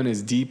never going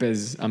as deep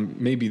as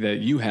maybe that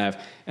you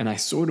have. And I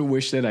sort of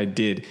wish that I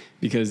did,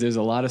 because there's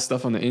a lot of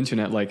stuff on the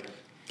internet. Like,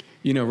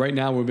 you know, right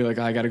now we'll be like,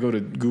 I got to go to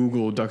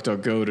Google,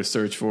 DuckDuckGo to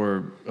search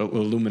for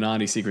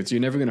Illuminati secrets.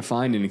 You're never going to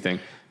find anything.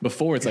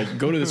 Before, it's like,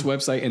 go to this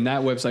website, and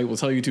that website will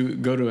tell you to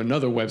go to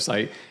another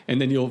website, and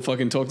then you'll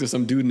fucking talk to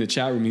some dude in the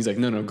chat room. He's like,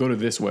 no, go to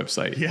this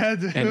website. Yeah,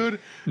 dude. And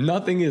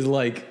nothing is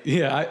like,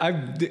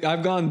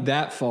 I've gone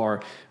that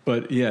far,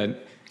 but yeah,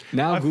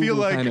 now I Google feel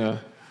like kind of.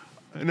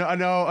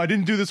 No, I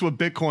didn't do this with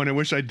Bitcoin. I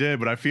wish I did,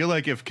 but I feel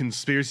like if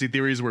conspiracy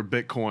theories were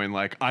Bitcoin,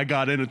 like, I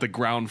got in at the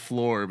ground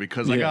floor,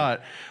 because I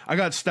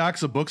got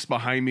stacks of books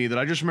behind me that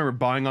I just remember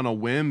buying on a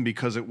whim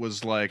because it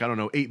was, like, I don't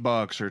know,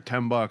 $8 or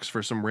 $10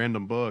 for some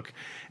random book,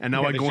 and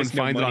now I go and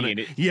find it on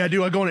it. Yeah,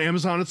 dude, I go on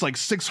Amazon. It's like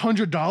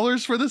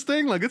 $600 for this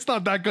thing. Like, it's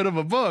not that good of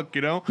a book,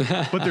 you know,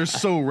 but they're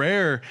so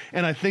rare.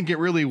 And I think it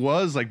really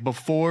was, like,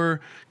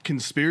 before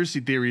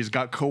conspiracy theories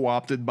got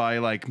co-opted by,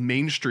 like,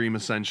 mainstream,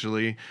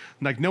 essentially,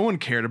 like, no one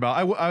cared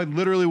about. I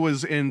literally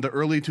was in the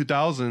early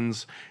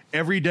 2000s.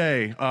 Every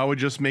day, I would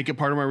just make it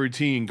part of my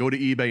routine, go to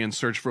eBay and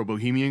search for a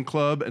Bohemian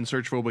Club and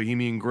search for a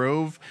Bohemian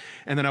Grove.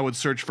 And then I would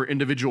search for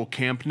individual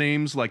camp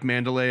names, like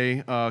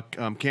Mandalay.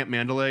 Camp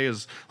Mandalay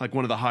is, like,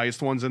 one of the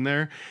highest ones in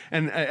there.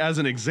 And as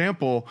an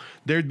example,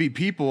 there'd be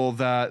people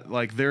that,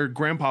 like, their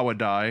grandpa would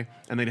die,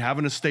 and they'd have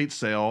an estate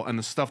sale, and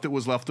the stuff that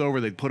was left over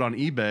they'd put on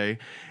eBay,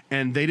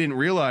 and they didn't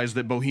realize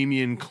that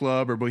Bohemian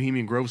Club or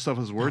Bohemian Grove stuff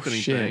was worth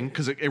anything,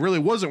 because it really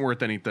wasn't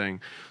worth anything.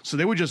 So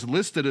they would just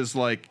list it as,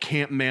 like,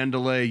 Camp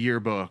Mandalay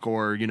yearbook,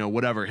 or, you know,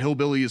 whatever,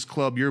 Hillbillies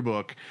Club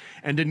yearbook,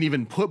 and didn't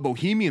even put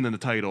Bohemian in the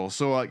title.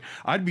 So, like,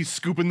 I'd be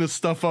scooping this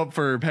stuff up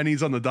for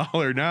pennies on the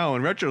dollar now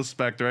in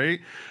retrospect, right?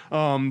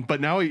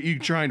 But now you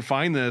try and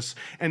find this,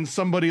 and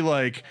somebody,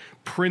 like,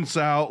 prints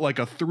out, like,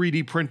 a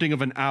 3D printing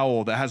of an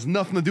owl that has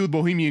nothing to do with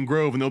Bohemian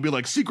Grove, and they'll be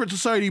like, Secret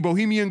Society,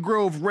 Bohemian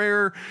Grove,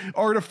 rare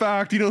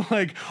artifact, you know,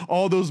 like,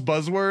 all those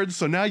buzzwords.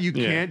 So now you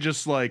can't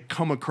just, like,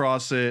 come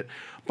across it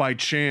by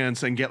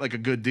chance and get, like, a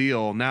good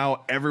deal.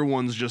 Now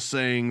everyone's just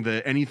saying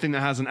that anything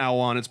that has an owl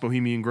on it's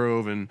Bohemian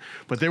Grove.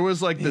 But there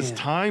was, like, this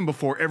time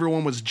before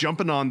everyone was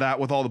jumping on that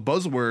with all the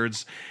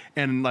buzzwords,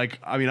 and, like,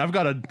 I mean, I've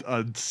got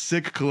a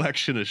sick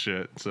collection of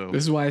shit. So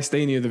this is why I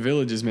stay near the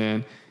villages,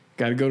 man.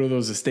 Got to go to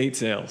those estate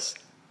sales.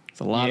 There's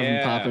a lot of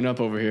them popping up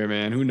over here,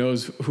 man. Who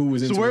knows who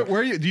was into it? So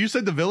where you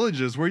said the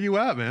villages? Where you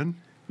at, man?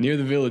 Near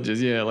the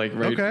villages, yeah, like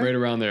right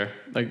around there.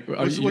 Like,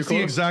 what's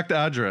the exact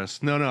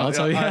address? No, I'll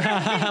tell you.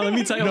 Let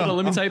me type.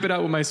 Let me type it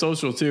out with my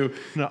social too.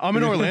 No, I'm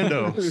in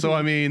Orlando, so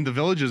I mean, the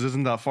villages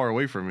isn't that far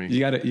away from me. You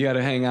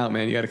gotta hang out,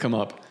 man. You gotta come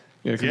up.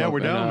 We're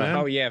down, man.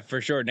 Oh yeah,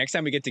 for sure. Next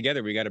time we get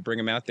together, we got to bring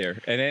him out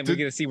there, and then we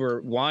got to see where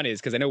Juan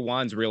is, because I know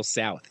Juan's real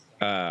south.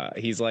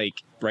 He's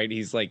like in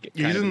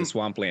the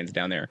swamplands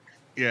down there.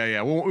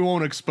 Yeah. We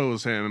won't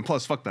expose him. And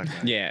plus, fuck that guy.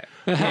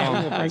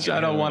 Yeah.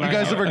 Shout out one. You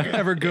guys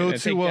ever go Yeah, to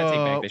take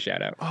back the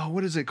shout out. oh,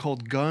 what is it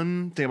called?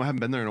 Gun? Damn, I haven't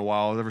been there in a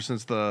while. Ever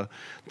since the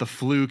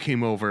flu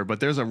came over. But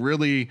there's a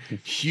really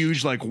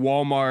huge like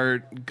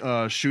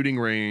Walmart shooting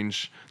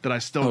range that I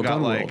still got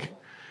Gun like.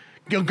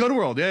 World. Gun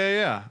World,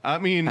 yeah. I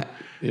mean,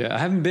 Yeah, I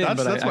haven't been.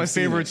 that's but my I've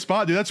seen favorite it.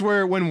 spot, dude. That's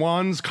where when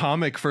Juan's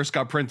comic first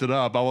got printed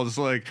up, I was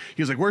like,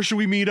 he was like, "Where should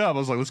we meet up?" I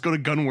was like, "Let's go to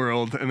Gun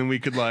World," and then we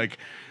could like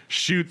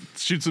shoot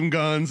some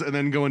guns and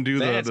then go and do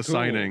the That's cool.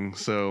 signing.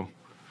 So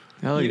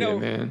Hell You yeah, know,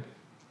 man.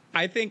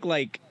 I think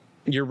like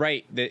you're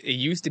right that it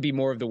used to be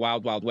more of the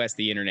wild west,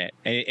 the internet,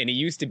 and it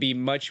used to be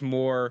much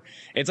more.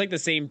 It's like the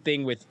same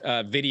thing with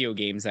video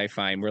games. I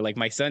find where like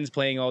my son's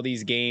playing all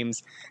these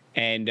games,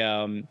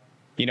 and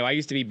you know, I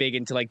used to be big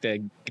into like the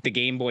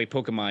Game Boy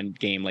Pokemon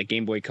game, like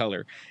Game Boy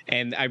Color,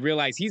 and I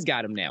realize he's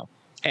got them now,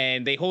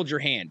 and they hold your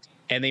hand.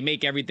 And they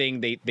make everything,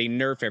 they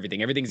nerf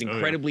everything. Everything's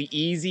incredibly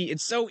easy.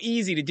 It's so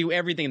easy to do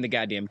everything in the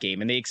goddamn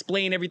game. And they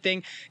explain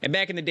everything. And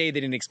back in the day, they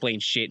didn't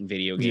explain shit in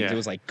video games. Yeah. It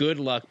was like, good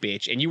luck,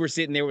 bitch. And you were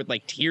sitting there with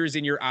like tears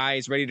in your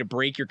eyes, ready to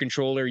break your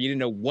controller. You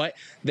didn't know what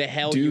the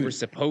hell you Dude, were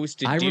supposed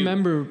to I do.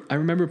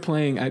 remember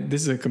playing.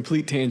 This is a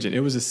complete tangent. It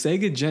was a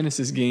Sega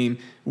Genesis game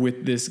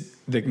with this.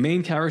 The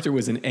main character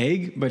was an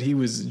egg, but he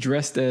was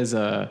dressed as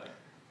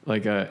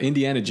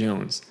Indiana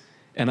Jones.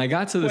 And I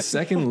got to the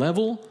second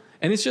level,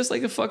 and it's just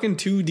like a fucking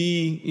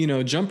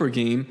 2D, jumper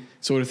game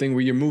sort of thing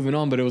where you're moving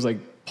on, but it was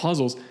like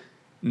puzzles.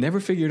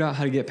 Never figured out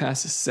how to get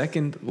past the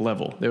second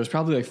level. There was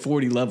probably like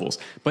 40 levels,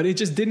 but it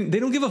just didn't. They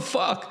don't give a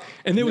fuck,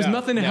 and there was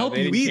nothing to help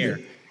they you didn't either.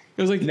 care.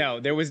 It was like No,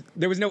 there was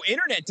no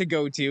internet to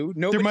go to.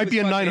 Nobody there might was be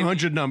a fucking-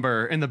 900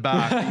 number in the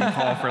back that you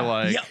call for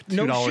like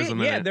no $2 shit. a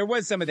minute. Yeah, there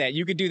was some of that.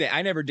 You could do that.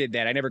 I never did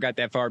that. I never got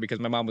that far because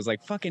my mom was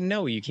like, fucking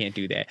no, you can't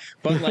do that.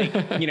 But like,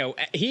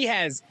 he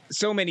has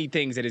so many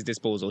things at his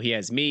disposal. He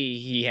has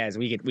me.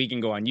 We can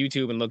go on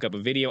YouTube and look up a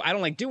video. I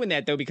don't like doing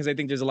that though because I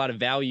think there's a lot of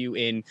value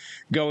in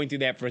going through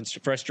that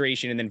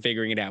frustration and then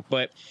figuring it out.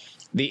 But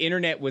the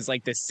internet was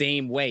like the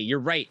same way. You're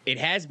right. It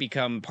has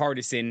become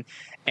partisan,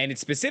 and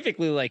it's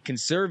specifically like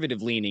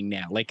conservative leaning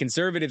now. Like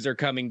conservatives are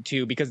coming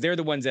to because they're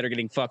the ones that are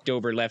getting fucked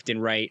over left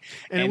and right.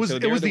 And it was so the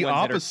they're ones that are-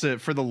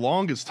 opposite for the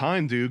longest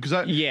time, dude.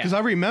 Because I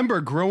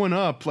remember growing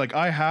up, like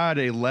I had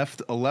a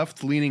left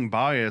leaning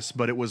bias,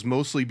 but it was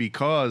mostly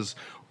because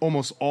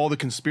almost all the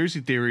conspiracy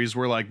theories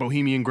were like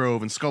Bohemian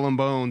Grove and Skull and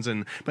Bones,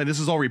 but this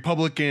is all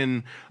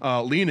Republican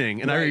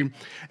leaning. And Right.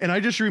 I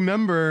just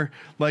remember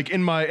like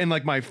in my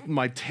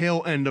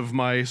tail end of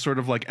my sort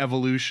of like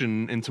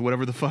evolution into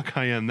whatever the fuck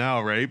I am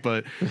now, right?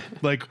 But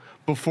like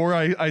before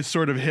I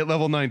sort of hit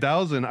level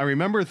 9,000, I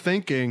remember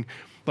thinking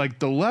like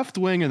the left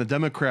wing and the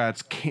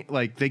Democrats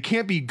they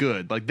can't be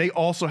good. Like they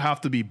also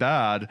have to be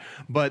bad,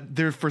 but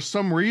there for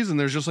some reason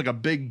there's just like a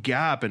big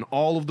gap in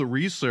all of the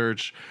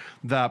research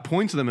that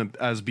points to them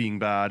as being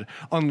bad,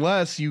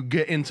 unless you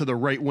get into the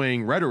right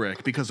wing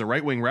rhetoric, because the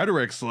right wing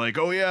rhetoric's like,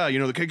 oh yeah, the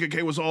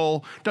KKK was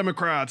all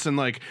Democrats and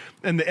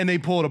they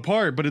pull it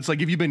apart. But it's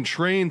like if you've been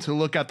trained to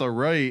look at the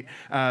right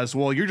as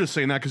well, you're just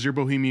saying that because you're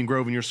Bohemian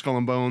Grove and you're Skull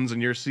and Bones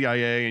and you're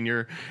CIA and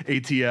you're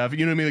ATF,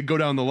 you know what I mean? They go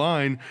down the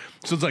line.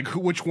 So it's like,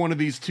 which one of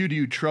these two do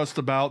you trust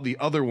about the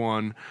other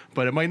one?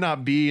 But it might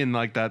not be in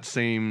like that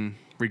same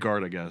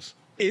regard, I guess.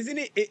 Isn't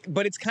it?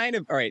 But it's kind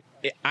of all right.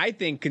 I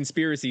think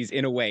conspiracies,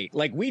 in a way,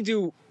 like we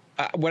do,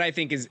 what I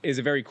think is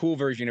a very cool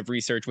version of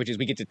research, which is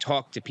we get to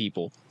talk to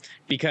people,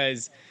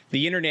 because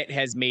the internet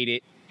has made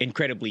it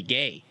incredibly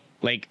gay.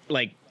 Like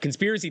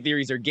conspiracy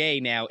theories are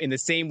gay now in the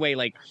same way.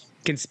 Like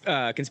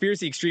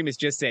conspiracy extremists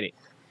just said it.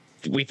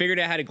 We figured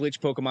out how to glitch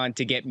Pokemon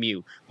to get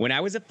Mew. When I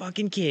was a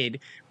fucking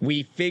kid,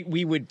 we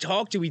would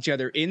talk to each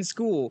other in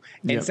school,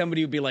 and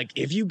somebody would be like,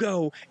 if you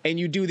go and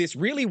you do this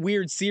really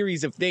weird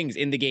series of things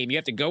in the game, you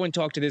have to go and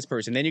talk to this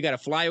person, then you got to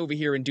fly over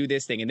here and do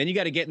this thing, and then you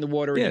got to get in the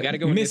water, and you got to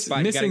go in this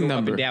spot, you got to go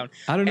number. up and down.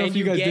 I don't know and if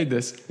you guys did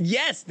this.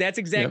 Yes, that's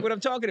exactly what I'm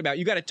talking about.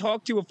 You got to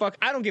talk to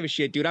I don't give a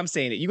shit, dude. I'm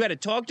saying it. You got to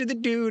talk to the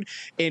dude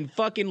in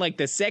fucking like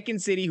the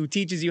second city who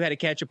teaches you how to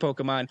catch a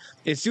Pokemon.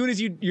 As soon as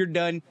you're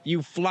done,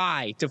 you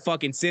fly to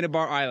fucking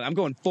Cinnabar Island. I'm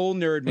going full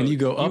nerd mode. And you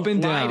go up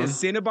and fly down to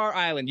Cinnabar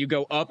Island. You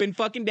go up and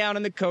fucking down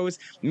on the coast.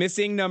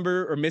 Missing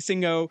number or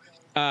missing O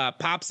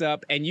pops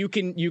up, and you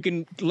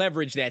can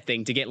leverage that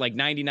thing to get like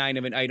 99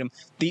 of an item.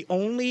 The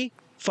only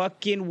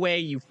fucking way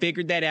you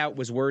figured that out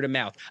was word of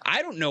mouth.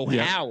 I don't know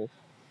how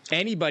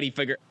anybody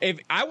figure. If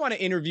I want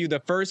to interview the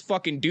first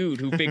fucking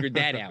dude who figured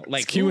that out,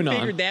 like who QAnon.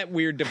 figured that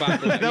weird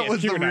debacle? That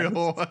was the QAnon.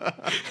 real.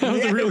 That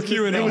was the real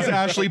Q&A. It was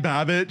Ashley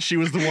Babbitt. She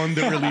was the one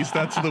that released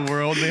that to the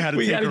world. They had to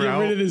We take got to her get out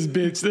rid of this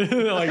bitch.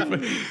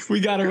 Like, we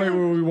got her right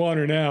where we want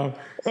her now.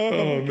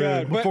 Oh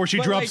man. before she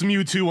but drops like,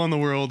 Mewtwo on the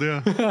world.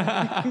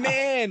 Yeah.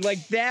 Man,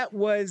 like that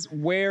was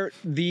where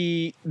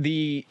the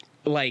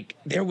like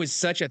there was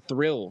such a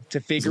thrill to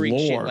figuring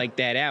shit lore. like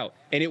that out,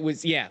 and it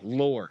was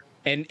lore.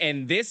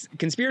 And this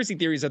conspiracy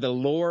theories are the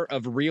lore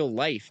of real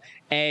life.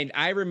 And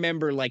I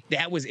remember like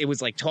it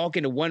was like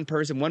talking to one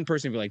person would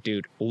be like,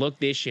 dude, look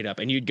this shit up.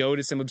 And you'd go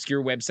to some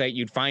obscure website,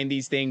 you'd find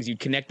these things, you'd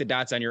connect the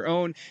dots on your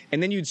own,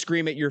 and then you'd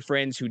scream at your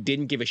friends who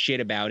didn't give a shit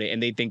about it,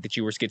 and they'd think that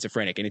you were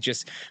schizophrenic. And it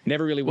just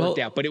never really worked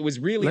out. But it was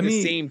really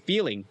the same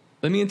feeling.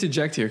 Let me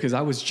interject here, because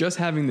I was just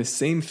having the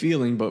same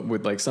feeling, but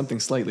with like something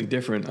slightly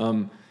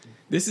different.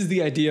 This is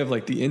the idea of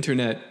like the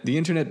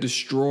internet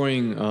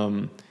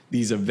destroying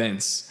these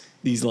events,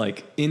 these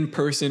like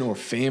in-person or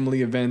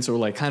family events or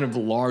like kind of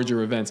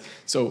larger events.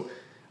 So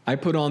I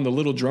put on The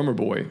Little Drummer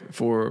Boy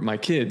for my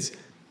kids,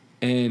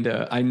 and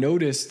I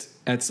noticed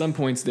at some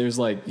points there's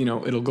like, you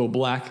know, it'll go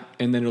black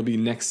and then it'll be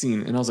next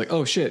scene. And I was like,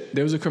 oh shit,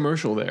 there was a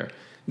commercial there.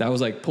 That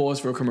was like pause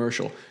for a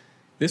commercial.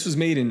 This was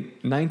made in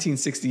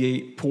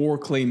 1968, poor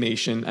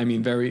claymation. I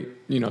mean, very,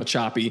 you know,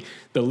 choppy.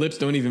 The lips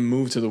don't even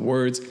move to the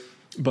words.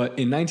 But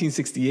in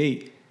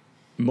 1968,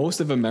 most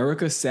of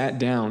America sat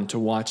down to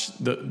watch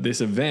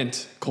this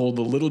event called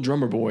The Little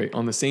Drummer Boy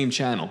on the same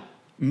channel.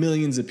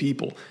 Millions of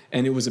people.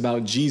 And it was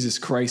about Jesus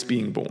Christ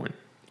being born,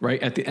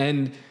 right? At the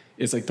end,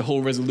 it's like the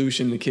whole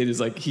resolution. The kid is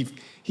like,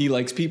 he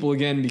likes people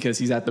again because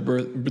he's at the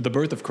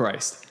birth of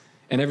Christ.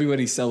 And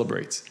everybody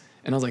celebrates.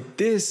 And I was like,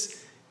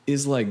 this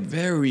is like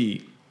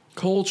very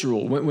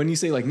cultural. When you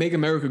say like make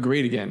America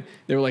great again,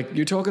 they were like,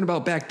 you're talking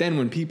about back then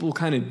when people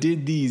kind of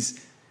did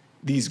these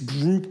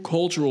group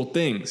cultural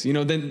things, you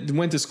know, then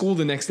went to school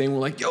the next day and were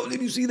like, yo,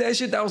 did you see that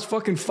shit? That was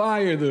fucking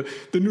fire.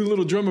 The new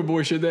Little Drummer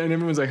Boy shit there. And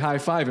everyone's like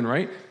high-fiving,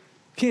 right?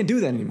 Can't do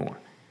that anymore.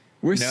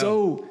 We're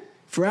so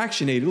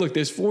fractionated. Look,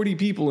 there's 40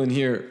 people in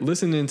here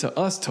listening to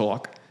us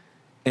talk,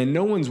 and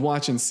no one's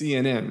watching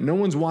CNN. No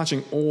one's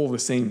watching all the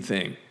same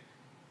thing.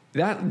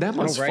 That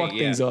must fuck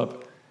things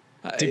up.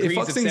 Degrees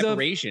of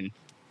separation.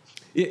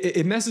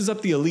 It messes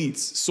up the elites,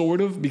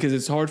 sort of, because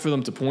it's hard for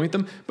them to point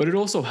them, but it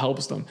also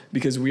helps them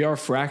because we are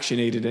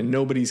fractionated and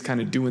nobody's kind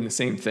of doing the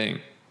same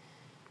thing.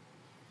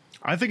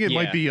 I think it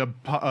might be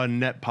a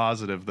net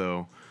positive,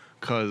 though,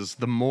 because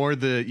the more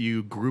that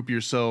you group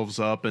yourselves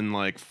up and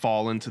like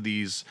fall into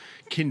these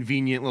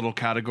convenient little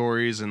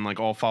categories and like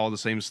all follow the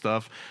same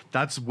stuff,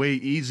 that's way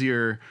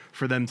easier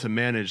for them to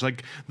manage.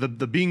 Like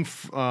the being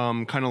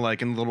kind of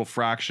like in little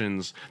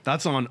fractions,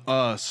 that's on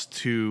us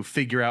to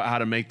figure out how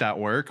to make that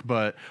work.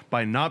 But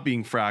by not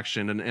being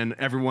fractioned and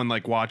everyone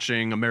like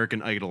watching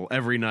American Idol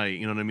every night,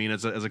 you know what I mean,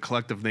 as a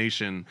collective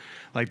nation,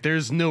 like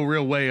there's no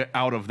real way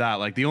out of that.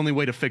 Like the only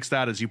way to fix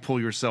that is you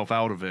pull yourself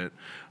out of it.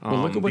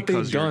 Well, look at what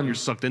they've done. You're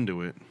sucked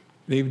into it.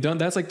 They've done,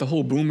 that's like the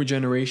whole boomer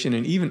generation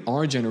and even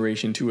our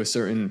generation to a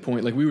certain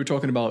point. Like we were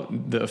talking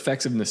about the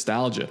effects of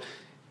nostalgia,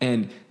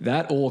 and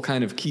that all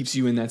kind of keeps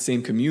you in that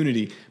same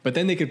community. But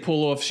then they could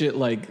pull off shit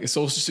like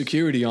Social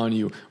Security on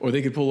you, or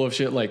they could pull off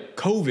shit like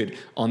COVID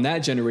on that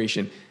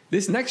generation.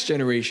 This next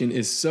generation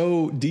is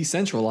so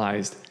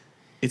decentralized,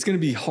 it's going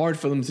to be hard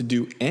for them to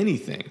do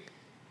anything.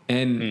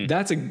 And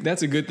that's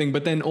a good thing.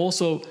 But then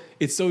also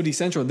it's so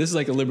decentralized. This is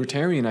like a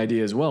libertarian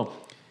idea as well.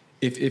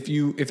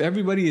 If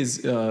everybody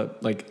is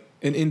like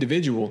an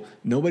individual,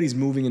 nobody's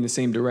moving in the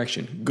same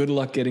direction. Good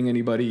luck getting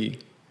anybody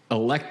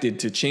elected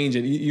to change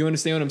it. You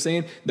understand what I'm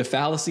saying? The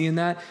fallacy in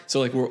that? So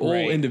like we're all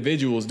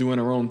individuals doing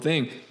our own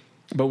thing,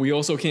 but we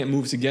also can't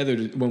move together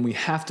when we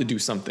have to do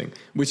something,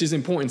 which is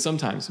important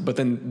sometimes. But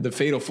then the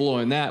fatal flaw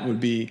in that would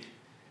be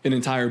an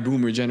entire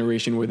boomer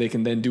generation where they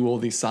can then do all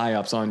these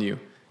psyops on you,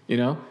 you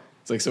know?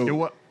 It's like,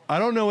 so... I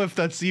don't know if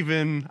that's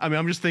even, I mean,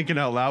 I'm just thinking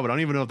out loud, but I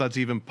don't even know if that's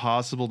even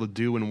possible to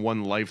do in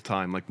one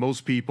lifetime. Like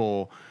most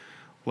people,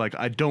 like,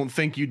 I don't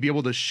think you'd be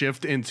able to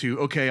shift into,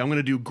 okay, I'm going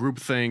to do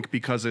groupthink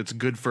because it's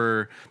good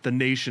for the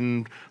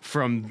nation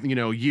from, you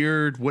know,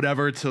 year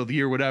whatever till the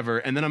year whatever.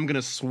 And then I'm going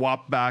to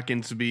swap back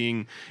into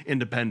being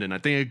independent. I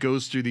think it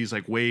goes through these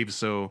like waves.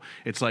 So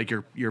it's like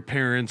your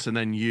parents and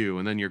then you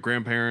and then your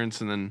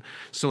grandparents. And then,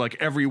 so like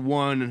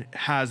everyone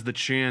has the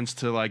chance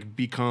to like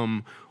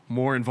become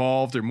more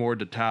involved or more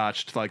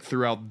detached like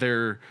throughout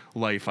their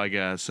life, I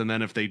guess. And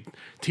then if they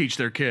teach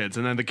their kids,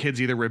 and then the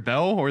kids either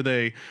rebel or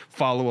they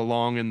follow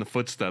along in the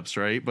footsteps,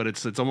 right? But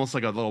it's almost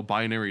like a little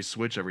binary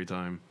switch every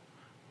time.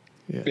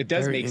 Yeah, it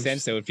does make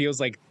sense though. It feels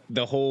like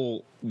the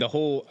whole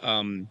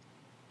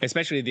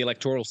especially the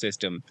electoral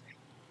system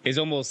is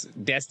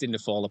almost destined to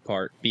fall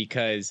apart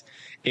because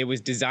it was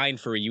designed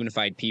for a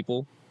unified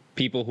people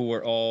who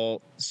were all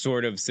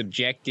sort of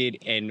subjected.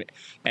 And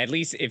at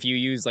least if you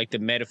use like the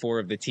metaphor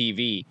of the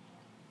TV,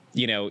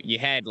 you know, you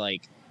had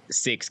like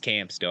 6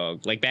 camps,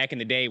 dog. Like back in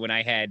the day when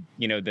I had,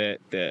 you know,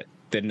 the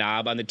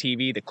knob on the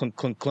TV, the clunk,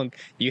 clunk, clunk,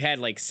 you had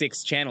like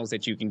 6 channels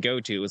that you can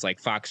go to. It was like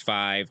Fox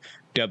 5,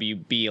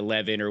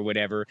 WB11 or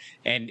whatever.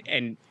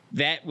 And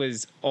that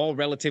was all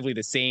relatively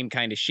the same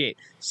kind of shit.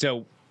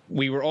 So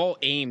we were all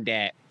aimed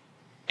at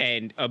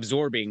and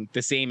absorbing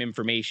the same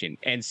information.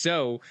 And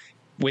so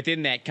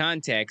within that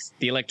context,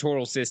 the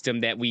electoral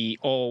system that we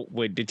all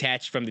would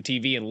detach from the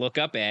TV and look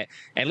up at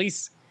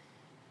least,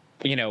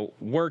 you know,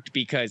 worked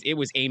because it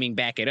was aiming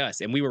back at us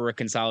and we were a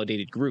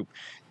consolidated group.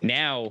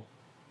 Now,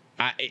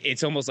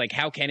 it's almost like,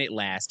 how can it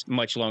last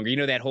much longer? You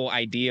know, that whole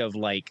idea of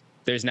like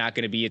there's not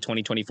going to be a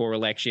 2024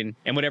 election.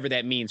 And whatever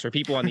that means for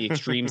people on the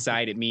extreme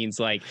side, it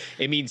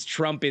means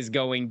Trump is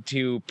going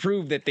to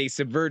prove that they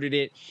subverted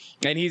it,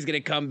 and he's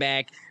going to come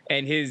back,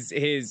 and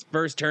his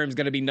first term is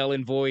going to be null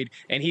and void,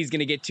 and he's going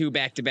to get 2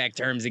 back-to-back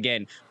terms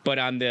again. But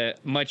on the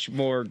much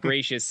more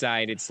gracious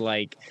side, it's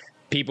like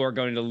people are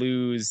going to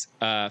lose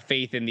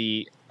faith in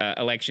the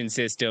election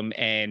system,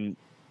 and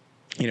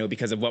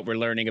because of what we're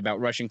learning about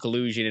Russian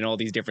collusion and all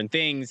these different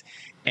things,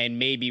 and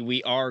maybe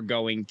we are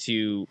going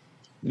to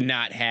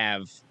not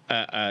have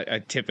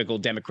a typical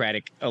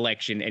democratic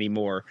election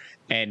anymore,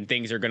 and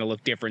things are going to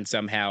look different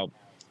somehow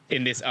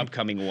in this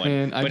upcoming one.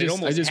 And I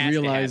just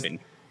realized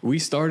we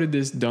started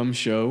this dumb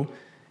show,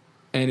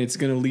 and it's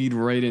going to lead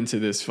right into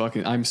this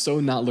fucking. I'm so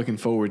not looking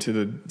forward to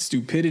the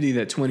stupidity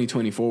that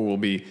 2024 will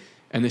be,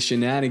 and the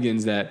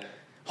shenanigans that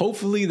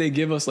hopefully they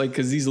give us,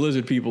 because these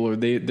lizard people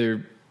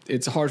they're.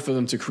 It's hard for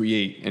them to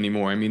create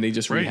anymore. I mean, they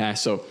just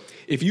rehash. So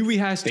if you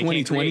rehash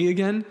 2020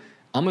 again,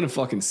 I'm going to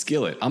fucking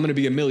skill it. I'm going to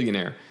be a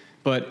millionaire.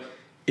 But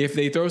if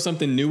they throw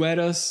something new at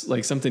us,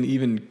 like something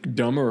even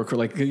dumber, or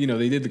like, they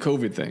did the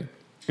COVID thing.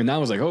 And that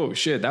was like, oh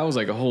shit, that was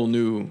like a whole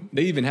new,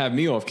 they even have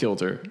me off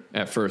kilter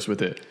at first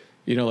with it,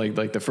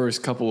 like the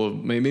first couple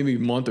of maybe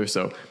month or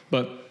so.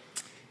 But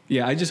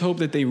yeah, I just hope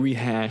that they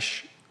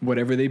rehash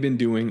whatever they've been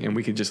doing and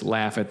we could just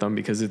laugh at them,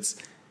 because it's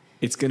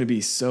going to be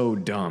so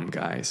dumb,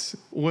 guys.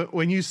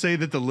 When you say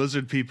that the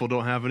lizard people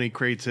don't have any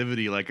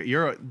creativity, like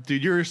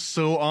you're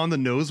so on the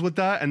nose with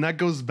that. And that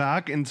goes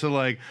back into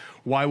like,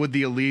 why would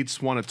the elites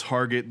want to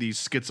target these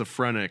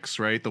schizophrenics,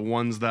 right? The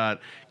ones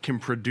that can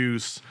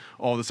produce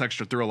all this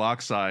extra thrill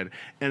oxide.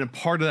 And a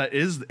part of that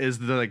is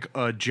the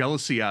like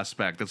jealousy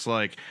aspect. It's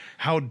like,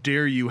 how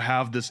dare you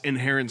have this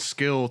inherent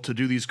skill to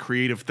do these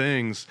creative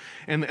things?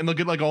 And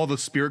look at like all the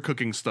spirit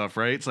cooking stuff,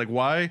 right? It's like,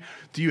 why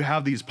do you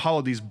have these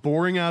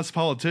boring ass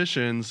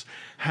politicians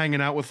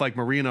hanging out with like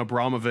Marina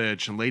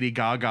Abramovich and Lady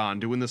Gaga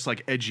and doing this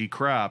like edgy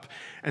crap?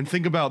 And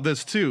think about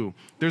this too.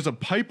 There's a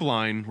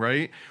pipeline,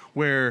 right,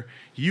 where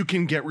you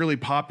can get really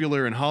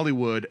popular in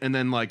Hollywood and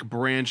then like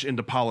branch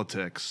into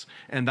politics.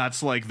 And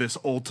that's like this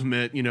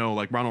ultimate,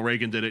 like Ronald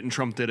Reagan did it and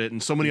Trump did it.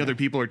 And so many other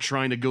people are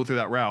trying to go through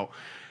that route.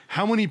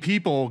 How many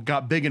people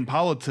got big in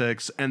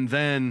politics and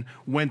then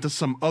went to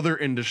some other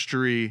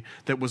industry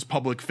that was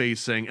public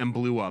facing and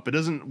blew up? It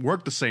doesn't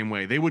work the same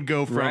way. They would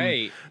go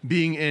from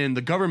being in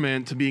the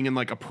government to being in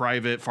like a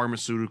private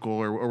pharmaceutical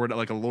or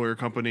like a lawyer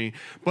company,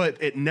 but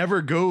it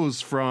never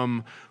goes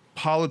from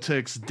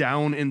politics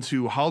down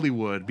into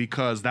Hollywood,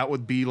 because that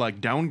would be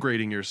like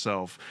downgrading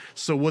yourself.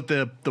 So what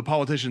the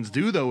politicians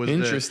do though is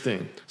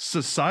interesting.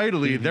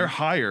 Societally, they're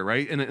higher,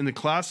 right? In the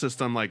class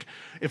system, like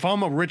if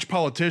I'm a rich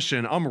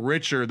politician, I'm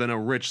richer than a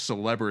rich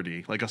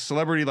celebrity. Like a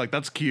celebrity, like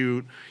that's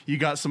cute. You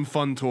got some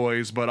fun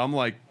toys, but I'm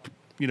like,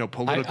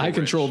 political. I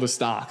control the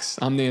stocks.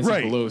 I'm Nancy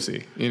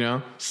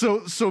Pelosi,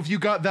 So if you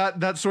got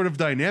that sort of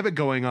dynamic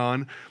going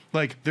on,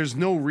 like there's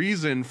no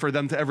reason for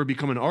them to ever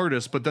become an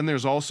artist. But then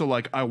there's also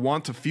like, I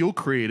want to feel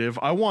creative.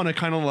 I want to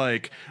kind of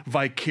like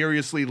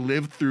vicariously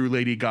live through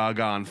Lady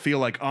Gaga and feel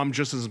like I'm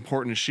just as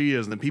important as she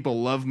is, and that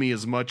people love me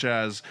as much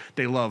as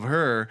they love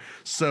her.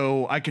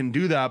 So I can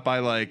do that by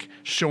like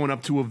showing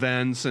up to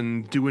events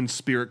and doing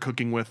spirit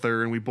cooking with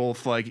her, and we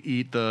both like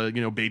eat the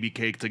baby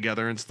cake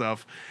together and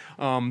stuff.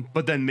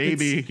 But then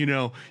maybe, you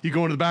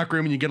go into the back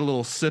room and you get a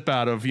little sip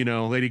out of,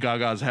 Lady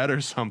Gaga's head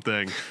or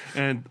something.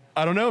 And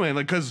I don't know, man,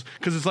 like, cause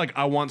it's like,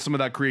 I want some of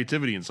that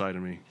creativity inside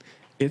of me.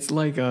 It's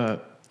like,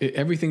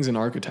 everything's an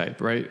archetype,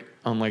 right?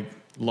 On like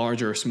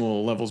larger or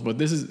smaller levels. But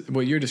this is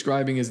what you're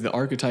describing is the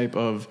archetype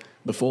of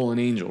the fallen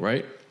angel,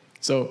 right?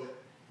 So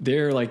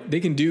they're like, they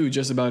can do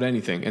just about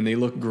anything and they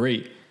look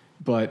great,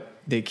 but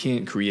they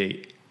can't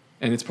create.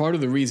 And it's part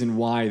of the reason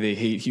why they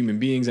hate human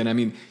beings. And I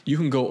mean, you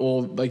can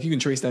you can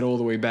trace that all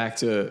the way back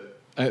to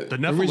the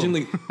Nephilim.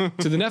 Originally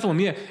to the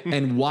Nephilim, yeah.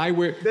 And why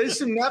there's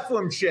some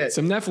Nephilim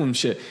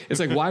shit. It's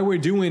like why we're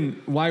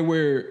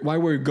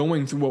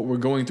going through what we're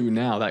going through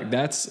now. Like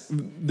this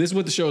is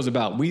what the show is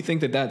about. We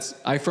think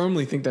I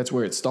firmly think that's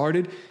where it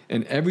started,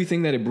 and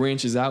everything that it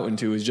branches out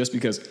into is just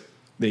because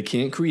they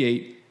can't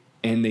create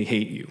and they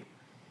hate you,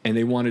 and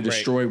they want to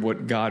destroy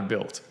what God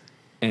built,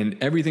 and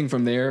everything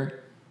from there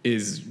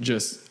is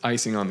just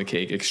icing on the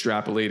cake,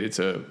 extrapolated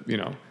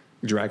to,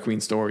 Drag Queen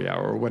Story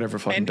Hour or whatever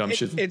fucking dumb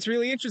shit. It's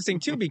really interesting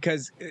too,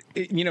 because,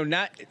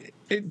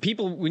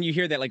 people, when you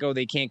hear that, like, oh,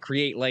 they can't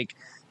create, like,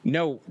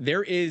 no,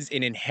 there is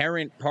an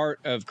inherent part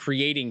of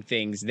creating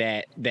things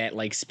that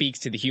like speaks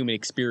to the human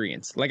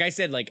experience. Like I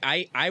said, like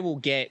I will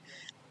get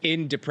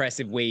in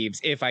depressive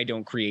waves if I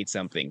don't create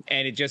something.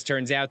 And it just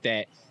turns out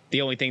that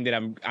the only thing that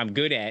I'm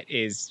good at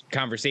is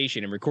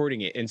conversation and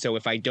recording it. And so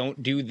if I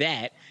don't do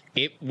that,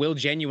 it will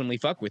genuinely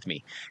fuck with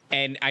me.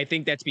 And I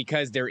think that's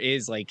because there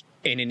is like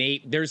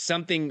there's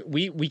something,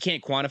 we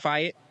can't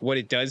quantify it, what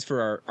it does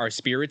for our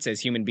spirits as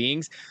human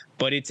beings,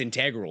 but it's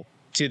integral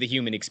to the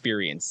human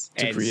experience.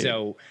 And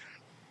so,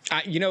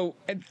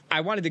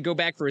 I wanted to go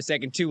back for a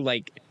second too,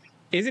 like,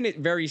 isn't it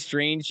very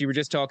strange? You were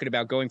just talking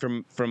about going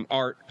from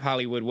art,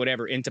 Hollywood,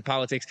 whatever, into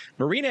politics.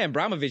 Marina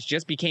Abramovich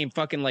just became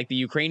fucking like the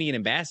Ukrainian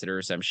ambassador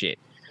or some shit.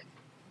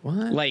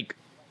 What? Like,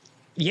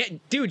 yeah,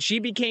 dude, she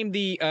became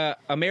the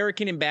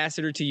American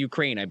ambassador to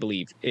Ukraine, I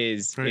believe.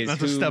 That's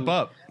a step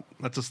up.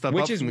 That's a step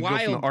which up is from the, wild.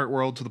 Go from the art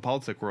world to the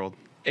politic world.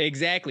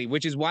 Exactly,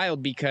 which is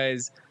wild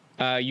because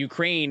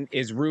Ukraine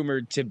is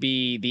rumored to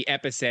be the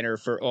epicenter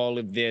for all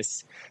of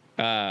this.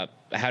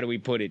 How do we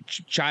put it?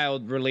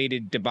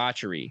 Child-related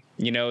debauchery.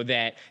 You know,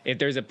 that if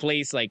there's a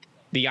place like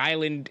the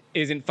island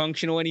isn't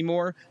functional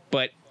anymore,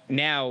 but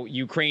now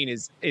Ukraine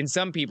is in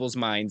some people's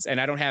minds, and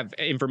I don't have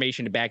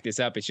information to back this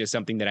up. It's just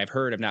something that I've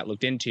heard, I've not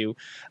looked into.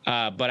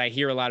 But I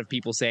hear a lot of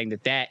people saying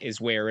that is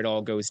where it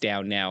all goes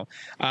down now,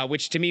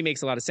 which to me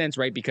makes a lot of sense,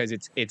 right? Because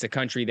it's a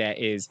country that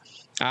is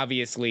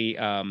obviously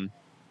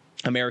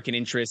American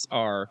interests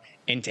are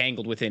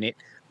entangled within it.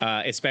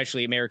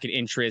 Especially American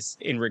interests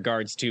in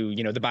regards to,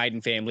 you know, the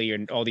Biden family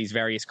and all these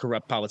various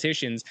corrupt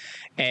politicians.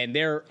 And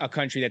they're a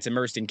country that's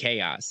immersed in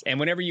chaos. And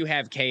whenever you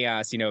have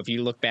chaos, you know, if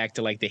you look back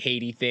to like the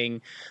Haiti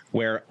thing,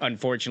 where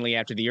unfortunately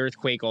after the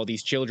earthquake, all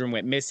these children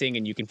went missing,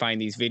 and you can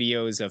find these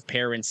videos of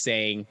parents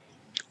saying,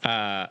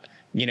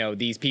 you know,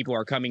 these people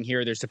are coming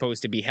here. They're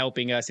supposed to be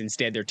helping us.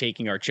 Instead, they're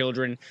taking our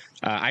children.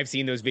 I've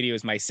seen those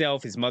videos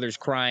myself. His mother's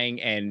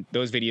crying, and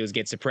those videos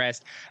get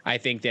suppressed. I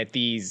think that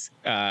these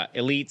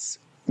elites,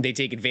 they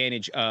take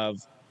advantage of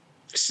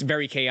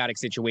very chaotic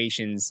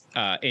situations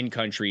in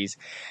countries,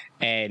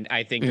 and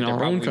I think that they're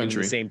probably doing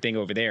the same thing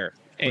over there.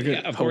 And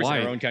of course, in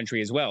our own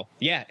country as well.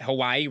 Yeah,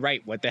 Hawaii,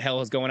 right? What the hell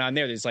is going on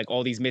there? There's like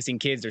all these missing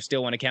kids. They're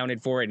still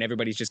unaccounted for, and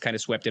everybody's just kind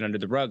of swept it under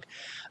the rug.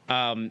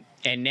 And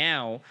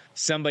now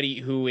somebody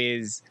who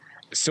is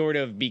sort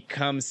of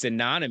becomes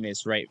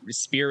synonymous, right?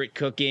 Spirit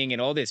cooking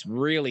and all this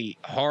really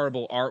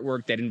horrible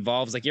artwork that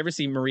involves, like, you ever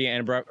see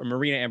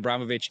Marina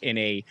Abramovich in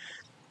a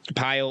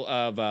pile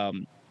of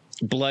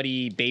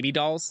bloody baby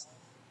dolls?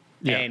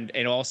 Yeah.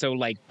 And also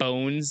like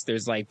bones.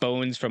 There's like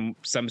bones from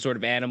some sort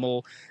of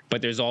animal,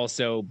 but there's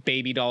also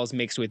baby dolls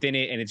mixed within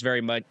it, and it's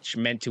very much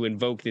meant to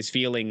invoke this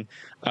feeling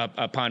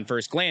upon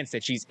first glance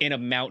that she's in a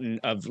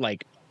mountain of,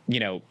 like, you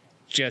know,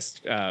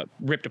 just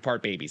ripped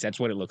apart babies. That's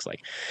what it looks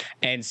like.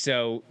 And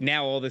so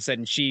now all of a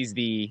sudden she's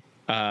the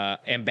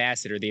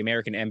ambassador, the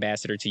American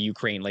ambassador to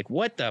Ukraine. Like,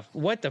 what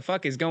the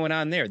fuck is going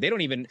on there? They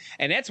don't even,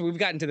 and that's we've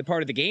gotten to the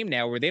part of the game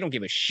now where they don't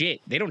give a shit.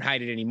 They don't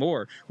hide it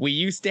anymore. We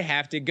used to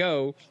have to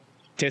go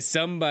to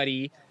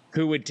somebody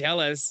who would tell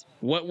us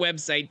what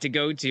website to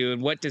go to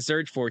and what to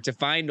search for to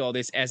find all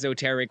this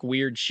esoteric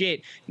weird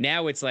shit.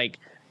 Now it's like,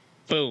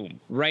 boom,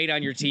 right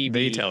on your TV.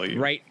 They tell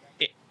you. Right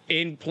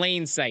in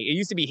plain sight. It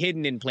used to be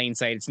hidden in plain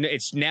sight.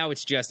 It's now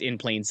it's just in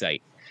plain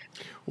sight.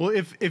 Well,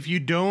 if you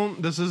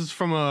don't, this is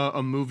from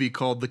a movie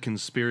called The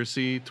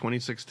Conspiracy,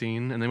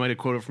 2016, and they might have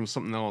quoted from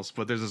something else,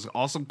 but there's this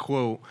awesome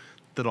quote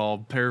that I'll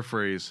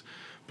paraphrase.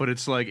 But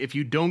it's like, if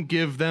you don't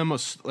give them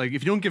if you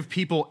don't give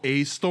people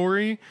a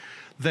story,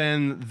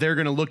 then they're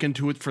going to look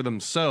into it for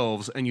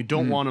themselves, and you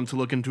don't want them to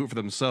look into it for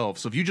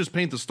themselves. So if you just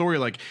paint the story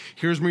like,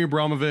 here's Maria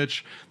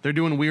Abramovich, they're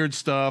doing weird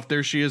stuff,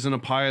 there she is in a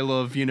pile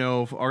of, you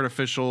know,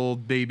 artificial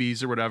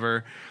babies or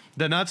whatever,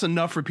 then that's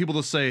enough for people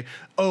to say,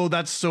 oh,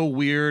 that's so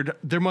weird.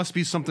 There must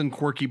be something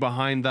quirky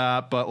behind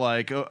that, but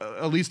like,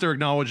 at least they're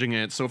acknowledging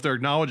it. So if they're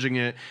acknowledging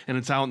it and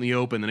it's out in the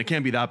open, then it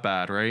can't be that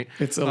bad, right?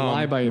 It's a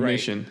lie by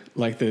omission,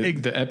 like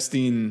the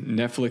Epstein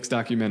Netflix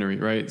documentary,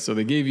 right? So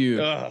they gave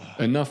you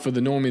enough for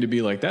the normie to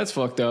be like, that's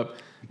fucked up,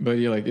 but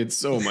you're like, it's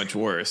so much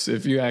worse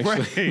if you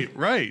actually...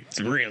 Right.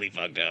 It's really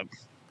fucked up.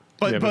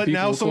 But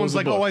now someone's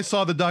like, oh, I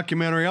saw the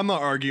documentary. I'm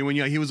not arguing.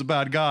 Yeah, he was a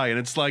bad guy. And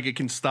it's like, it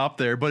can stop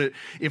there. But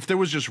if there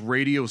was just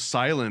radio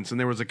silence and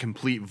there was a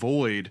complete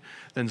void,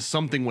 then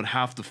something would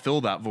have to fill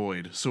that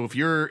void. So if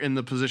you're in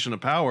the position of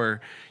power,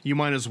 you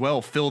might as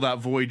well fill that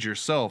void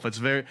yourself.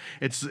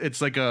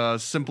 It's like a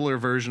simpler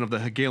version of the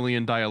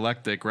Hegelian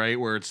dialectic, right?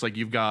 Where it's like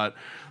you've got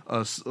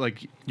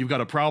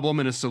a problem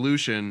and a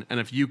solution, and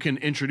if you can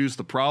introduce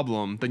the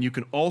problem, then you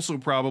can also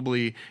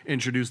probably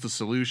introduce the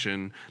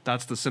solution.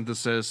 That's the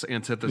synthesis,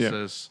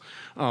 antithesis.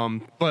 Yeah.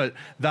 But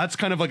that's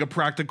kind of like a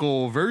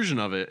practical version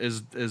of it,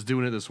 is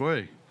doing it this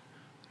way.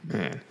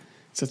 Man,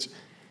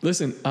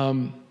 listen.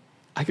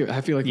 I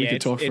feel like we could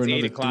talk for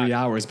another 3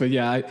 hours, but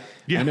I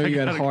know you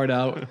got a hard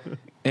out.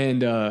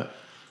 And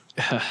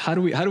how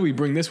do we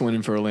bring this one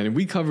in for Orlando?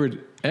 We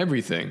covered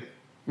everything.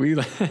 We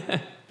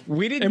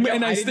didn't.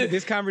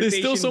 This conversation there's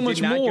still so much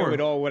did not more go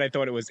at all what I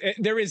thought it was.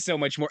 There is so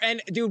much more.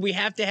 And dude, we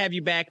have to have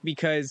you back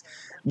because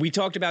we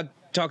talked about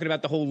talking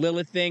about the whole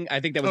Lilith thing. I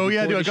think that was. Oh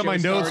yeah, dude, I got my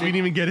notes. We didn't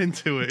even get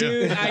into it.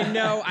 Dude, I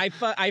know.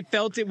 I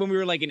felt it when we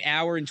were like an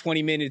hour and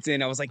 20 minutes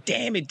in. I was like,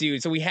 damn it,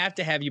 dude. So we have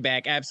to have you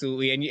back,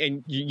 absolutely.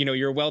 And you know,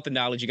 you're a wealth of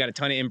knowledge. You got a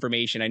ton of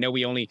information. I know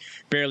we only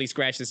barely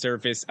scratched the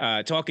surface.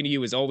 Talking to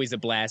you is always a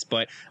blast,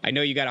 but I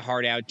know you got a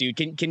heart out, dude.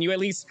 Can you at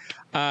least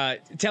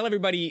tell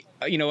everybody,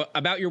 you know,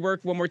 about your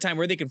work one more time,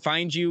 where they can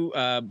find you,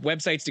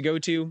 websites to go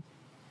to?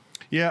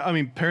 Yeah, I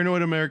mean,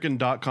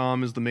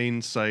 paranoidamerican.com is the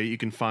main site. You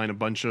can find a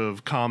bunch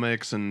of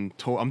comics and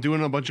I'm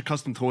doing a bunch of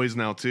custom toys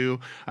now too.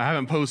 I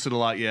haven't posted a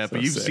lot yet,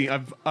 but you've seen.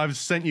 I've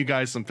sent you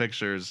guys some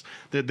pictures.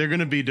 They're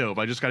gonna be dope.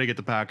 I just got to get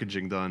the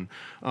packaging done.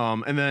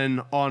 And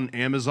then on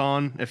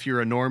Amazon, if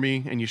you're a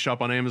normie and you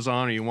shop on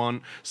Amazon or you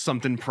want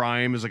something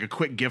Prime as like a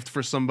quick gift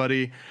for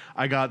somebody,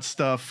 I got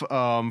stuff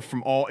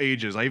from all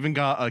ages. I even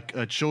got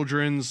a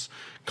children's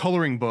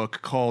coloring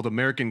book called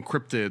American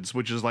Cryptids,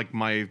 which is like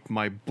my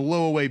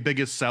blow away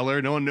biggest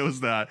seller. No one knows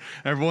that.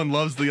 Everyone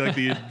loves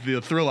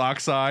the Thrill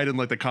Oxide and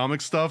like the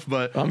comic stuff,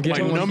 but my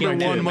number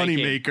one money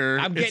maker.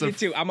 I'm getting it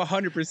too. I'm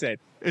 100%.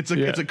 It's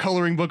a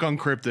coloring book on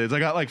cryptids. I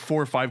got like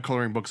 4 or 5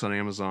 coloring books on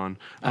Amazon.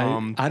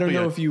 I don't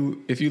know if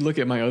you look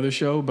at my other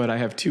show, but I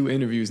have 2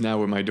 interviews now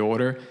with my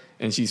daughter,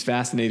 and she's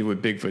fascinated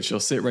with Bigfoot. She'll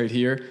sit right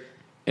here,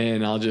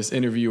 and I'll just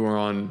interview her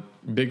on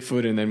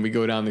Bigfoot, and then we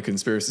go down the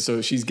conspiracy.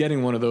 So she's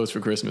getting one of those for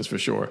Christmas for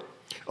sure.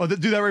 Oh,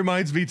 dude, that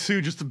reminds me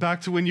too. Just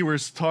back to when you were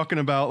talking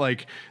about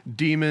like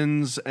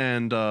demons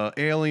and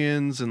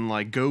aliens and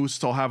like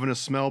ghosts all having a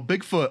smell.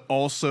 Bigfoot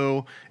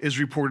also is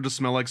reported to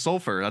smell like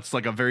sulfur. That's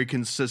like a very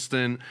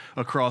consistent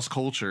across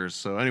cultures.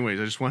 So, anyways,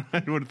 I wanted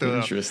to throw that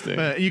out.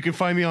 Interesting. You can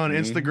find me on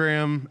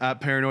Instagram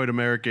at Paranoid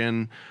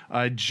American.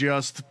 I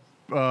just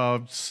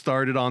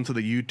started onto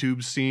the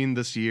YouTube scene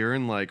this year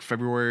in like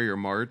February or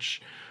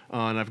March.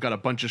 And I've got a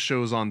bunch of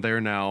shows on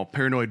there now.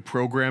 Paranoid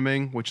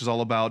Programming, which is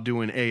all about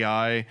doing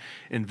AI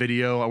and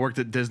video. I worked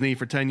at Disney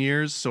for 10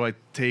 years, so I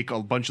take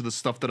a bunch of the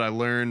stuff that I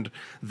learned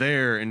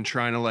there and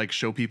trying to like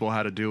show people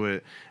how to do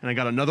it. And I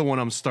got another one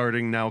I'm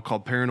starting now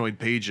called Paranoid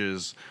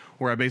Pages,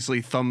 where I basically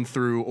thumb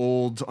through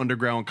old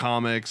underground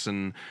comics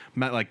and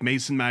like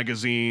Mason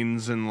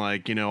magazines and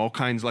like, you know, all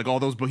kinds, like all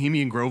those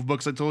Bohemian Grove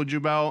books I told you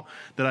about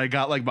that I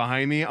got like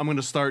behind me. I'm going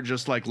to start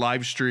just like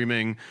live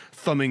streaming,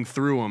 thumbing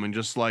through them and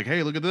just like,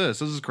 hey, look at this.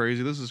 This is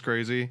crazy. This is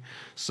crazy.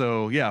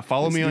 So yeah,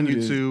 follow me on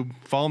YouTube.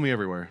 Follow me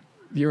everywhere.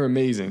 You're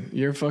amazing.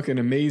 You're fucking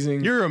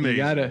amazing. You're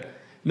amazing.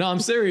 No,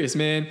 I'm serious,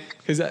 man.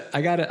 Because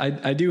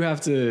I do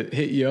have to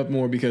hit you up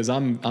more because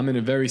I'm in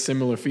a very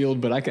similar field,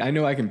 but I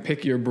know I can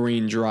pick your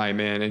brain dry,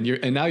 man.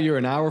 And now you're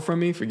an hour from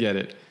me. Forget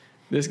it.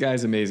 This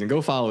guy's amazing.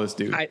 Go follow this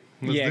dude.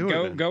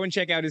 Go and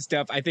check out his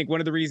stuff. I think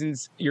one of the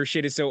reasons your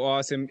shit is so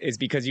awesome is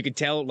because you can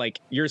tell like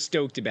you're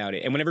stoked about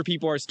it. And whenever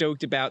people are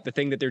stoked about the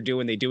thing that they're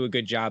doing, they do a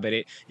good job at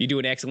it. You do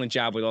an excellent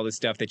job with all the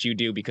stuff that you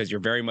do because you're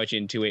very much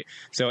into it.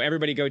 So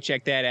everybody go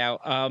check that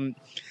out.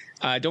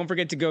 Don't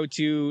forget to go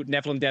to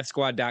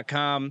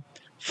NephilimDeathSquad.com.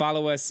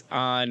 Follow us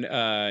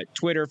on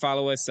Twitter.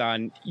 Follow us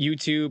on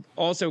YouTube.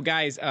 Also,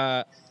 guys,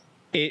 it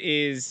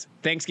is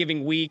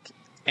Thanksgiving week,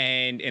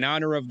 and in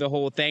honor of the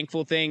whole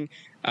thankful thing,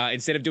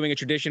 instead of doing a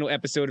traditional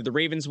episode of the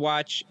Ravens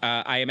Watch,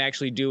 I am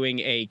actually doing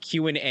a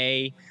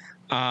Q&A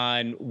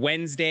on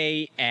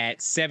Wednesday at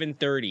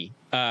 7:30.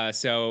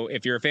 So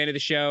if you're a fan of the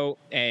show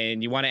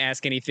and you want to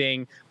ask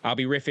anything, I'll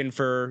be riffing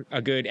for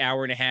a good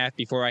hour and a half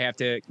before I have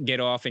to get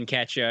off and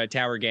catch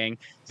Tower Gang.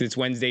 So it's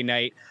Wednesday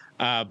night.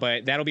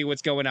 But that'll be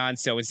what's going on.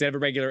 So instead of a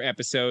regular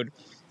episode,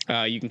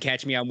 you can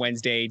catch me on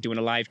Wednesday doing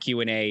a live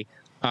Q&A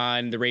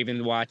on the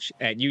Ravens Watch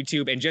at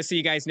YouTube. And just so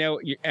you guys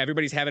know,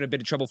 everybody's having a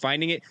bit of trouble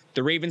finding it.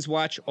 The Ravens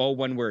Watch, all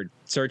one word.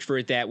 Search for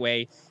it that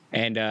way.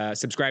 And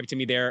subscribe to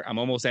me there. I'm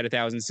almost at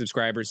 1,000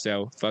 subscribers,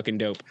 so fucking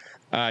dope.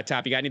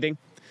 Top, you got anything?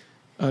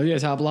 Yeah,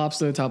 Top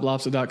Lobster,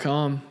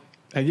 toplobster.com.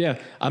 Yeah,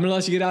 I'm going to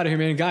let you get out of here,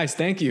 man. Guys,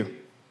 thank you.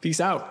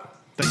 Peace out.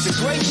 The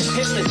greatest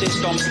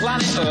hypnotist on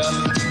planet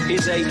Earth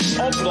is a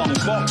oblong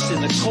box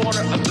in the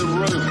corner of the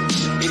room.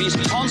 It is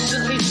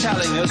constantly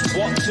telling us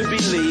what to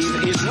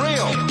believe is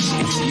real.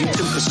 If you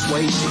can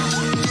persuade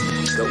them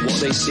that what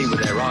they see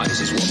with their eyes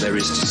is what there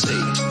is to see,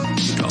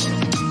 you got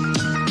them.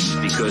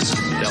 Because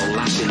they'll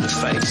laugh in the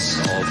face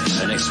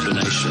of an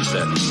explanation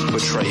that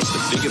portrays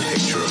the bigger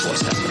picture of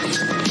what's happening.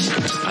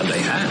 And they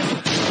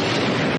have.